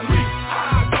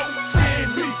Lord.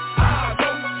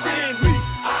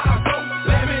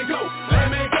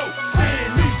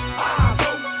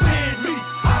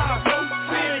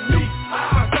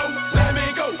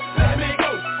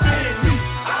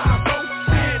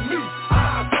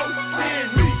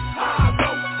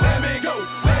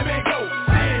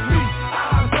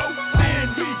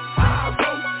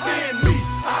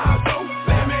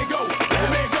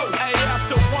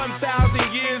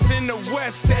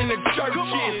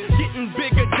 sin. Getting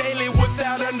bigger daily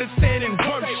without understanding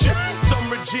worship.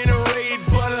 Some regenerated,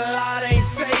 but a lot ain't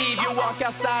saved. You walk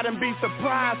outside and be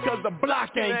surprised cause the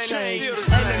block ain't changed.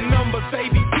 And the numbers they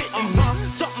be getting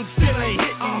something still ain't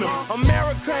hitting them.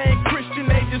 America ain't Christian,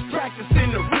 they just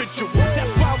practicing the ritual.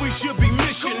 That's why we should be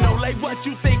missional. Like what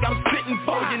you think I'm spitting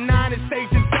for? United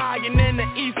States is dying and the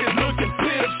East is looking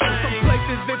pitiful. Some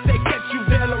places if they catch you,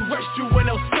 they'll arrest you and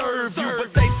they'll serve you.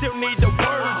 But they still need the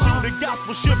word too. The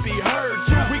gospel should be heard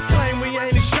too. We claim we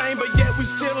ain't ashamed, but yet we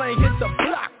still ain't hit the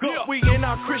block up. We in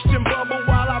our Christian bubble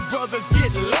while our brothers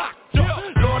get locked up.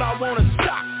 Lord, I wanna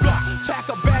stock up, pack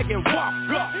a bag and walk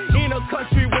up. In a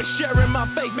country where sharing my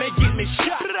faith may get me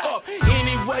shot up.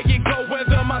 Anywhere you go,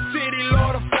 whether my city,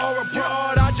 Lord, or far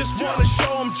abroad, I just wanna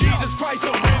show them Jesus Christ,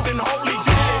 the risen holy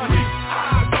God.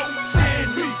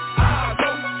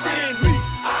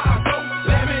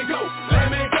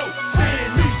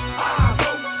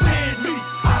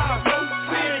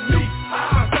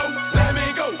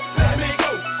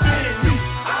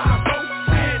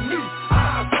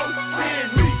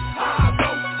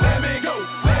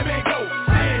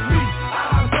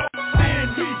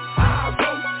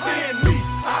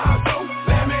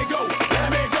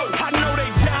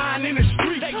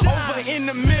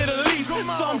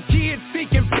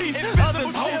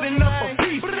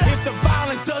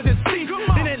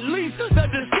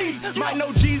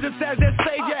 As their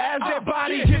savior, as their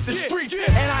body hit the streets.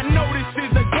 And I know this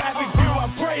is a graphic view.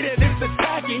 I pray that it's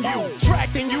attacking you,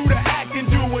 tracking you to act and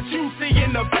do what you see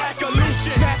in the back of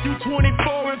Lucian. Matthew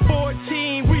 24 and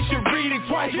 14, we should read it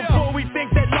twice before we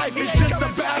think that life is just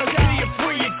about us being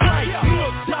free in Christ.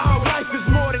 Look, dog, life is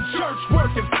more than church,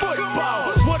 work, and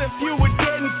football. What if you were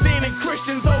dead and sin and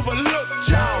Christians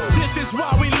overlooked y'all? This is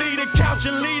why we lead a couch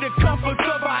and lead the comforts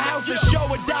of our house to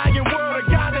show a dying world a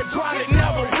God that probably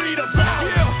never read about.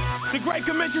 The Great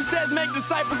Commission says make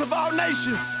disciples of all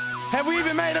nations. Have we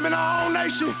even made them in our own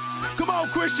nation? Come on,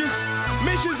 Christians.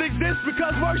 Missions exist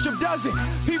because worship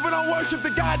doesn't. People don't worship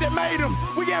the God that made them.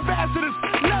 We ambassadors.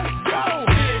 Let's go.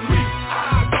 Send me,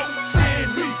 I go.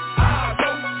 Send me, I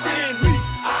go. Send me,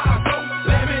 I go.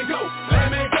 Let me go.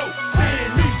 Let me go.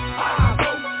 Send me, I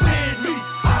go. Send me,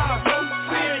 I go.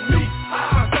 Send me,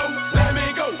 I go. Let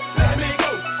me go. Let me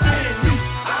go. Send me,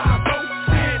 I go.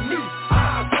 Send me,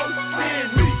 I go. Send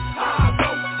me.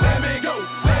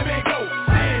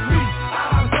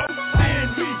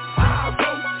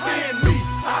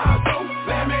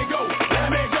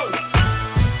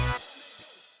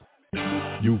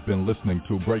 You've been listening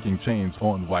to Breaking Chains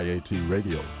on YAT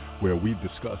Radio, where we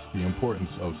discuss the importance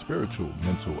of spiritual,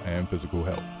 mental, and physical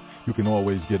health. You can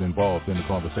always get involved in the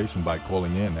conversation by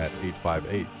calling in at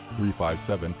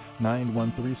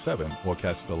 858-357-9137 or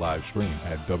catch the live stream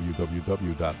at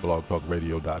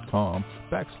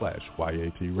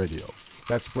www.blogtalkradio.com/YAT Radio.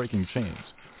 That's Breaking Chains,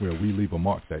 where we leave a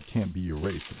mark that can't be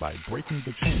erased by breaking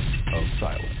the chains of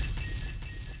silence.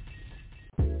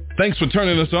 Thanks for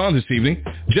turning us on this evening.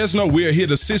 Just know we are here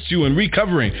to assist you in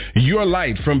recovering your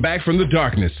light from back from the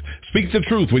darkness. Speak the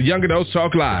truth with Young Adults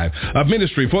Talk Live, a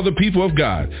ministry for the people of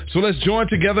God. So let's join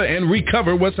together and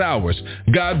recover what's ours.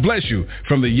 God bless you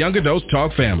from the Young Adults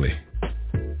Talk family.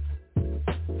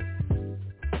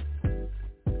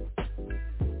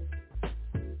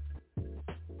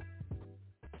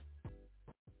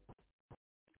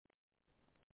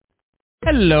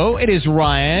 Hello, it is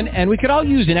Ryan, and we could all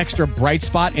use an extra bright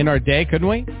spot in our day, couldn't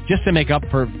we? Just to make up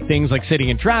for things like sitting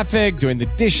in traffic, doing the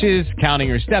dishes, counting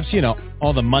your steps, you know,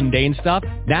 all the mundane stuff.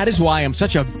 That is why I'm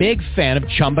such a big fan of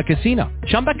Chumba Casino.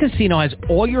 Chumba Casino has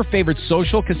all your favorite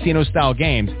social casino-style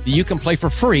games that you can play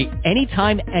for free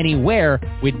anytime, anywhere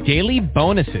with daily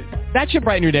bonuses. That should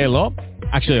brighten your day a little.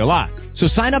 Actually, a lot. So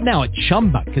sign up now at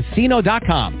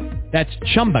ChumbaCasino.com. That's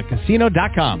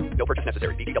ChumbaCasino.com. No purchase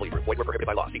necessary. VGW Group. Void where prohibited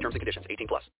by law. See terms and conditions. 18+.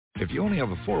 If you only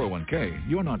have a 401k,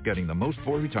 you're not getting the most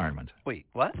for retirement. Wait,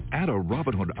 what? Add a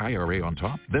Robinhood IRA on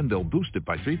top, then they'll boost it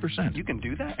by 3%. You can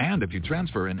do that? And if you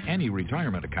transfer in any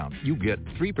retirement account, you get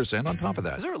 3% on top of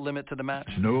that. Is there a limit to the match?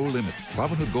 No limit.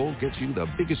 Robinhood Gold gets you the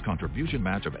biggest contribution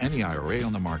match of any IRA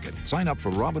on the market. Sign up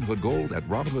for Robinhood Gold at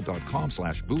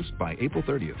Robinhood.com/boost by April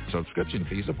 30th. Subscription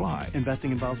fees apply.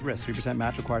 Investing involves risk. 3%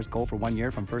 match requires gold for 1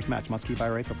 year from first match. Must keep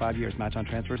IRA for 5 years. Match on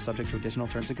transfers subject to additional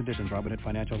terms and conditions. Robinhood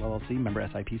Financial LLC. Member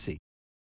SIPC.